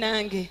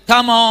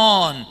 Come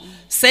on.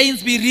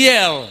 Saints, be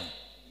real.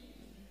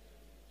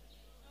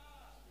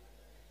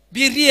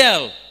 Be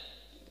real.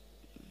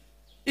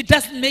 It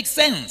doesn't make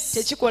sense.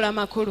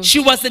 She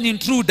was an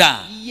intruder.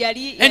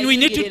 And we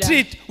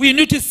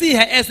need to see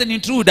her as an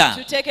intruder.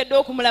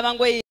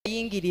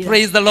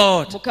 Praise the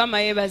Lord.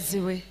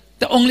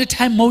 The only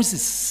time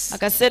Moses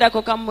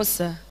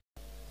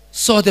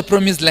saw the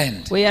promised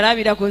land,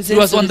 he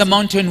was on the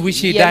mountain which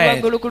he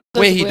died,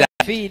 where he died.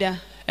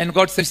 And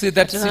God said, see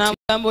that city?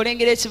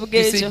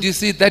 Do you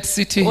see that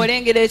city?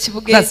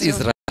 That's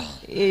Israel.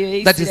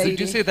 That is, do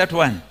you see that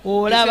one?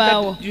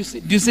 Do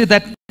you see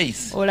that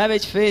place?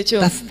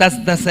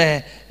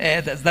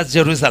 That's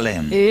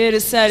Jerusalem. See,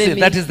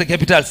 that is the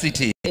capital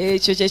city.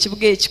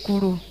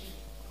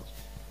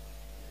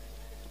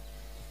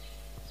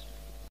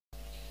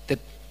 The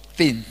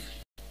thing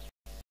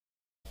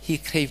he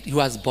craved, he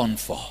was born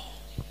for.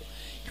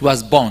 He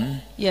was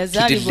born to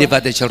deliver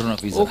the children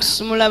of Israel.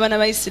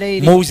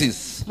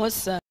 Moses,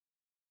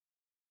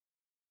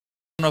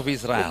 of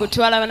Israel,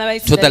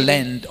 to the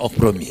land of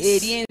promise,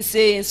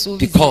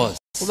 because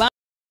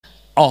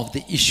of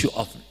the issue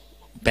of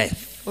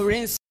birth.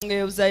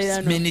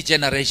 Many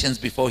generations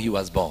before he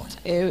was born,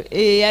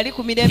 he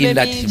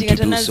led him to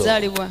do so.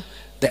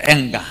 The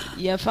anger,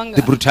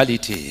 the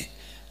brutality,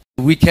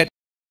 the wicked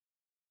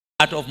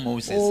heart of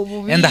Moses,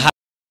 and the heart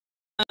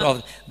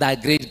of thy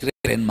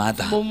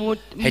great-grandmother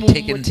had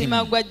taken him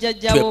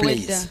to a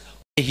place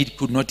where he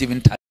could not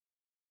even touch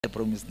the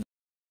promised land.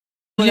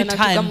 Only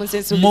time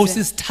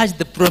Moses touched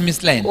the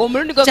promised land,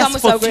 just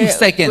for a few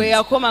seconds,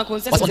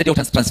 was on the day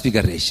of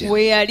transfiguration.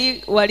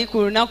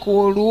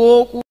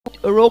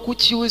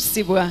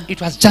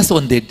 It was just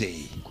on that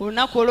day.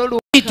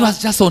 It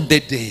was just on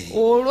that day.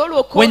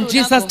 When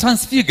Jesus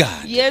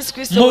transfigured,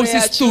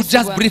 Moses stood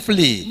just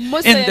briefly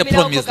in the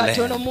promised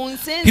land.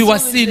 He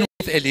was seen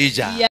with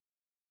Elijah.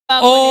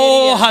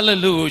 Oh,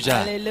 hallelujah.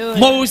 Hallelujah.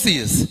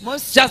 Moses,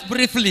 just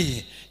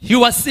briefly, he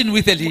was seen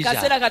with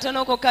Elijah.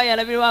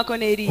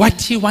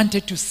 What he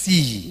wanted to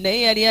see,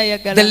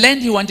 the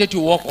land he wanted to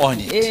walk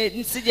on it,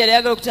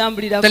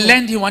 the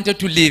land he wanted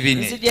to live in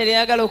it,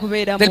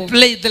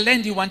 the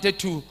land he wanted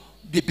to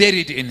be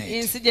buried in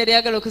it.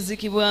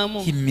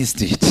 He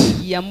missed it.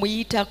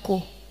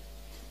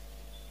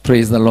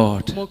 Praise the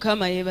Lord.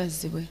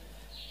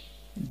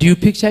 Do you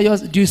picture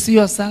yours? Do you see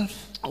yourself?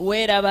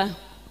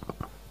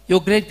 Your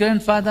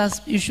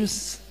great-grandfather's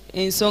issues?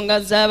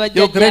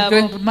 Your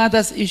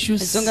great-grandmother's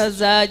issues? Do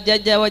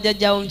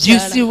you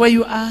see where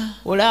you are?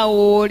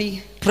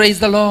 Praise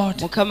the Lord.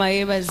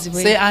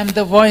 Say, I'm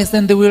the voice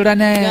in the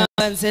wilderness.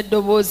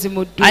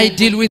 I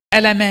deal with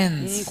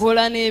elements.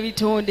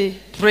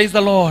 Praise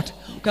the Lord.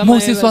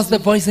 Moses was the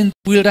voice in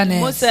the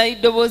wilderness.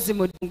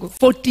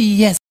 40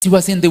 years he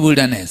was in the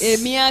wilderness.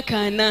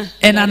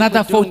 And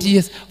another 40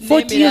 years.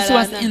 40 years he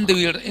was in the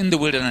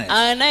wilderness.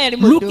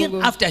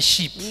 Looking after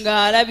sheep.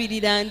 For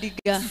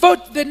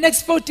the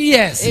next 40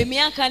 years he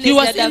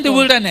was in the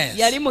wilderness.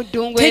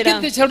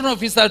 Taking the children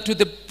of Israel to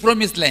the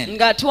promised land,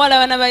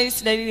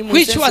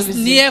 which was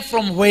near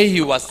from where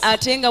he was.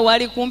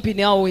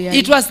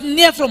 It was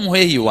near from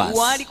where he was. The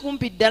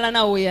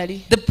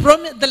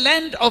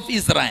land of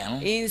Israel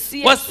is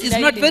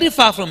not very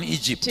far from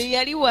Egypt.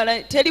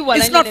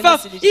 It's not far.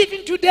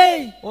 Even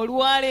today,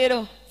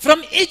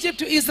 from Egypt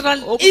to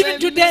Israel, even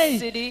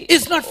today,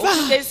 it's not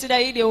far.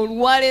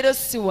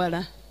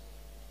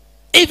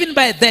 Even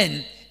by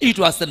then, it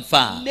wasn't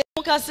far.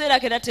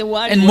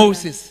 And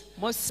Moses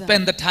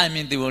spent the time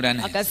in the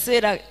wilderness.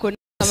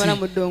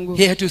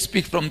 He had to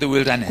speak from the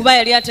wilderness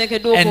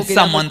and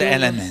summon the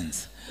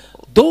elements.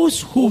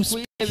 Those who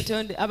speak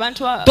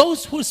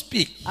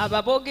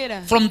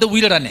from the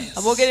wilderness,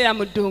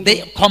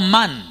 they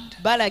command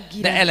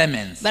the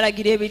elements.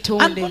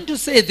 I'm going to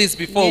say this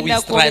before we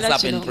rise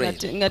up and pray.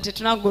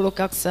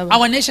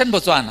 Our nation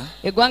Botswana,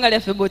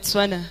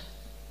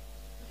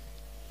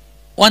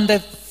 on the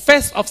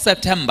 1st of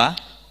September,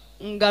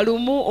 the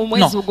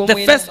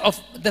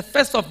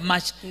 1st of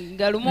March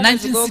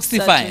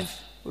 1965,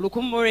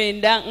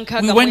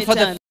 we went for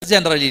the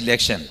general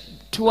election.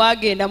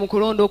 Let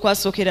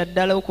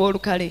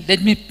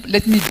me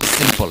be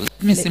simple.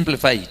 Let me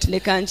simplify it,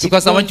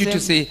 because I want you to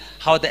see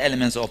how the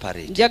elements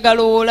operate.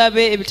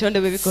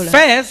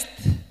 1st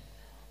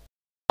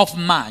of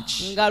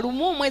March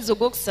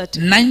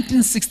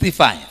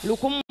 1965,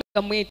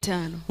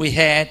 we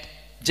had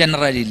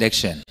general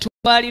election.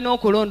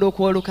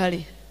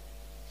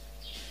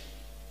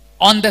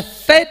 On the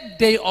 3rd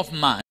day of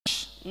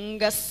March,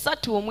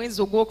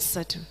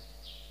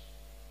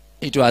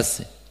 it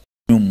was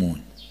new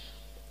moon.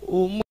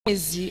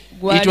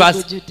 It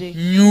was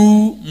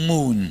new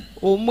moon.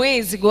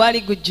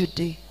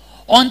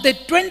 On the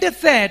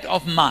 23rd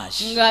of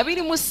March,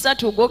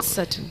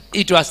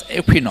 it was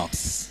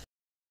equinox.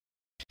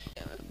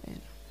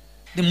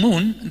 The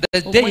moon,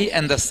 the day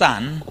and the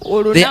sun,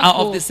 they are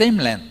of the same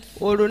length.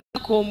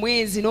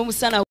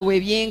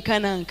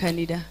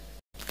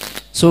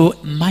 So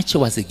March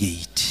was a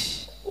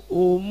gate.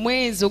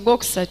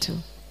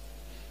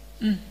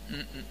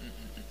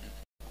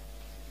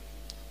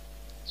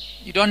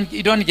 You don't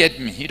get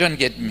me. You don't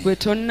get me.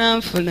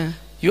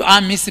 You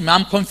are missing me.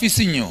 I'm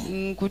confusing you.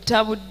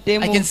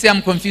 I can say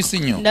I'm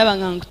confusing you.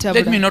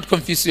 Let me not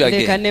confuse you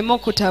again.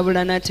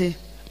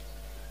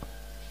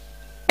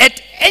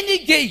 At any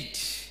gate,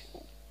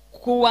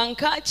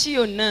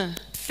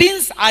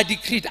 things are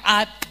decreed,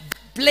 are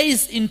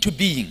placed into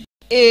being.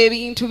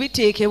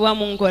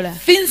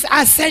 Things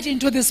are set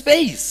into the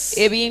space.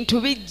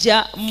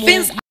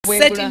 Things are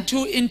set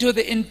into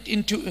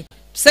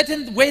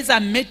certain ways are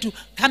made to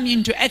come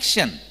into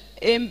action.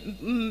 The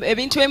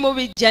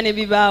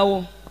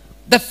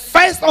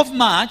 1st of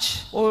March,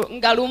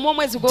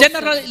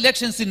 general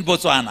elections in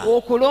Botswana.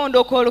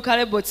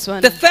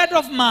 The 3rd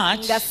of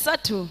March,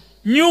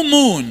 new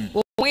moon.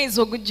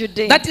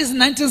 That is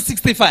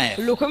 1965.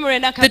 The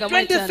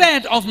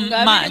 23rd of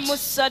March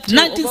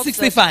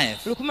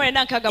 1965 is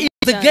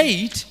the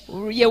gate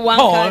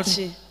called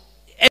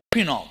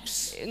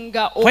equinox,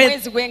 where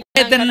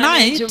the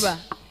night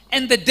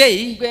and the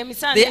day,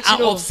 they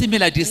are of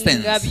similar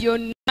distance.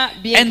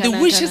 And the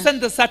wishes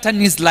and the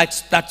Satan is like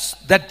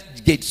that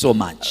gate so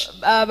much.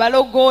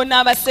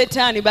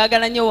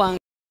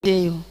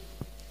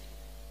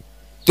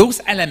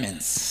 Those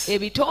elements,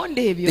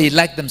 they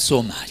like them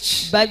so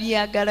much.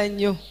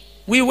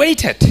 We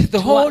waited the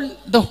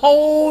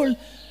whole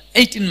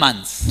 18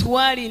 months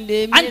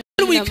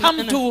until we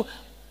come to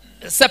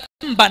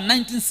September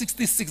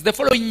 1966, the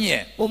following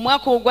year.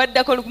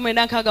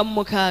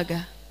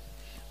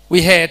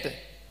 We had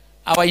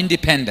our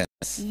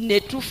independence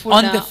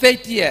on the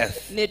 30th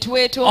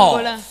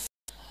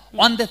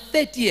on the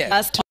 30th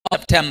of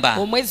September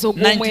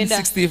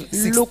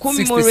 1966.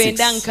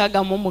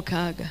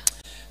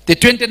 The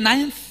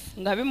 29th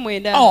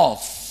of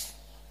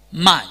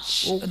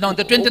March, no,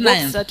 the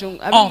 29th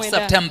of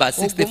September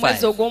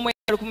 65, it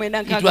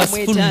was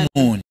full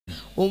moon.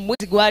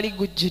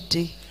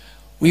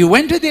 We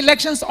went to the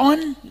elections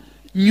on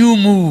new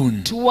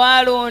moon.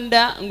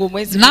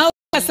 Now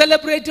we are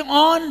celebrating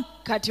on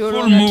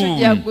full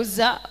moon.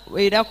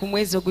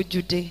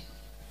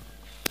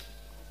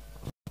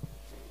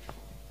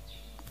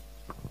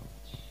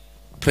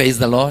 Praise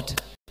the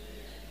Lord.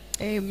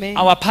 Amen.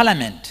 Our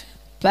parliament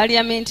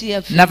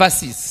never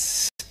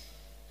sees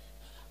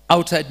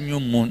outside new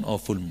moon or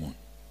full moon.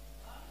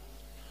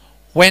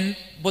 When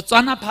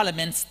Botswana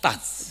parliament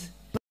starts,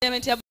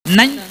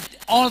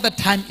 all the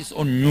time is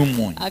on new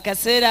moon or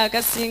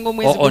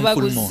on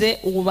full moon,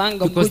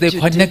 because they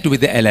connect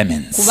with the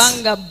elements.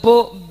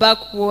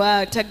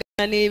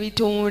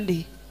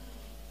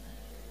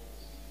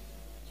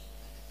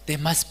 They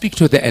must speak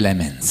to the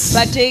elements.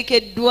 Let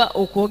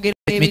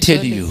me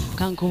tell you,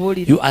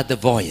 you are the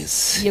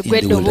voice in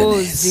the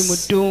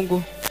wilderness.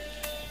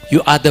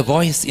 You are the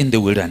voice in the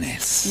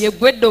wilderness. The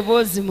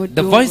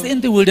voice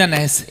in the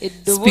wilderness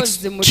speaks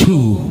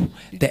to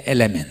the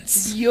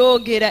elements.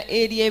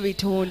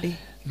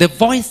 The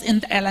voice in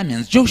the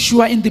elements.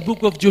 Joshua, in the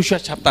book of Joshua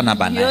chapter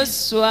number 9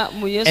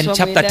 and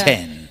chapter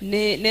 10,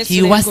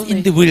 he was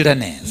in the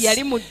wilderness.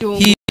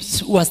 He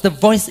was the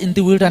voice in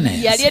the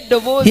wilderness. He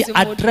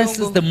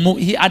addresses the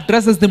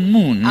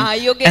moon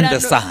and the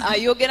sun.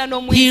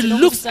 He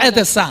looks at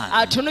the sun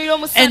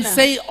and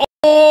say,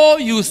 "Oh,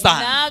 you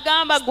sun,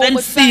 stand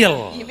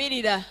still."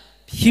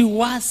 He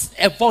was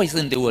a voice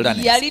in the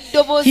wilderness.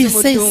 He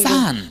says,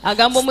 "Sun,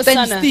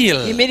 stand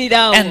still,"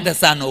 and the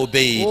sun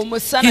obeyed.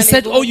 He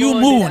said, "Oh, you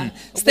moon,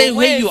 stay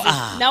where you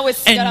are,"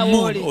 and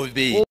moon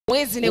obeyed.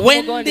 When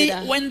the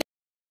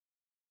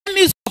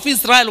enemies of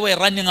Israel were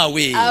running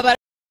away,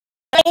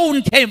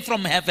 stone came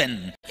from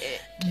heaven.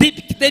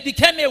 They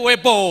became a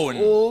weapon.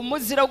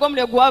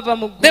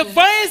 The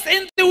voice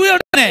in the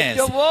wilderness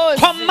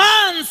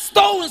commands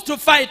stones to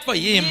fight for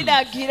him.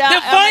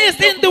 The voice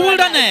in the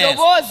wilderness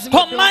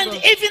commands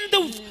even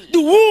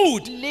the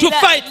wood to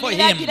fight for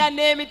him.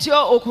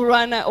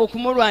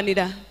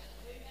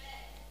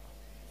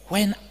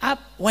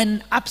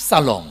 When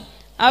Absalom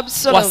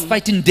was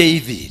fighting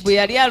David,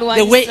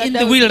 they were in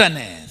the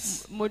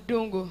wilderness.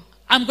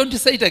 I'm going to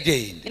say it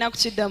again.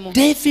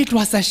 David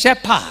was a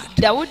shepherd.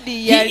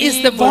 He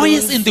is the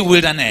voice in the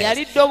wilderness.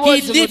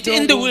 He lived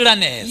in the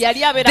wilderness.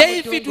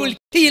 David will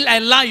kill a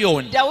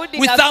lion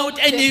without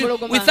any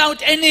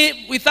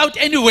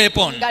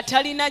weapon.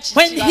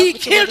 When he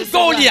killed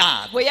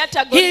Goliath,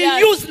 he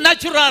used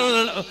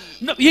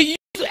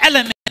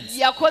elements.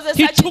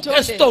 He took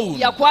a stone.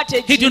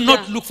 He did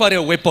not look for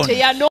a weapon. He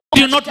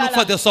did not look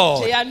for the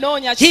sword.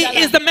 He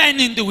is the man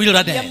in the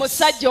wilderness.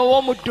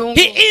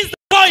 He is the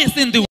voice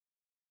in the wilderness.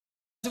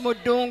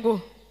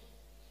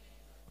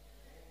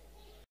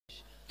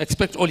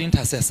 Expect all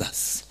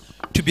intercessors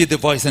to be the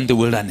voice in the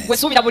wilderness.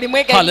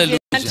 Hallelujah.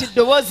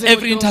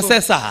 Every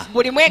intercessor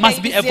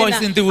must be a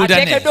voice in the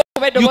wilderness.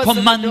 You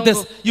command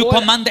this, you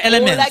command the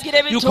elements,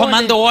 you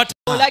command the water.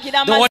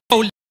 The water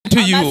will listen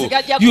to you.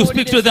 You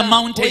speak to the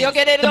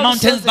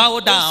mountains bow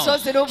down.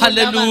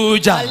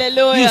 Hallelujah.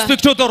 You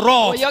speak to the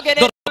rock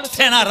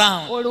turn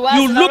around.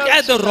 You look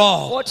at the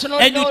rock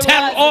and you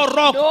tell, "Oh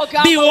rock,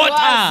 be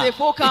water."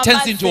 It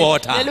turns into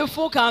water.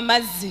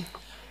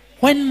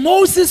 When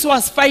Moses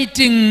was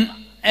fighting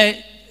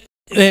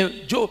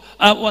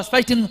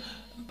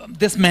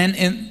this man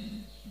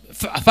in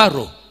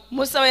Pharaoh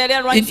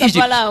in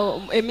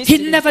Egypt, he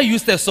never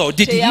used the sword,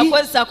 did he?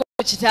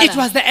 It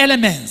was the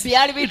elements.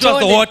 It was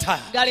the water.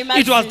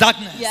 It was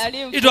darkness.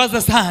 It was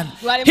the sun.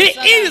 He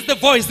is the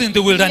voice in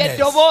the wilderness.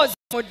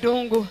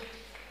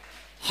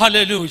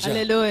 Hallelujah.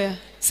 Hallelujah.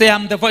 Say,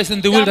 "I'm the voice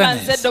in the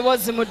wilderness.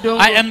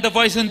 I am the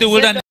voice in the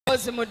wilderness.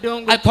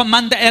 I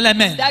command the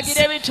elements,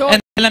 and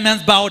the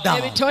elements bow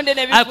down.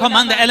 I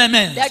command the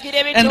elements,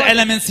 and the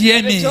elements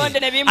hear me.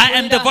 I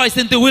am the voice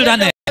in the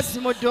wilderness.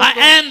 I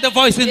am the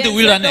voice in the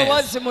wilderness."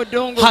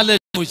 Hallelujah.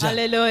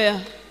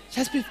 Hallelujah.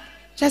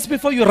 Just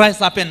before you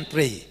rise up and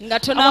pray, I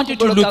want you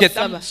to look at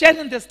them. I'm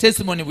sharing this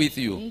testimony with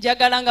you.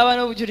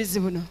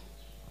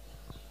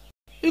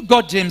 You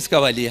got James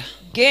Kawalya.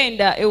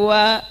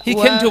 He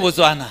came to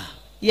Botswana.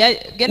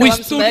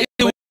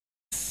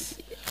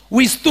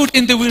 We stood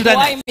in the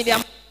wilderness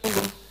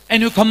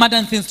and you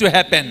commanded things to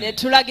happen.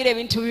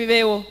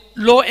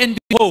 Lo and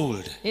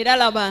behold,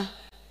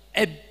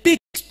 a big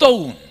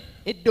stone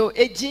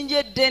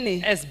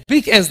as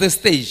big as the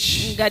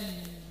stage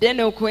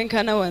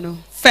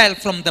fell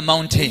from the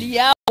mountain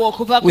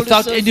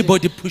without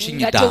anybody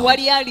pushing it down.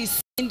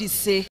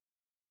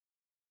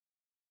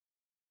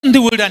 In the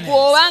wilderness,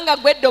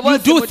 you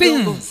do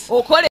things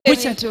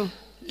which are,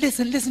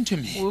 listen to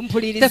me.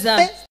 The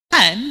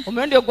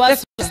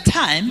first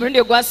time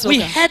we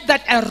had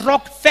that a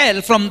rock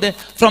fell from the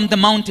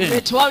mountain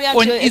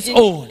on its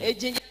own.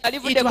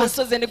 It was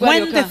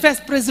when the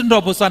first president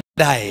of Botswana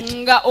died.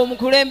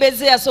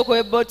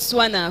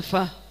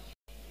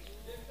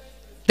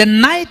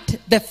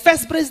 The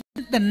first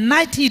president, the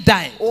night he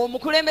died,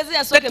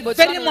 the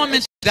very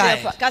moment he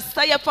died, a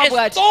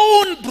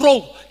stone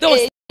broke. There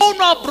was stone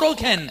not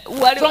broken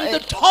from the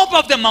top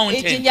of the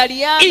mountain.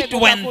 It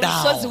went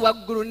down.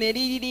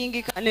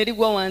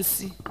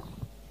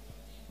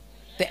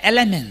 the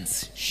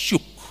elements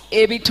shook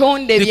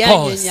ebitonde byanyenya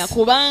because a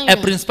kubanga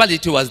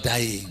principality was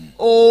dying.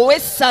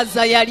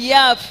 owessaza yali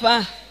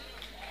afa.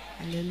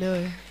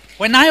 Hallelujah.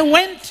 When I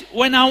went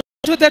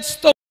to that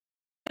stove,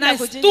 when I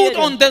stood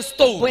on the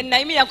stove,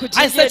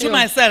 I said to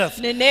myself,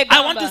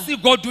 I want to see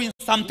God doing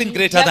something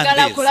greater than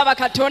this.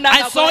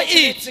 I saw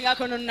it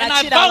and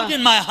I bowed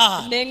in my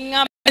heart.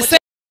 I said,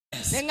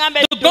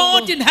 the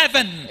God in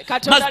heaven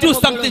must do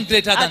something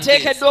greater than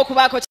this.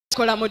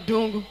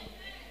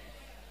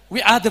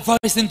 We are the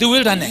voice in the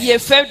wilderness.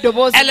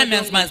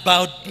 Elements must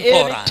bow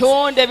before us.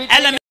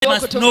 Elements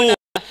must know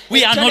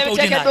we are not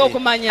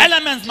ordinary.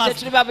 Elements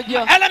must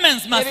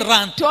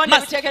run,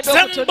 must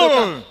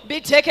tremble.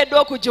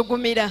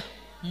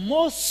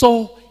 More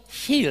so,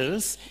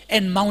 hills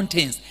and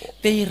mountains,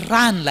 they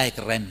run like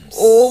rams.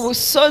 So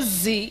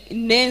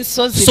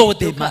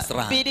they must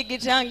run.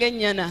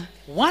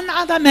 One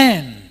other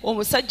man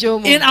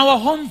in our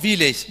home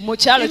village,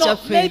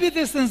 maybe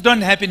these things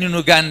don't happen in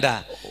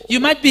Uganda. You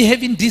might be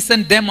having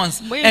decent demons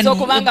and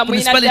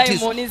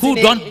municipalities who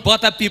don't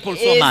bother people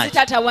so much.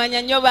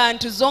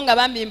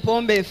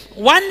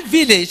 One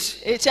village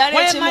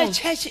where my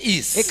church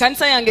is,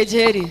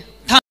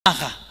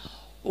 Tamaha,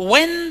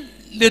 when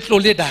Little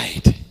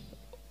died,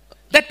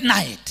 that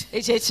night,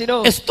 a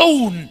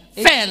stone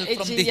fell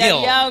from the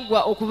hill.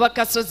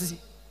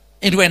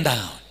 It went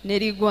down.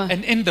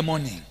 And in the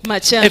morning,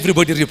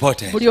 everybody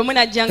reported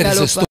there is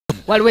a stone.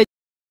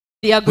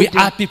 We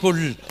are people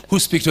who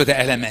speak to the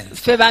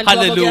elements.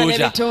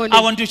 Hallelujah. I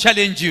want to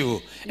challenge you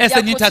as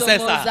an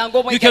intercessor.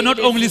 You cannot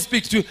only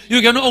speak to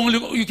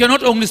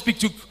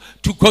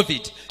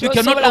COVID. You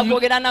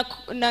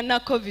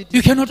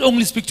cannot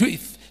only speak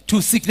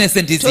to sickness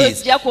and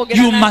disease.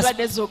 You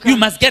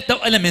must get the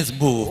elements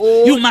moved.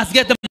 You must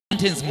get the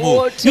mountains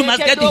moved. You must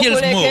get the hills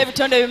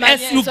moved.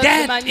 As you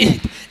get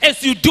it,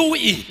 as you do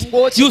it,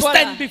 you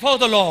stand before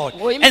the Lord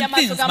and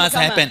things must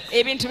happen.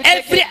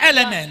 Every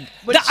element,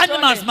 the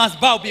animals must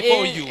bow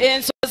before you.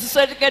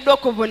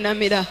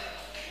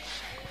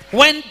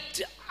 When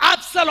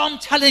Absalom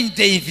challenged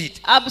David,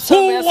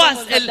 who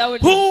was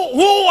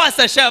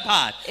a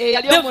shepherd.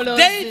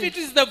 David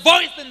is the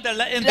voice in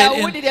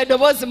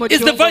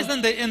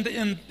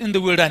the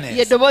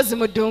wilderness.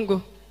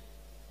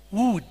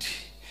 Wood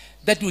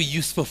that we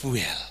use for fuel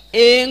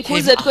became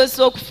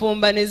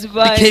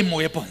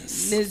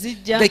weapons.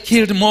 They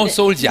killed more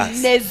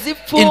soldiers,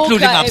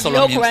 including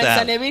Absalom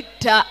himself.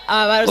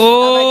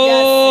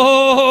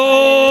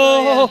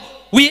 Oh,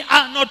 we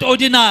are not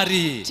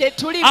ordinary.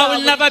 I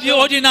will never be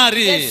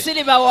ordinary.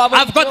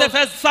 I've got the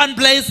first son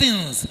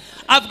blessings.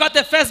 I've got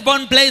the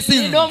firstborn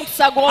blessing. I'm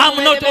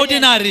not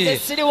ordinary.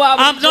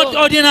 I'm not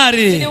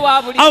ordinary.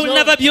 I will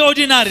never be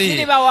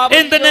ordinary.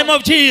 In the name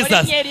of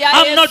Jesus,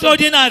 I'm not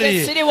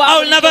ordinary. I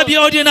will never be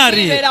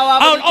ordinary.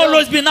 I will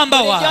always be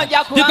number one.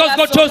 Because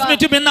God chose me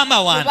to be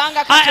number one.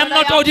 I am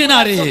not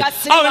ordinary.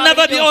 I will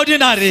never be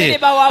ordinary.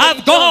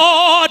 I've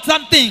got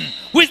something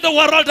which the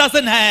world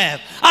doesn't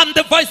have. I'm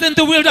the voice in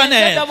the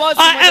wilderness.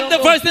 I am the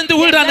voice in the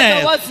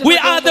wilderness. We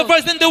are the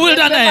voice in the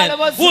wilderness.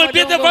 We'll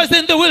be the voice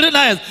in the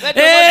wilderness. In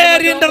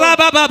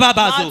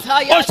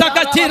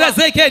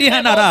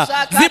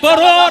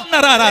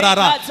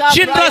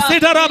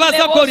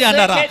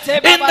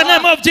the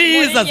name of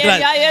Jesus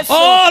Christ.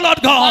 Oh Lord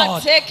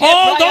God,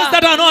 all those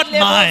that are not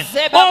mine,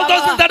 all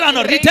those that are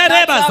not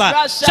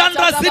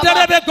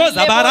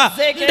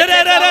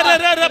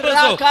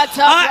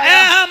I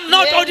am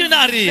not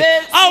ordinary.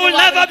 I will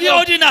never be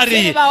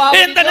ordinary.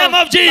 In the name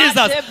of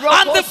Jesus,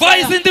 I'm the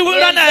voice in the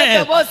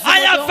wilderness.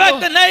 I affect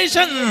the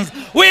nations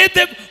with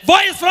the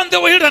voice from the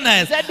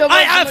wilderness.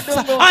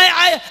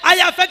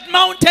 I affect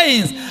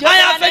mountains. I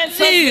affect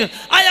seas.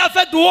 I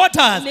affect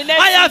waters.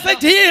 I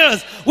affect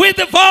hills with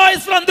the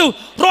voice from the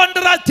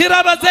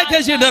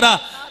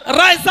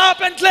Rise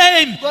up and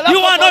claim you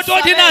are not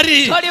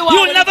ordinary. You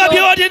will never be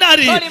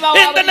ordinary.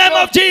 In the name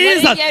of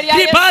Jesus.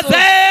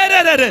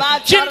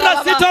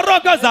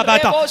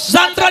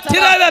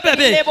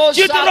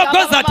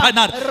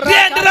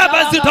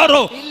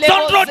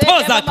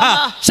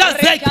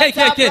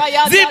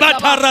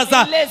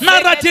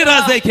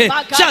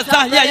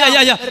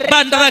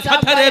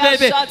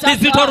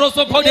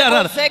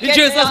 In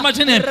Jesus'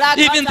 mighty name.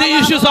 Even the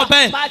issues of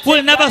pain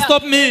will never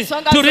stop me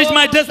to reach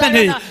my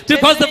destiny,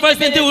 because the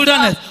voice in the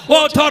wilderness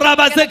will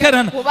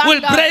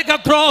break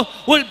across,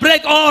 will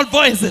break all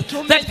voices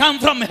that come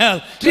from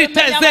hell. Pray,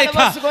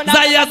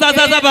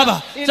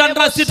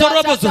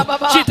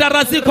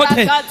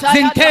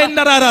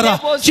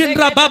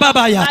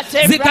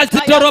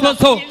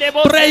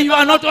 you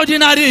are not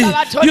ordinary. You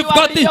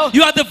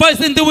are the voice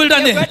in the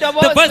wilderness, the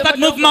voice that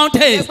moves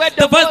mountains,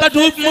 the voice that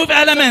moves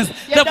elements,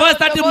 the voice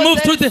that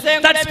moves through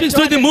that speaks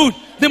through the mood.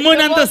 the moon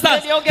and the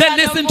stars, they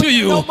listen to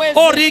you.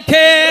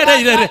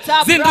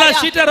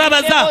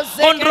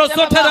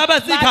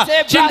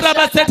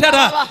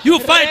 You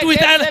fight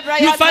with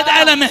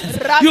elements.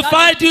 You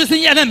fight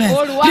using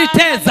elements.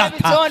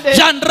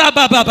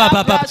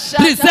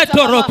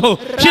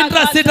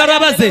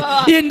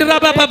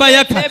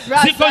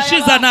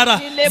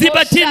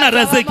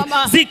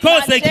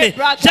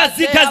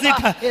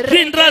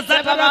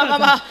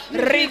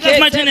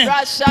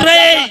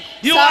 Pray.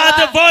 You are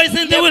the voice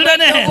in the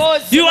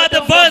wilderness. You are the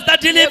voice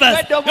that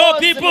delivers your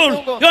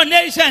people, your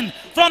nation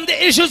from the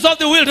issues of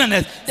the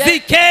wilderness.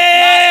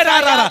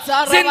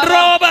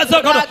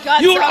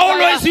 You will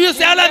always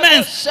use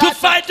elements to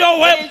fight your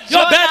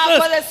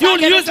battles. You will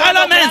use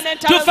elements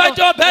to fight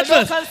your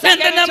battles. In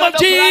the name of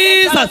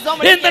Jesus.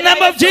 In the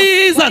name of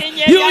Jesus.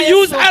 You will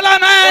use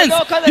elements.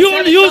 You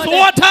will use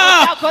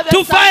water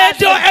to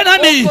fight your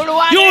enemy.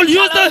 You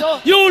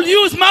will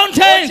use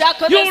mountains.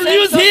 You will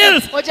use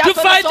hills to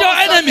fight your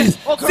enemies.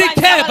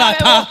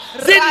 Zikebata,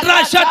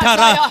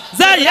 Zindrashatara,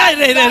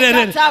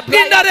 Zayare,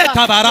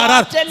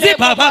 Pindarekabarara,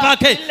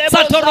 Zibabake,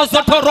 Satoro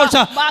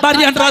Sotorosha,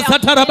 Mariandra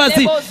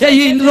Satarabasi,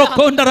 Indro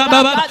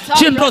Kondarababa,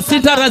 Chindro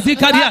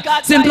Sitarazikaria,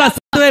 Sindra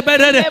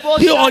Rebere,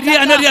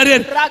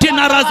 Piorianaria,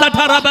 Tinara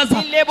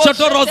Satarabasa,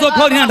 Sotoroso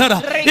Coriandara,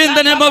 in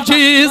the name of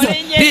Jesus,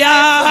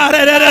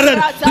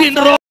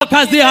 Indro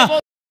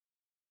Kazia.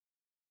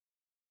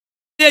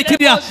 You are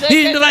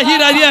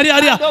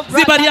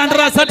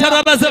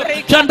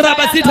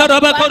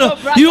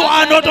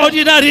the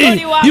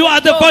ordinary. You are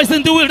the voice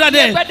in the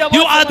wilderness.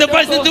 You are the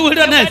voice in the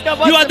wilderness.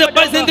 You are the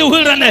voice in the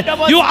wilderness.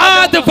 You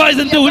are the voice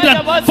in the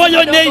wilderness for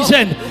your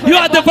nation. You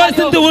are the voice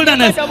in the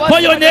wilderness for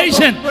your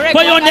nation.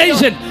 For your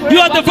nation.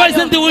 You are the voice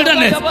in the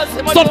wilderness.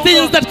 Stop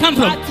things that come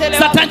from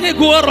satanic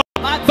war.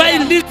 By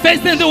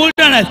facing the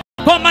wilderness,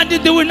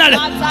 commanding the wilderness,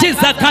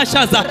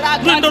 Tizakashaza,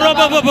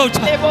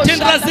 Rindorobobocha,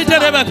 Tindrasita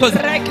Rebacosa,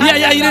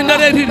 Yaya in the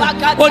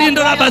or in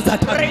the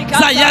Rabazata,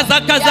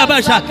 Sayazaka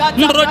Zabasha,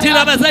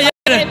 Nrotirabazaya,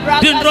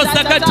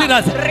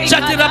 Dindrosakatiras,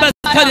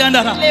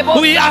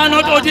 Shatirabazakariandara. We are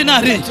not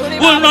ordinary,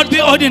 will not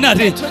be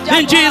ordinary.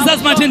 In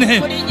Jesus' mighty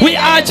name, we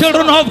are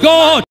children of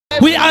God.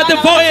 We are the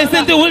voice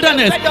in the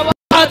wilderness.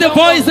 The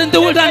voice in the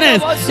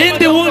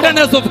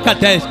wilderness of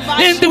Kadesh,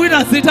 in the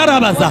wilderness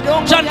Sitarabasa,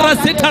 Chandra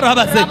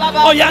Sitarabasa,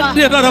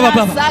 Oyandra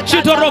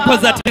Shitoroko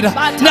Zatira,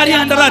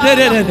 Nariandra,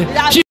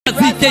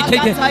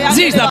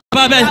 Ziza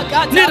Babe,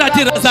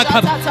 Niratira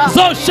Zakab,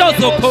 So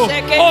Shozoko,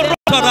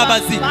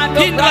 Orotorabasi,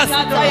 Hindras,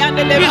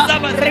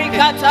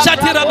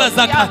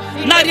 Shatirabazaka,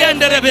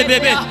 Nariandra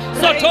Bebe,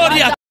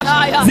 Sotoria,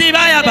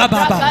 Zibaya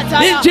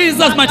Baba. In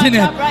Jesus' mighty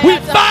name, we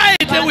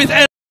fight with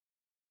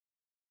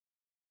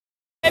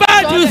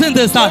fight using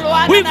the sun.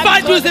 We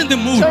fight using the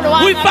moon.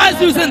 We fight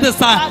using the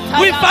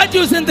sun. We fight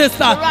using the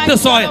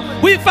soil.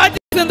 We fight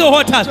using the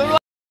water.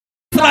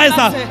 Rise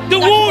up. The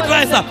wood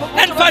rise up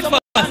and fight for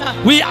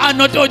us. We are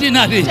not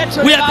ordinary.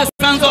 We are the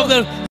sons of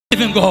the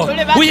living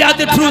God. We are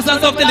the true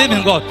sons of the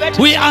living God.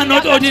 We are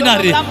not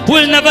ordinary.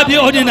 We'll never be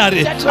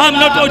ordinary. I'm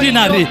not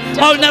ordinary.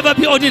 I'll never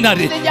be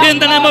ordinary. In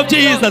the name of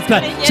Jesus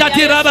Christ.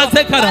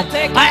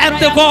 I am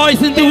the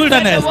voice in the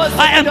wilderness.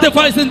 I am the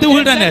voice in the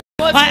wilderness.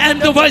 I am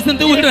the voice in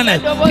the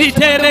wilderness.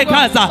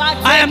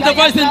 I am the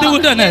voice in the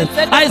wilderness.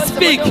 I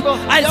speak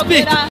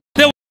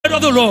the word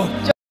of the Lord.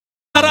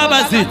 I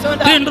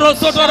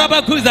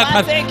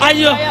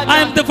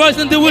am the voice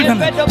in the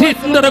wilderness.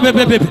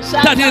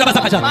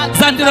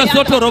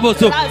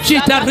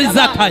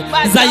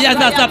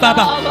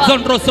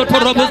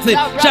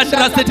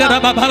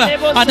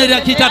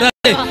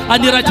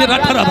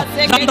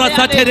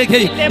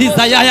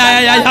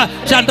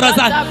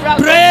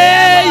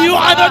 Pray, you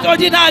are not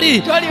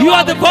ordinary. You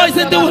are the voice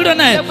in the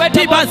wilderness.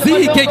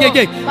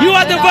 You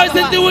are the voice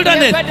in the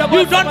wilderness.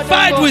 You don't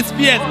fight with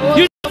spears.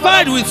 You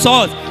fight with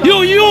swords.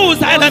 You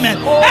use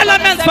elements.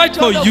 Elements fight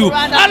for you.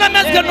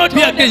 Elements cannot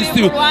be against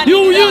you.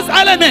 You use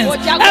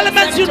elements.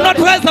 Elements should not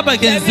rise up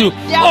against you.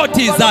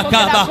 Elements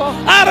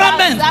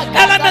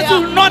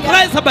will not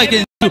rise up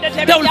against you.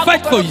 They will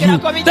fight for you.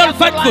 They will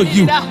fight for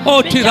you.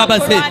 Oh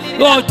Tirabase.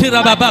 Oh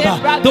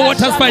Tirababa. The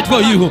waters fight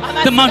for you.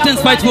 The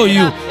mountains fight for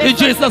you. In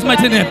Jesus'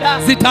 mighty name.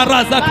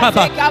 Zitaraza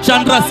Kaba.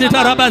 Chandra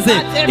Sitarabase.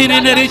 In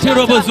Enerity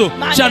Robozo.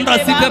 Chandra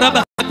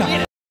Sitarabase.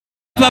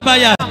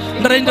 Babaya,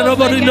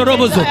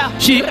 Robozo,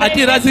 she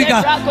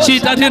Atirazika, she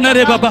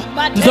Tatinare Baba,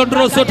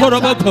 Zondro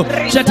Sotoroboko,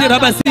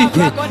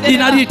 Shatirabasiki,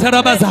 Inarita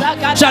Rabaza,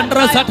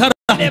 Chandra Satara,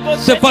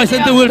 the voice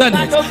in the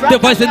wilderness, the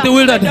voice in the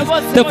wilderness,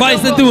 the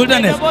voice in the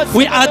wilderness.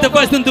 We are the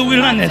voice in the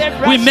wilderness.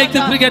 We make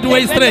the cricket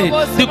way straight.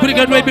 The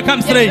cricket way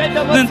becomes straight.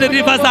 Then the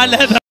rivers are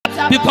level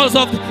because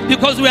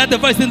we are the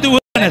voice in the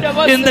wilderness.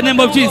 In the name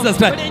of Jesus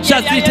Christ.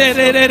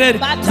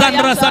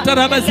 Zandra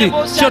Satarabasi,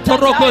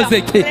 Shotoroko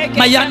Zeke,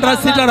 Mayandra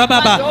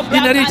Sitarababa,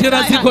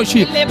 Inaritira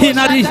Sikoshi,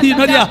 Hinari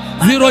Hinoria,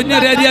 Zero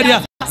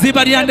Neria,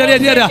 Zibarianda,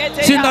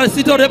 Shindar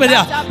Sito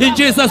Rebelia, in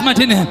Jesus'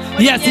 mighty name.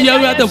 Yes, you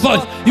are the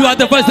voice. You are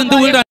the voice in the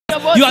wilderness.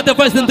 You are the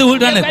voice in the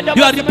wilderness.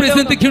 You are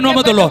representing the kingdom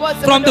of the Lord.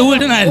 From the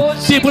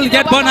wilderness, people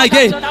get born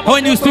again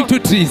when you speak to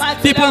trees.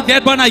 People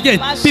get born again.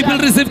 People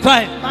receive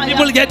Christ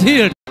people get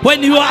healed.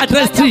 When you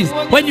address trees,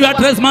 when you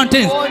address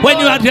mountains, when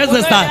you address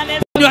the stars,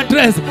 when you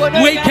address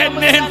wicked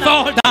men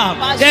fall down.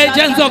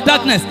 Agents of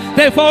darkness,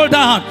 they fall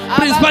down.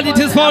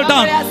 Principalities fall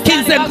down.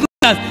 Kings and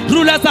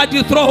rulers are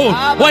thrown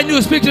when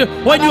you speak to,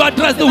 when you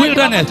address the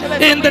wilderness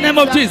in the name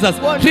of Jesus.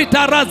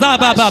 Chandra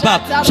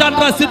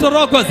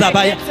Sitoroko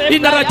Zabaya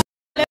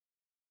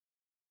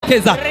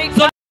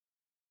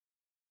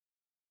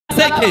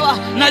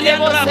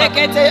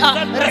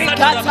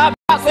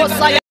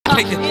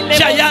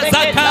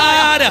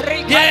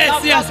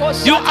Yes, yes,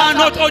 you are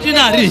not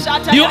ordinary.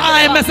 You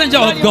are a messenger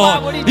of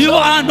God. You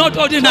are not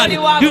ordinary.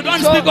 You don't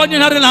speak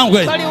ordinary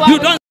language. You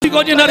don't speak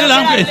ordinary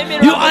language.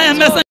 You are a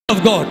messenger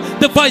of God.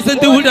 The voice in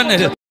the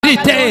wilderness.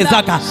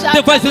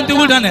 The voice in the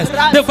wilderness.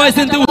 The voice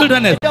in the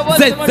wilderness. The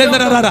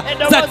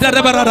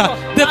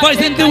voice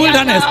in the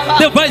wilderness.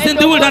 The voice in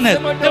the wilderness.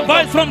 The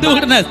voice from the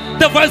wilderness.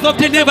 The voice of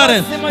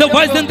deliverance. The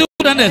voice in the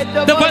wilderness.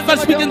 The voice that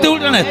speaks in the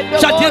wilderness.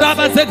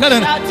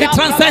 It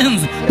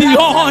transcends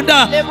beyond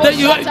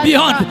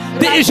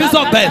the issues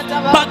of birth.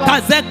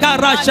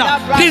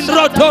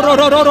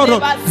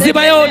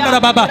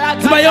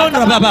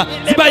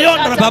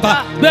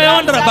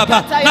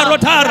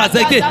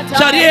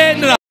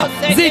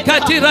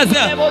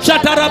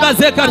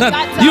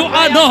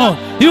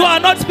 You are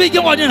not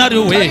speaking ordinary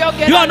way.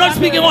 You are not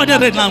speaking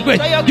ordinary language.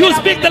 You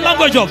speak the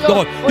language of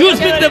God. You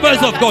speak the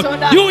voice of God.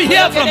 You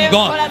hear from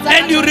God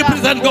and you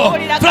represent God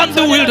from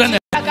the wilderness.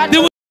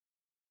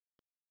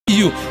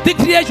 The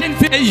creation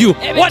fear you.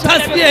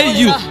 Waters fear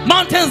you.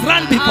 Mountains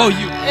run before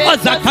you.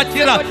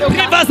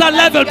 Rivers are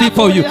leveled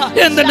before you.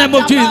 In the name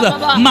of Jesus.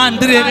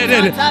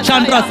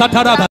 Chandra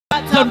Sataraba.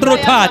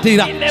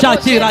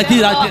 Shakira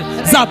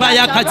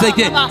Zabaya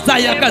Kazeke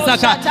Zaya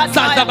Kazaka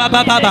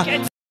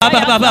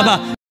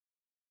Baba.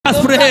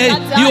 Just pray.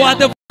 You are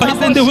the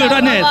voice in the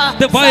wilderness.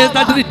 The voice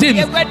that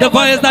redeems. The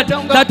voice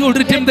that will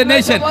redeem the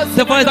nation.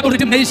 The voice that will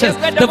redeem nations.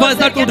 The voice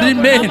that will redeem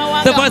men.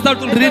 The voice that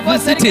will redeem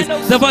cities.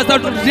 The voice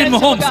that will redeem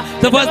homes.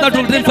 The voice that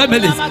will redeem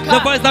families. The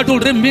voice that will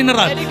redeem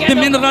minerals. The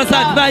minerals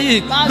are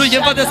dying.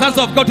 Looking for the sons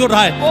of God to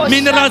rise.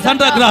 Minerals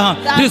underground.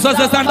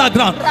 Resources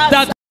underground.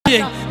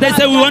 They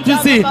say we want to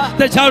see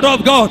the child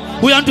of God.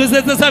 We want to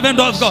see the servant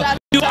of God.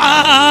 You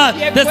are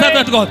the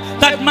servant of God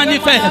that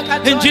manifests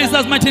in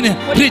Jesus' mighty name.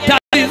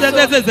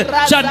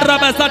 Chandra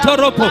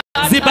Basatoropo,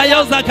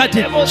 Zibayo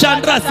Zakati,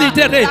 Chandra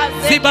Sitere,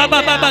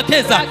 Zibaba Baba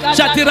Kesa,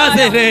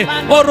 Shatirazere,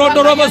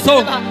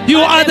 Orondoroboso. You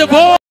are the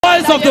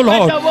voice of the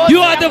Lord.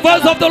 You are the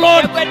voice of the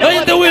Lord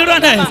in the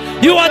wilderness.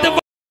 You are the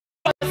voice.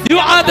 You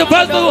are the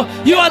voice.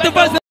 You are the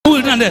voice of the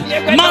wilderness.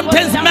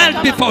 Mountains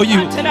melt before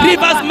you.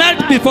 Rivers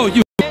melt before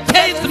you.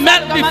 Caves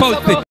melt before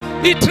thee.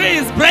 The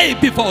trees break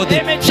before thee.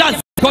 The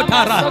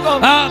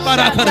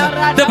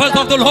voice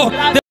of the Lord.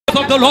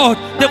 Of the Lord,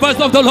 the voice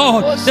of the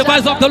Lord, the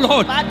voice of the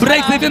Lord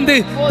breaks even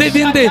the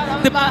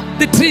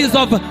trees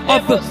of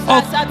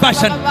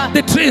passion,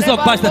 the trees of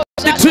passion,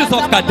 the trees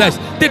of Kadesh,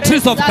 the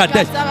trees of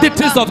Kadesh, the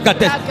trees of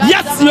Kadesh.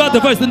 Yes, you are the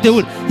voice in the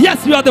wood.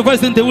 Yes, you are the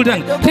voice in the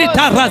wilderness.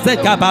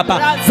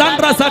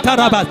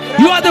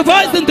 You are the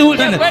voice in the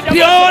wilderness.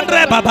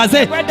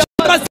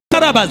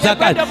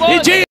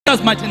 In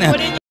Jesus' mighty name.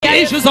 The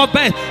issues of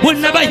pain will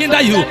never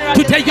hinder you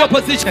to take your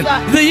position.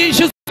 The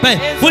issues of pain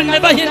will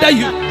never hinder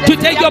you to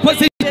take your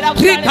position.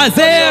 Yes.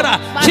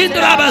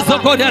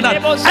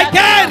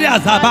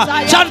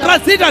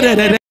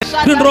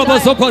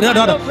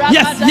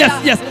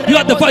 You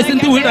are the voice in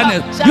the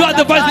wilderness. You are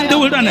the voice in the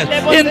wilderness.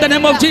 In the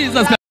name of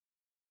Jesus.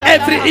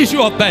 Every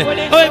issue of pain,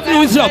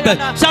 every issue of pain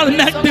shall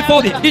melt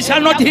before thee. It shall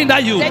not hinder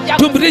you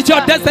to reach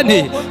your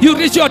destiny. You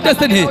reach your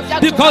destiny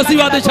because you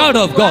are the child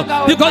of God.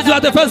 Because you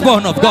are the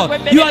firstborn of God.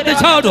 You are the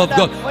child of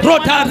God.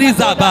 Rota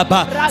Riza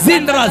Baba,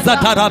 Zindra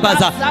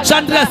Zatarabaza,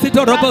 Chandra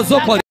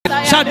Sitorobozopori,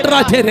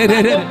 Chandra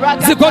Terere,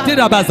 Zikoti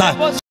Rabaza.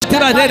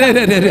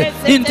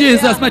 In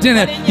Jesus' mighty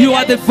name, you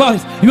are the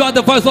voice. You are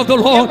the voice of the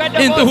Lord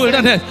in the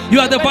wilderness. You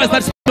are the voice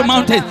that speaks to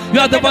mountains.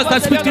 You are the voice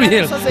that speaks to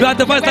hills. You are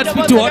the voice that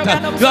speaks to water.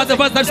 You are the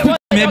voice that speaks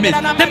to mermaids.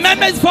 The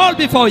mermaids fall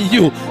before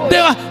you. They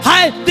are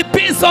high, the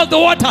peace of the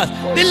waters.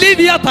 The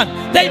Leviathan,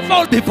 they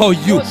fall before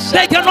you.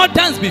 They cannot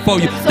dance before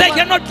you. They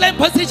cannot claim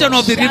possession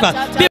of the river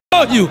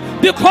before you,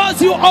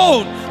 because you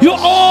own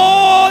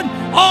all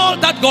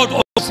that God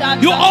owns.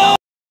 You own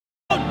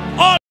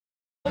all.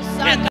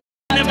 In the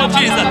name of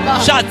Jesus.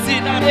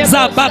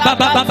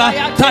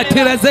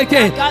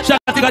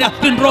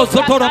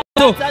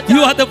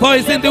 You are the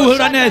voice in the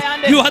wilderness.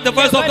 You are the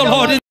voice of the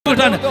Lord in the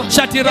wilderness.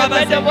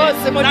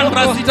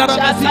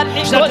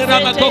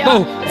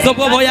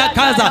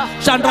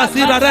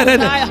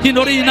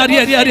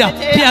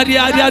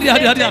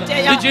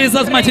 In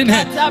Jesus' mighty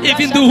name.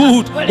 Even the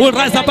wood will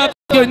rise up against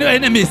your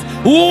enemies.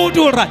 Wood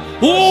will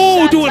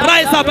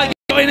rise up against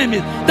your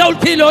enemies. They will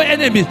kill your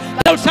enemies.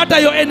 They will shatter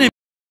your enemies.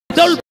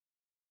 They will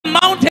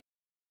mountain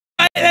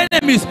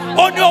enemies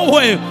on your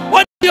way.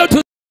 On your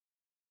to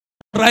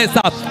rise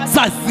up.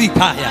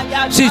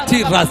 Sazikaya,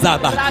 Shiti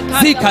Razaba,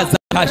 Zikaza,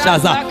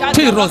 Kashaza,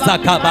 Tirosa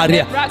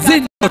Kabaria,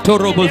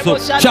 Zinotorobozo,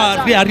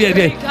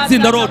 Shariare,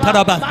 Zinro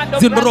Taraba,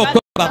 Zinro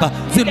Baba,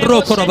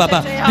 Zinro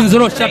Korobaba,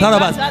 Zinro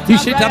Shatarabas,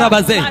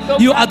 Ishitarabaze.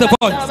 You are the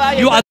voice.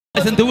 You are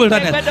the voice in the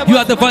wilderness. You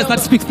are the voice that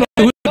speaks from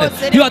the wilderness.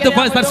 You are the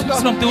voice that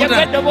speaks from the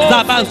wilderness.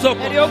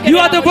 You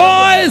are the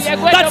voice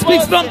that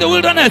speaks from the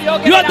wilderness.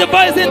 You are the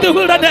voice in the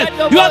wilderness.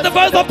 You are the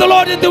voice of the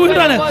Lord in the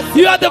wilderness.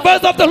 You are the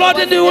voice of the Lord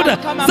in the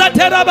wilderness.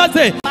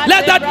 Zaterabaze.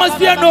 Let the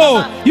atmosphere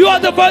know. You are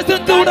the voice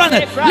in the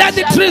wilderness. Let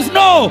the trees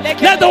know.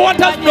 Let the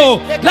waters know.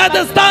 Let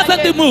the stars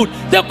and the moon,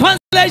 the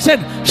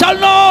constellation shall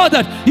know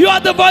that you are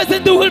the voice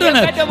in the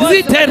wilderness.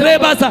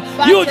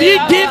 You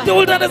give the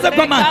wilderness a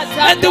command,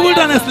 and the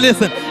wilderness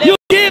listen. You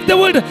give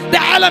the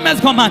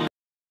elements command.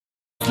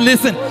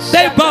 Listen,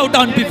 they bow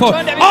down before.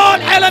 All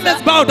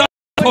elements bow down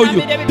before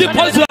you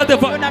because you are the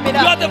voice.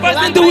 You are the voice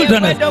in the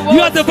wilderness.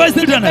 You are the voice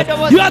in the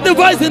wilderness. You are the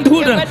voice in the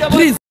wilderness.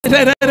 Please.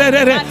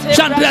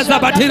 Chandra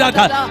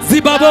Zabatiraka,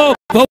 Zibabo,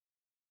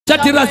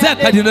 Chatira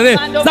Zaka,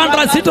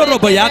 Sandra Sito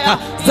Roboyaka,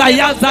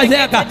 Zaya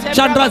Zayaka,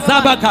 Chandra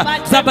Zabaka,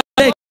 Zabaka.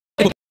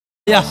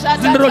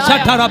 Zindro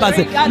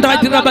Shatarabase,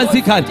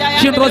 Nadirabazika,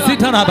 Shindro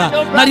Sitaraba,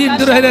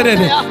 Narindre,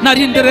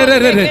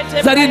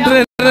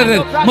 Zarindre,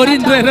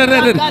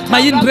 Morindre,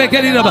 Mayindre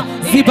Keraba,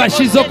 Ziba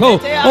Shizoko,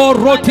 or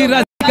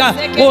Rotirazika,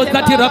 or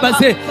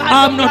Zatirabase.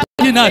 I'm not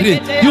ordinary.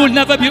 You will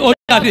never be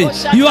ordinary.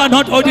 You are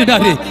not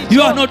ordinary.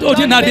 You are not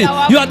ordinary.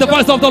 You are the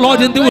voice of the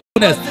Lord in the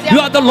wilderness. You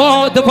are the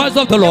Lord, the voice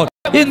of the Lord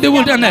in the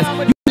wilderness.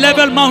 You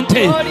level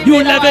mountains.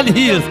 You level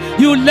hills.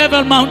 You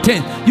level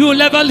mountains. You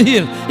level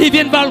hills.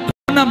 Even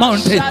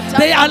mountain,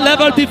 they are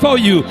leveled before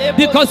you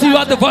because you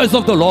are the voice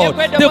of the Lord,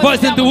 the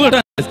voice in the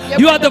wilderness.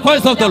 You are the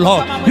voice of the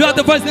Lord. You are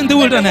the voice in the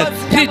wilderness.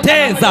 The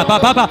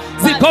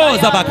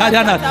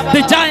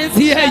giants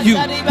hear you.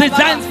 The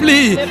giants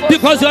flee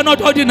because you are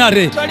not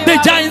ordinary. The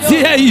giants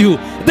hear you.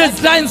 The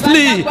giants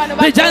flee.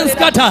 The giants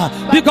scatter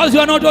because you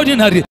are not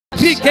ordinary.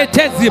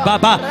 Riketezi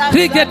baba,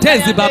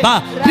 Riketezi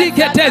baba,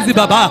 Riketezi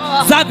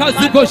baba, Zaka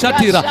Ziko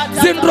Shatira,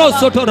 Zindro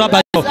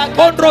Sotorabayo,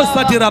 Ondro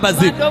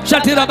Satirabazi,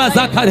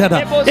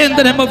 Shatirabazakariana. In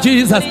the name of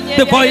Jesus,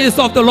 the voice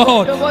of the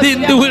Lord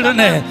in the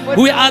wilderness.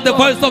 We are the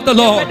voice of the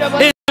Lord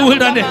in the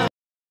wilderness.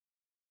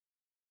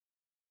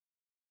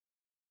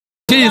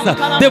 Jesus,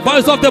 the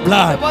voice of the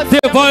blood,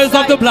 the voice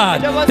of the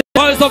blood, the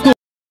voice of the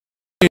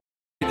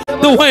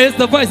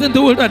the voice in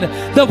the wilderness,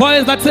 the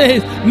voice that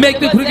says, make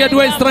the crooked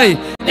way straight.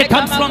 It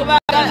comes from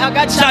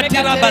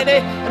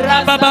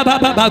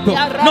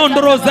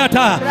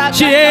Nondrozata,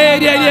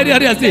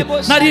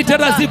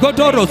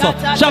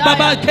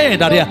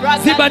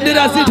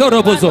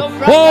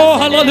 oh,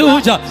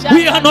 hallelujah.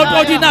 We are not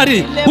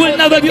ordinary. We'll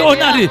never be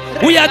ordinary.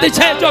 We are the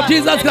church of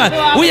Jesus Christ.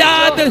 We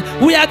are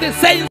the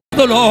saints of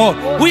the Lord.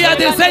 We are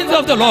the saints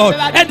of the Lord.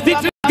 And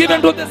victory is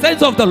given to the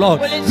saints of the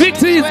Lord.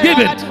 Victory is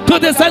given to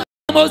the saints of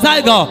the Most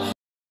High God.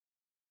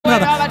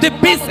 The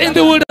beasts in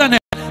the wilderness,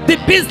 the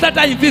beasts that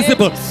are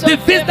invisible, the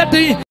beasts that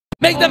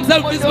make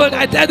themselves visible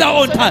at their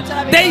own time,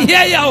 they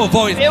hear your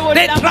voice,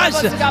 they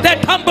crash, they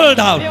tumble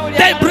down,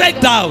 they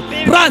break down.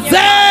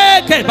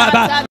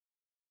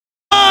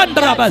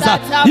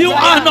 You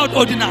are not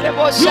ordinary.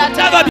 You will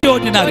never be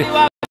ordinary.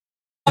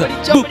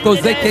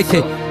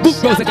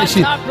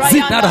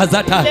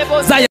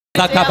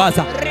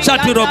 Zakabaza,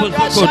 Shatirobus,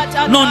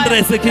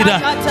 non-resekida,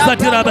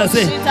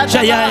 Satirabase,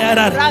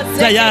 Shayara,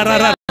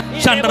 Sayara,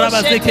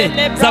 Chandrabaseke,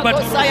 Sabat,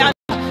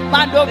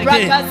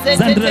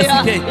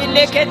 Zandresike,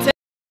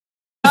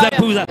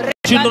 Zapuza,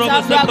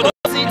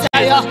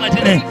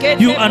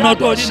 you are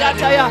not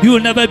ordinary. You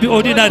will never be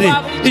ordinary.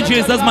 In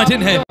Jesus' mighty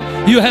name.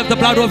 You have the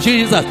blood of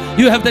Jesus.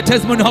 You have the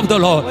testimony of the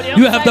Lord.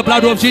 You have the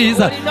blood of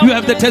Jesus. You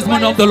have the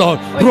testimony of the Lord.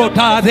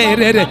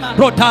 Rotare,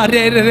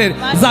 Rotare,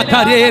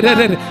 Zakare,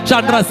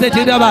 Chandra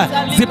Setiraba,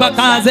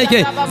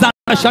 Zibakazeke,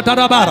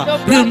 Shatarabara,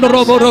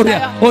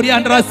 Rinroboria,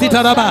 Oriandra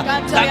Sitaraba,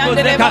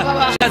 Zakozeka,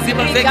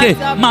 Shazibazeke,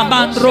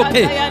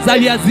 Mamandroke,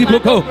 Zalia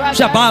Zibuko,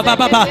 Shababa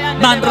Baba,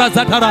 Mandra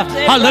Zatara.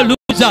 Hallelujah.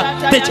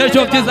 The Church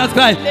of Jesus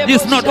Christ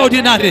is not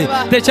ordinary.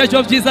 The Church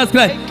of Jesus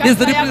Christ is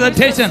the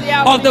representation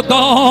of the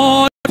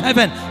God of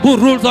heaven who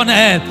rules on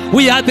earth.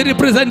 We are the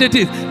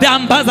representatives, the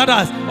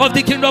ambassadors of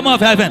the kingdom of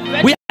heaven.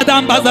 We are the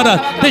ambassadors.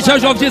 The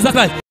Church of Jesus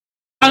Christ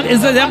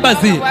is the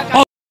embassy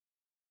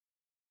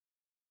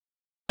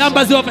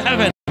of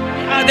heaven.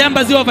 The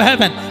embassy of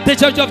heaven. The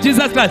Church of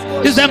Jesus Christ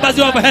is the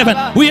embassy of heaven.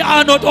 We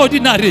are not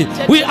ordinary.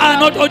 We are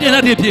not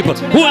ordinary people.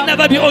 We will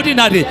never be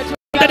ordinary.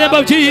 In the name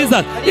of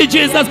Jesus, in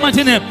Jesus'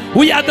 mighty name,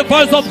 we are the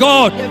voice of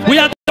God. We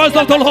are the voice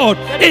of the Lord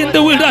in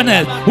the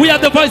wilderness. We are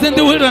the voice in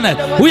the wilderness.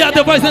 We are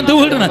the voice in the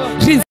wilderness.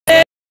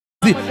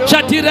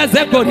 Shatira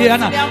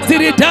Zekoriana,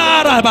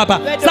 Ziritara Baba,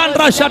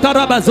 Sandra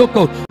Shataraba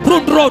Zoko,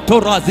 Rundro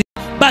Torazi,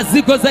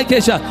 Baziko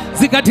Zekesha,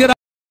 Zikatira.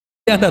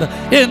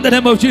 In the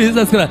name of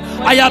Jesus Christ,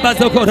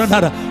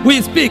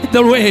 we speak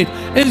the word.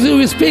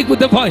 We speak with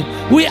the voice.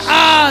 We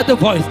are the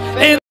voice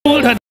in the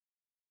wilderness.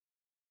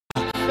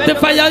 The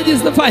fire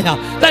is the fire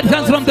that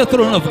comes from the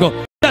throne of God.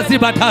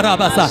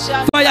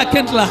 Fire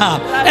kindle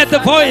up at the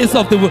voice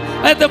of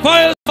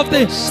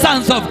the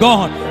sons of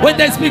God when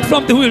they speak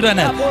from the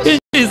wilderness. In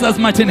Jesus'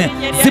 mighty name.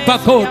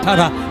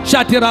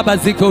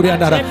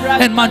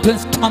 And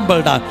mountains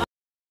tumble down.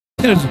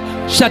 In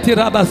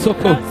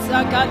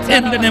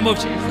the name of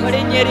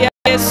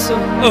Jesus.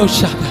 Oh,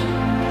 Shabbat.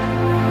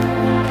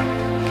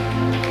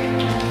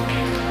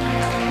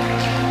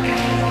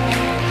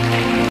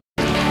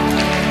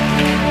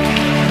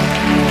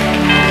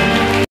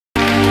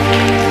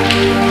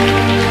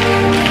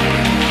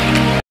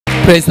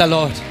 Praise the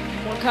Lord.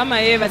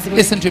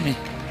 Listen to me.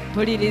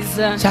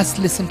 Just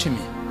listen to me.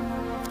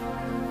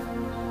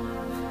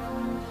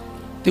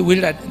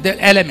 The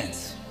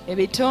elements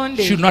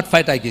should not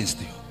fight against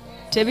you.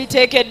 They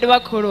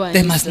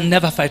must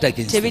never fight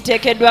against you.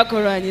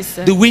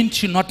 The wind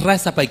should not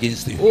rise up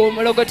against you. The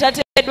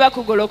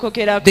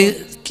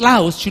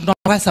clouds should not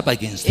rise up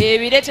against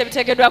you.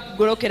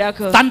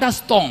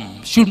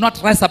 Thunderstorm should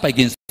not rise up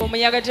against you.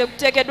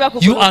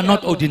 You are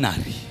not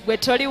ordinary.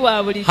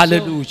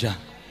 Hallelujah.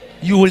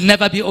 You will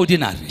never be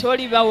ordinary.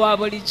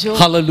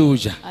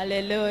 Hallelujah.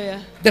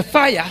 The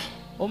fire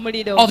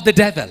of the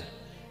devil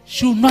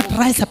should not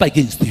rise up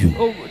against you.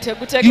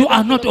 You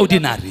are not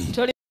ordinary.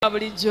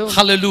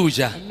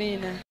 Hallelujah.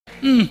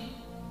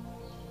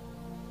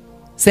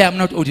 Say, I'm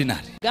not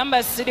ordinary.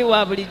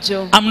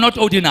 I'm not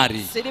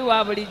ordinary.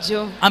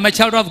 I'm a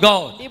child of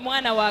God.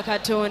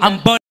 I'm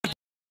born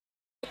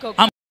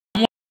of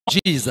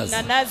Jesus.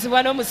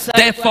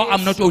 Therefore,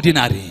 I'm not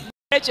ordinary.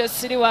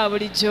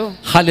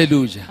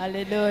 Hallelujah.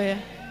 Hallelujah.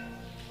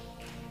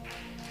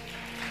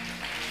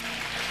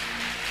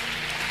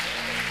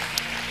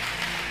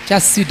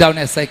 Just sit down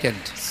a second.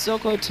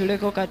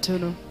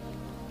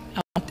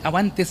 I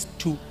want this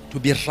to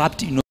be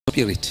wrapped in your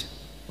spirit.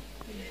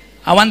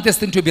 I want this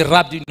thing to be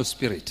wrapped in your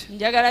spirit.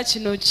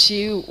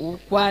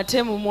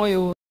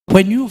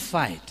 When you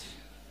fight,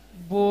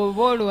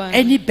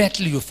 any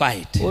battle you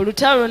fight,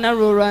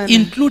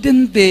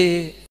 including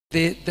the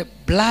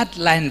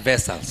bloodline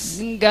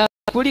vessels,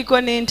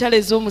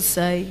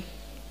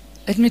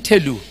 let me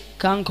tell you,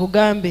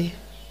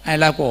 I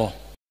like war.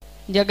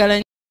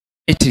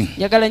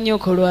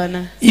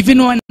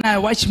 Even when I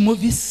watch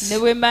movies,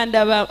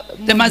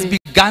 there must be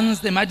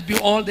guns, there must be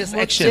all this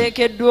action.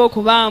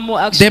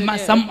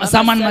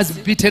 Someone must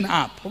be beaten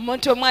up.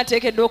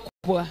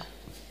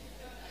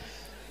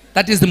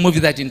 That is the movie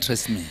that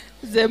interests me.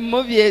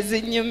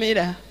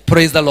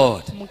 Praise the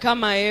Lord.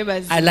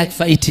 I like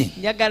fighting.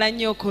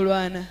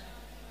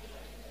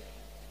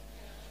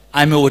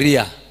 I'm a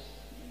warrior.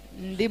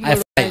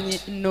 I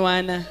fight.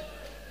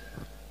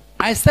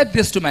 I said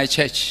this to my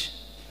church.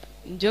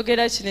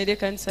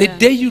 The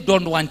day you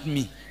don't want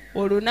me,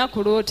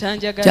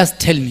 just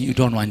tell me you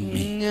don't want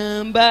me.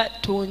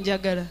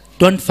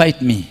 Don't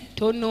fight me,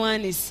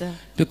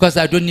 because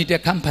I don't need a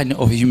company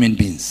of human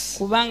beings.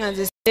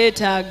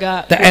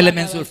 The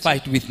elements will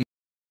fight with me.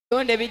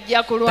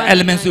 The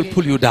elements will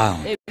pull you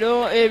down.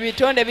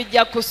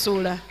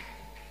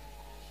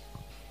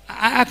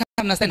 I can't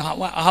understand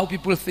how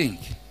people think.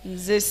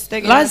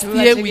 Last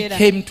year we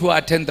came to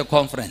attend the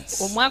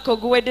conference, and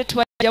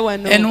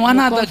one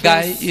other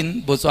guy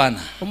in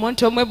Botswana,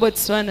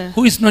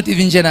 who is not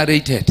even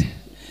generated,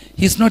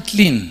 he's not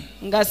clean,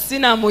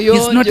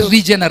 he's not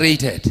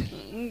regenerated,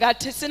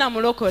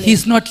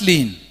 he's not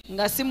lean.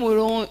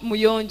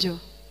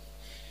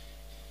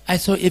 I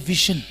saw a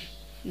vision.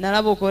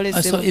 I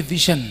saw a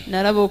vision.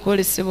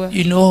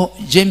 You know,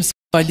 James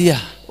Kawalya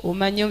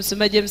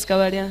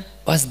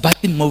was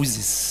bathing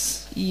Moses.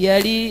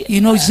 You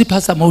know, you see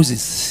Pastor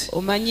Moses,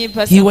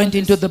 he went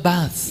into the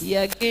bath. He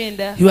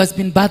was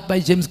being bathed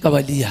by James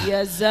Kawalya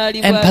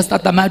and Pastor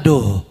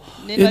Tamado.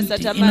 You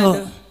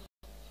know,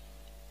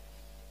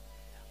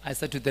 I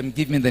said to them,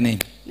 give me the name.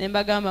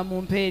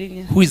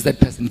 Who is that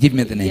person? Give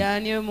me the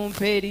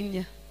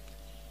name.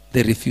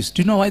 They refused.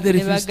 Do you know why they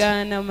refused?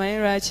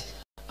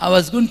 I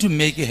was going to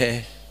make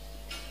her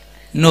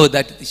know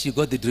that she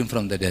got the dream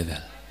from the devil.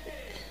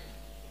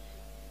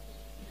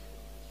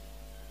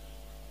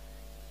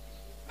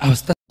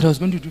 That's what I was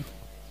going to do.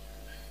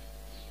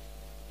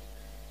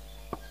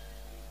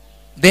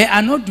 They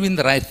are not doing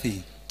the right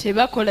thing,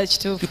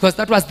 because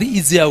that was the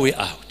easier way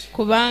out.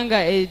 If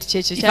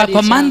I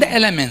command the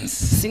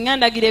elements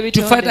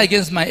to fight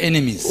against my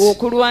enemies,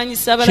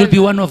 she'll be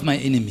one of my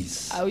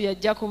enemies.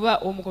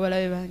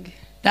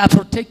 They are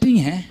protecting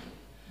her,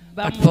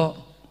 but for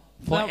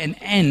an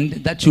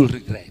end that you'll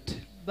regret.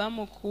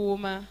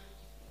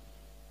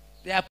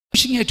 They are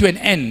pushing her to an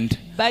end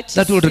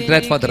that will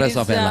regret for the rest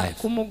of her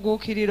life.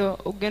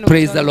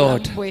 Praise the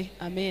Lord.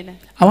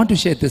 I want to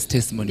share this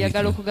testimony with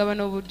you.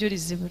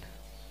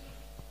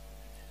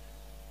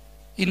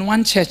 In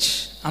one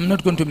church, I'm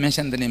not going to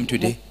mention the name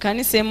today. In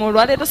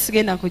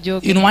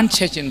one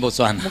church in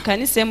Botswana,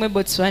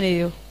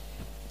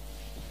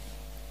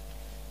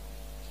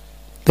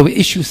 there were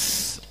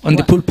issues on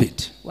the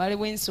pulpit,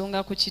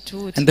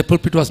 and the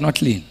pulpit was not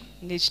clean.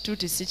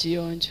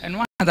 And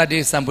one other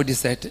day somebody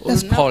said,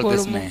 let's call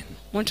this man.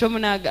 Let's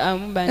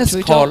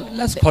call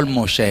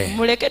Moshe.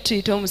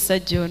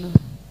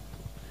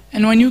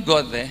 And when you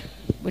got there,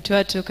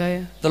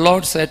 the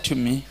Lord said to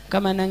me,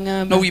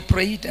 no, we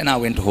prayed and I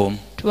went home.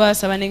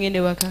 As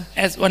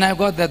when I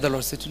got there, the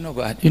Lord said, you know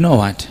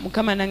what?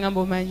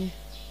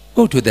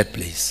 Go to that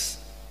place.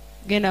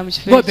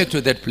 Go back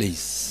to that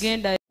place.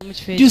 Do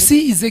you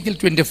see Ezekiel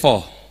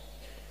 24?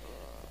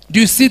 Do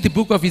you see the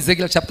book of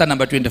Ezekiel chapter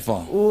number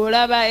 24?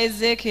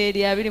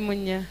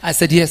 I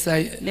said, yes,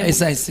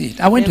 I see it.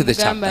 I went to the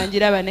chapter. I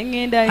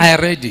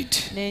read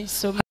it. I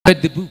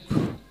read the book.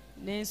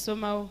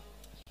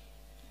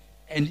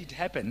 And it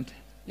happened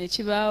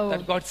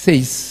that God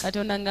says,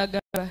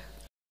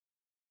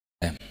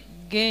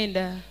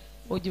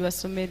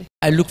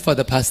 I look for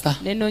the pastor.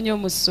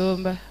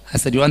 I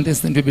said, you want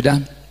this thing to be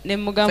done? I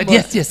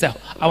said, yes, sir.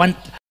 I want.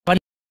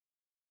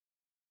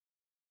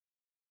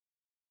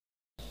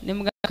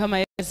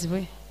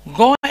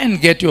 Go and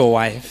get your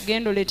wife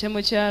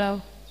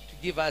to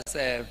give us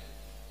a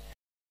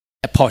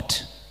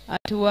pot that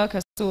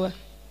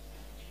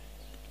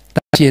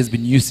she has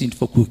been using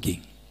for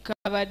cooking.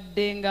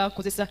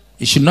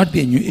 It should not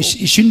be a new. It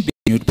shouldn't be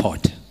a new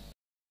pot. It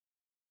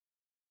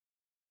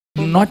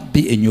should not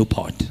be a new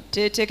pot.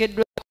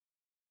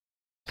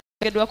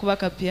 It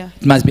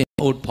must be an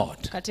old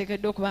pot.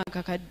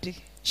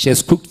 She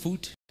has cooked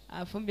food.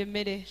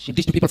 She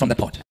dished people from the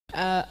pot.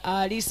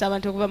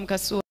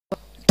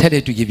 Tell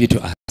her to give it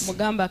to us.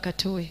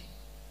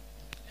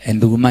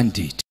 And the woman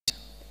did.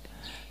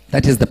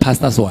 That is the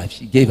pastor's wife.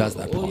 She gave us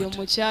that pot.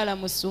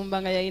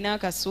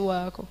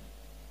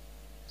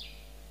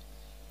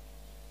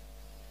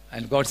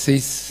 And God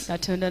says,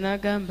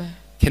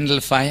 kindle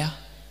fire,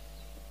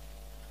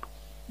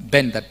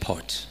 burn that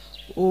pot.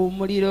 We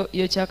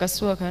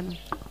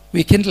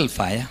kindle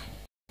fire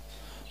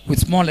with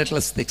small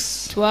little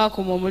sticks. And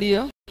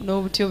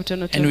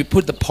we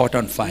put the pot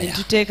on fire.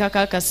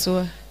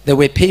 There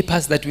were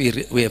papers that we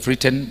have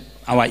written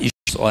our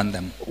issues on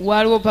them.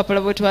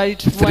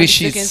 3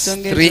 sheets,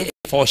 3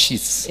 4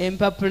 sheets. We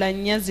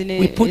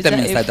put them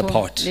inside the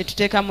pot.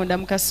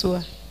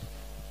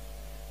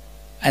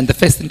 And the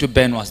first thing to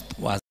burn was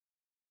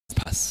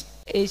pass.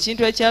 They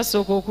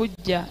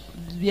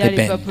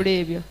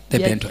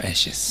burned to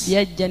ashes.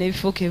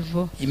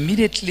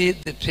 Immediately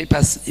the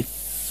papers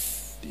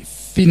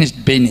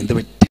finished burning, they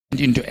were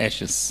turned into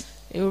ashes.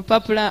 The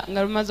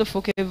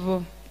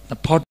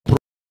pot broke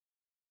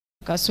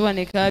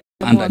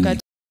underneath.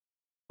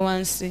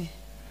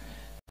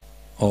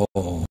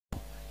 Oh,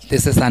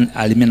 this is an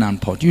aluminum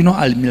pot. You know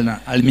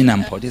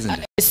aluminum pot, isn't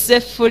it?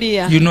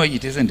 You know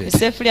it, isn't it?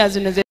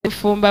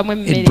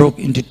 It broke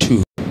into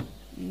 2.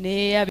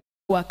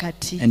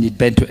 And it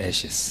burned to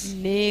ashes.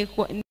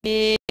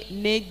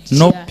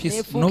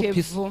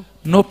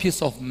 No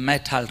piece of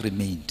metal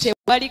remained.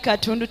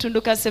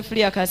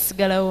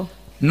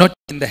 Not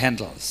in the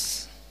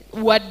handles.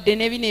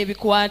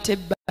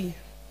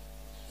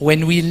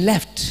 When we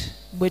left,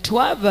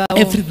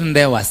 everything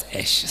there was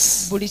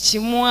ashes.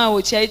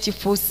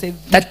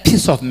 That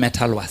piece of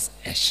metal was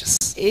ashes.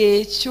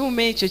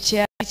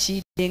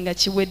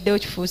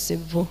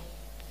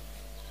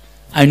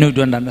 I know you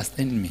don't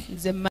understand me.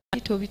 It's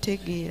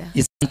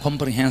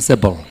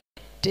incomprehensible.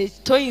 You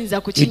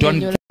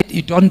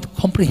don't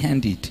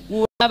comprehend it.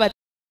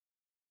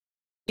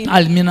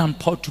 Aluminum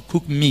pot to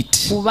cook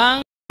meat.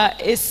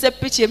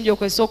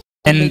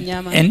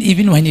 And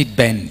even when it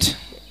burned,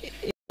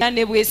 when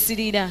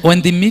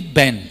the meat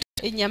burned,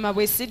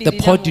 the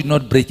pot did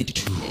not break it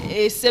too.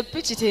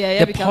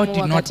 The pot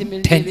did not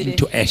turn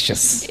into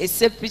ashes.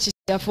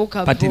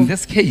 But in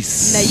this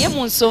case,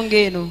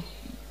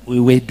 we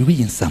were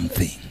doing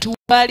something.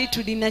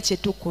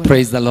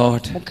 Praise the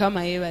Lord. Do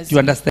you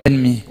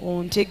understand me?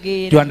 Do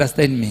you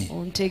understand me?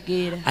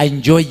 I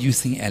enjoy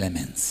using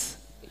elements.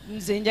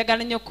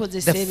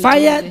 The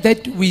fire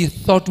that we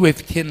thought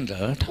we've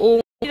kindled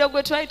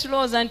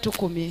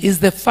is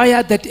the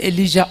fire that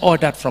Elijah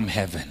ordered from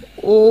heaven.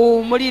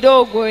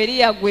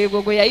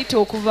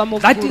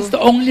 That is the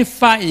only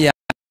fire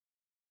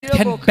that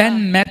can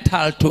burn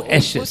metal to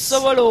ashes. Is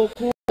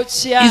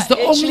the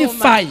only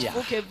fire.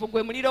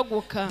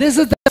 This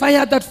is the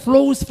fire that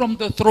flows from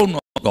the throne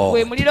of God.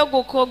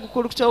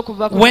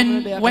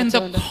 When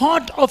the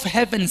court of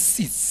heaven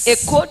sits,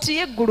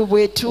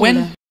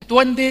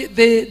 when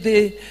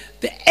the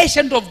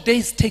Ancient of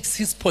Days takes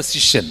his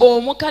position, there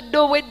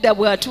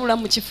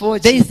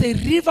is a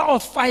river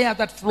of fire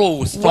that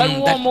flows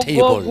from that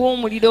table.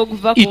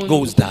 It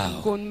goes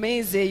down.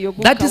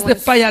 That is the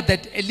fire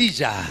that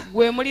Elijah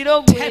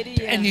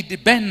tapped, and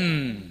it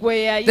burned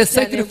the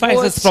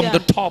sacrifices from the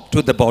top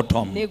to the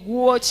bottom.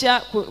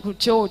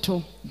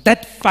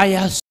 That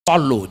fire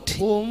swallowed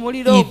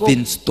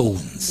even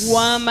stones.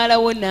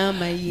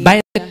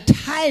 By the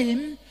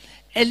time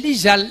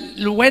Elijah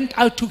went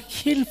out to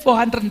kill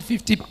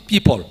 450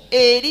 people,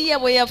 Elijah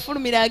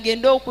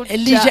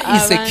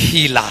is a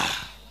killer.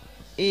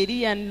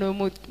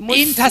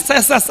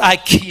 Intercessors are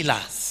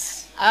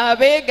killers.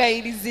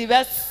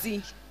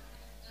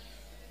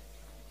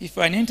 If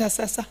you're an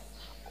intercessor,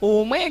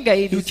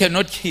 you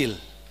cannot kill.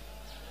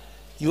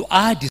 You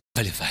are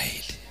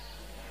disqualified.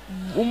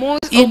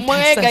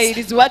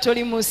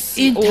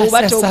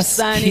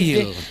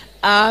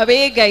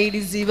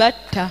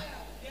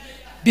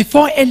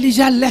 Before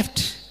Elijah left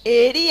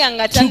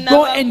to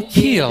go and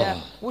kill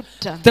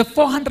the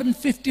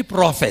 450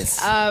 prophets,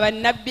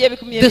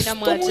 the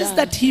stones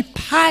that he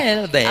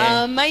piled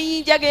there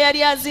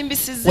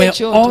were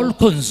all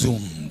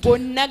consumed.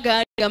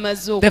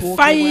 The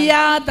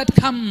fire that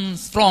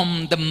comes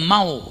from the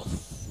mouth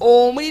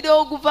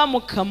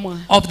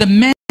of the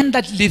man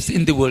that lives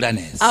in the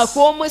wilderness,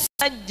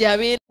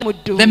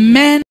 the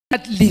man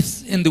that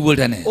lives in the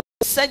wilderness,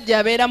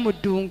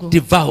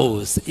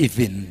 devours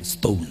even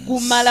stones.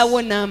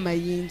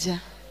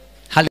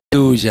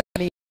 Hallelujah.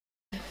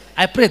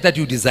 I pray that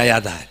you desire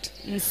that.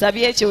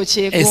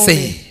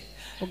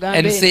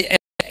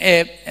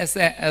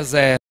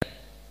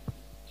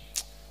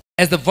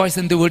 As the voice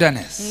in the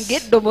wilderness,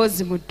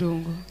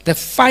 the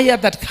fire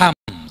that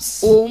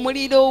comes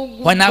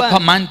when I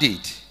command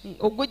it,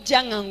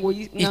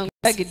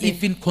 it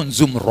even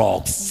consume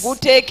rocks.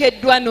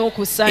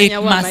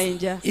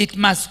 It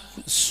must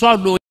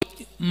swallow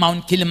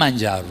Mount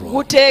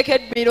Kilimanjaro.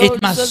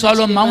 It must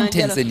swallow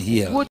mountains in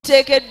here.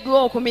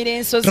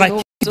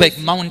 Like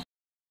mountains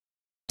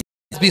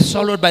be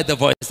swallowed by the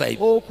voice I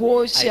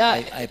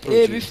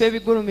produce.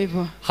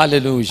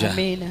 Hallelujah.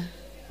 Amen.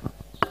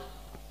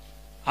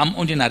 I'm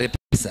ordinary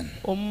person.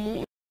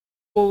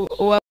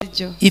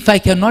 If I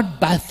cannot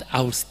bath,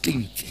 I'll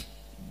stink.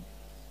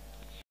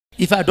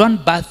 If I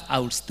don't bath,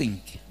 I'll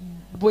stink.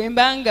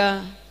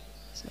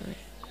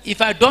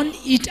 If I don't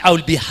eat, I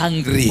will be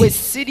hungry.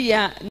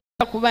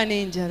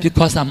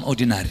 Because I'm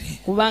ordinary.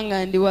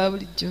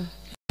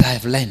 I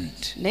have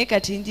learned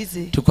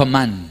to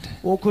command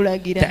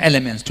the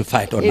elements to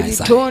fight on my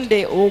side.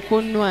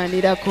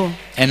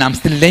 And I'm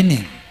still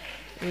learning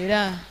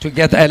to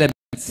get the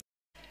elements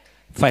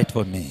fight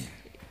for me.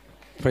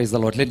 Praise the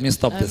Lord. Let me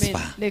stop this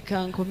far.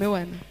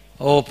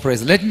 Oh,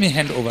 praise. Let me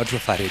hand over to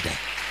Farida.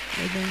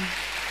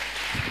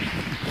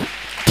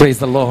 Praise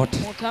the Lord.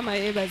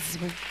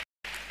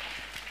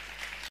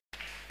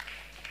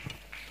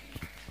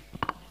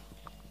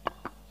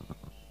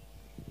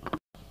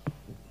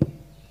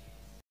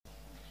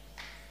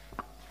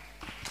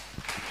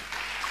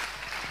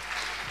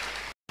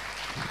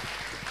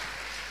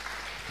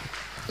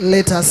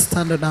 Let us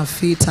stand on our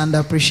feet and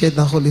appreciate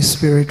the Holy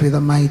Spirit with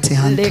a mighty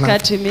hand clap.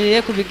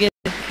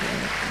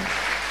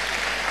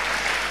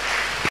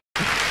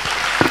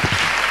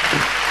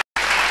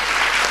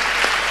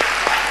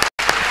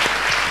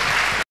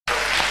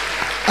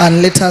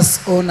 And let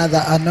us honor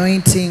the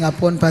anointing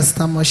upon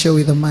Pastor Moshe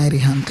with a mighty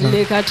hand clap.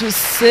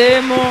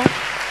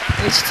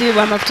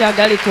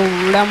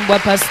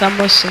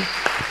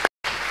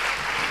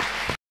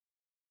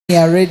 We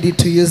are ready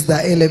to use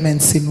the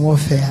elements in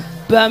warfare.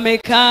 Amen.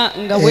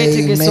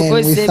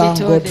 We thank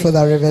God for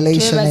the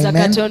revelation.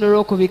 Amen.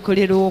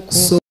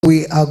 So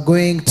we are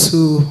going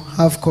to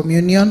have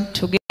communion.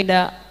 And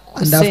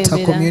after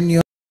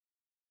communion,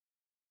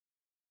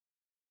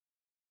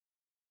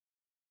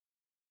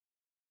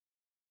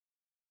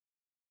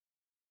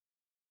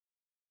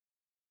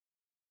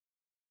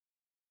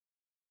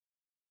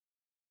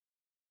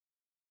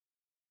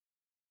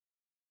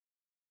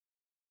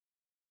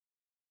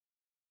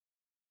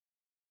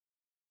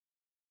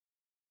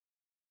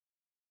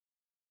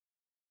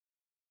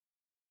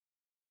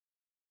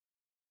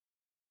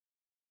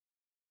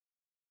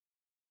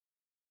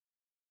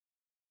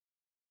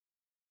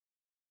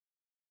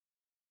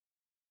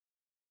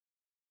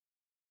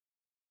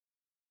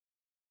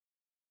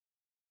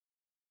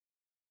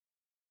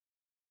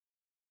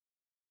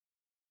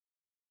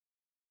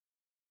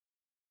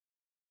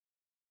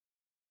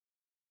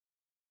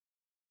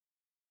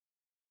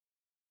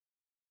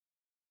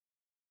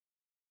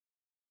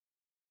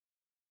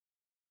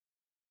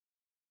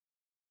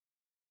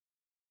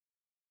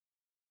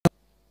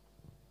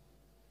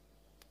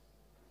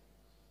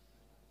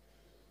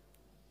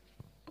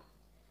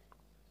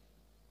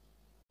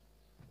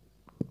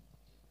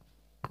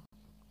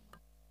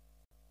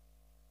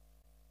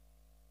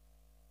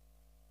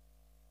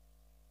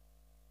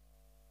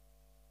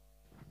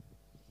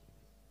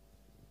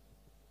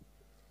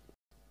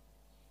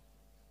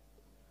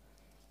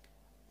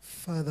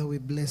 Father, we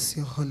bless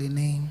your holy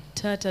name.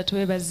 Today,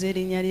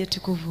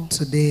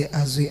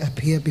 as we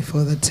appear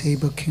before the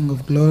table, King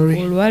of Glory,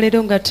 we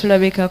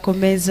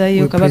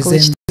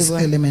present these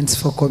elements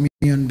for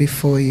communion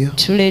before you.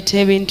 We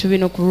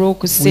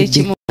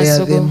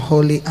declare them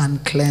holy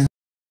and cleansed.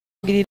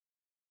 And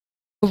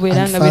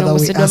Father,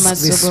 we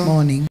ask this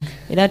morning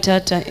that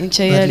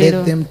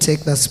let them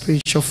take the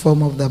spiritual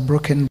form of the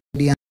broken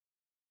body and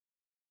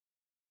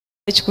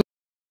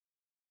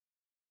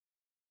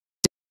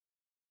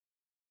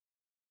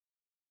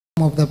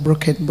of the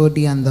broken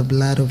body and the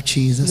blood of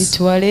Jesus.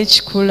 On the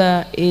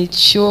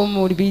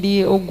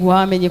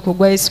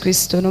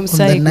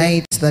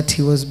night that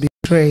he was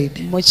betrayed,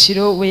 he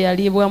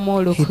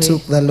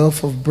took the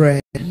loaf of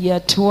bread, and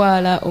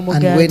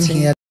when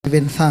he had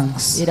given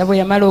thanks, era bwe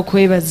yamala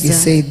okwebaza he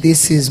said,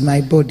 "This is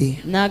my body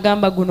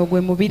n'agamba guno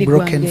gwe mubiri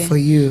broken gwange for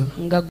you.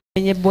 nga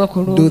gumenyebwa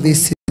ku Do lulwo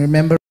this in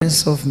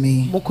remembrance of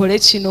me." mukole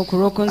kino And he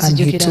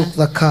okulw'okunzijukira took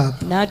the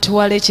cup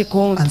n'atwala and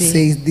ekikompe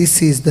says,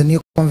 "This is the new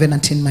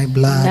covenant in my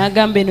blood."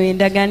 n'agamba eno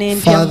endagaano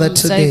empya mu Father,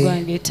 musaayi today,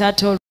 gwange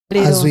taata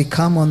as we olwaleero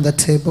come on the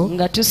table,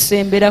 nga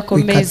tusembera ku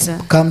we mmeeza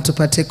come to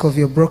partake of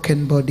your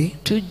broken body.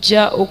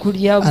 tujja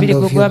okulya and omubiri of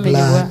gwe your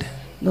gwamenyebwa blood.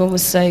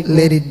 n'omusaayi gwo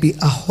Let it be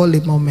a holy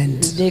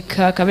moment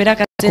leka kabeera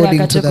akaseera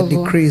according to the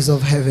akatukuvu decrees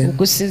of heaven.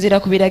 okusinziira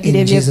ku biragiro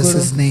In eby'eggulu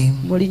Jesus' name.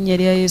 mu linnya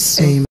lya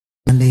yesu Amen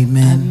and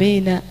amen.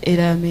 amiina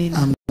era amiina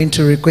I'm going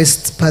to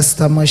request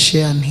Pastor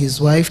Moshe and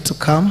his wife to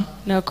come.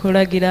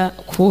 nakulagira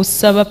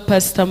kusaba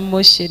pasita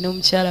Moshe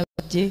n'omukyala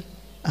wajje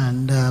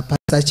And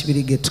Pastor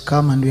Chibirige to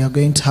come, and we are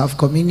going to have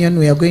communion.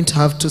 We are going to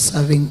have 2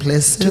 serving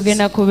places,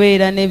 tugenda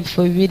kubeera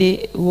n'ebifo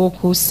bibiri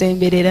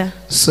w'okusemberera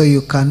so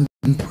you can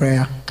be in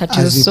prayer kati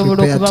as you osobola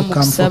prepare okuba to mu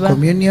come for kusaba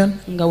communion,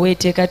 nga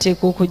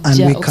weeteekateeka and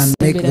okujja we can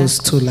make okusembera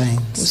those 2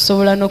 lines.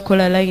 osobola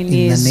n'okukola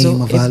layini In the ezo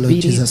name of our Lord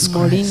ebbiri Jesus mu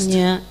Christ.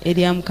 linnya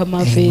erya mukama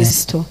waffe Amen.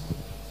 Yesu.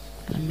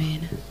 Amen.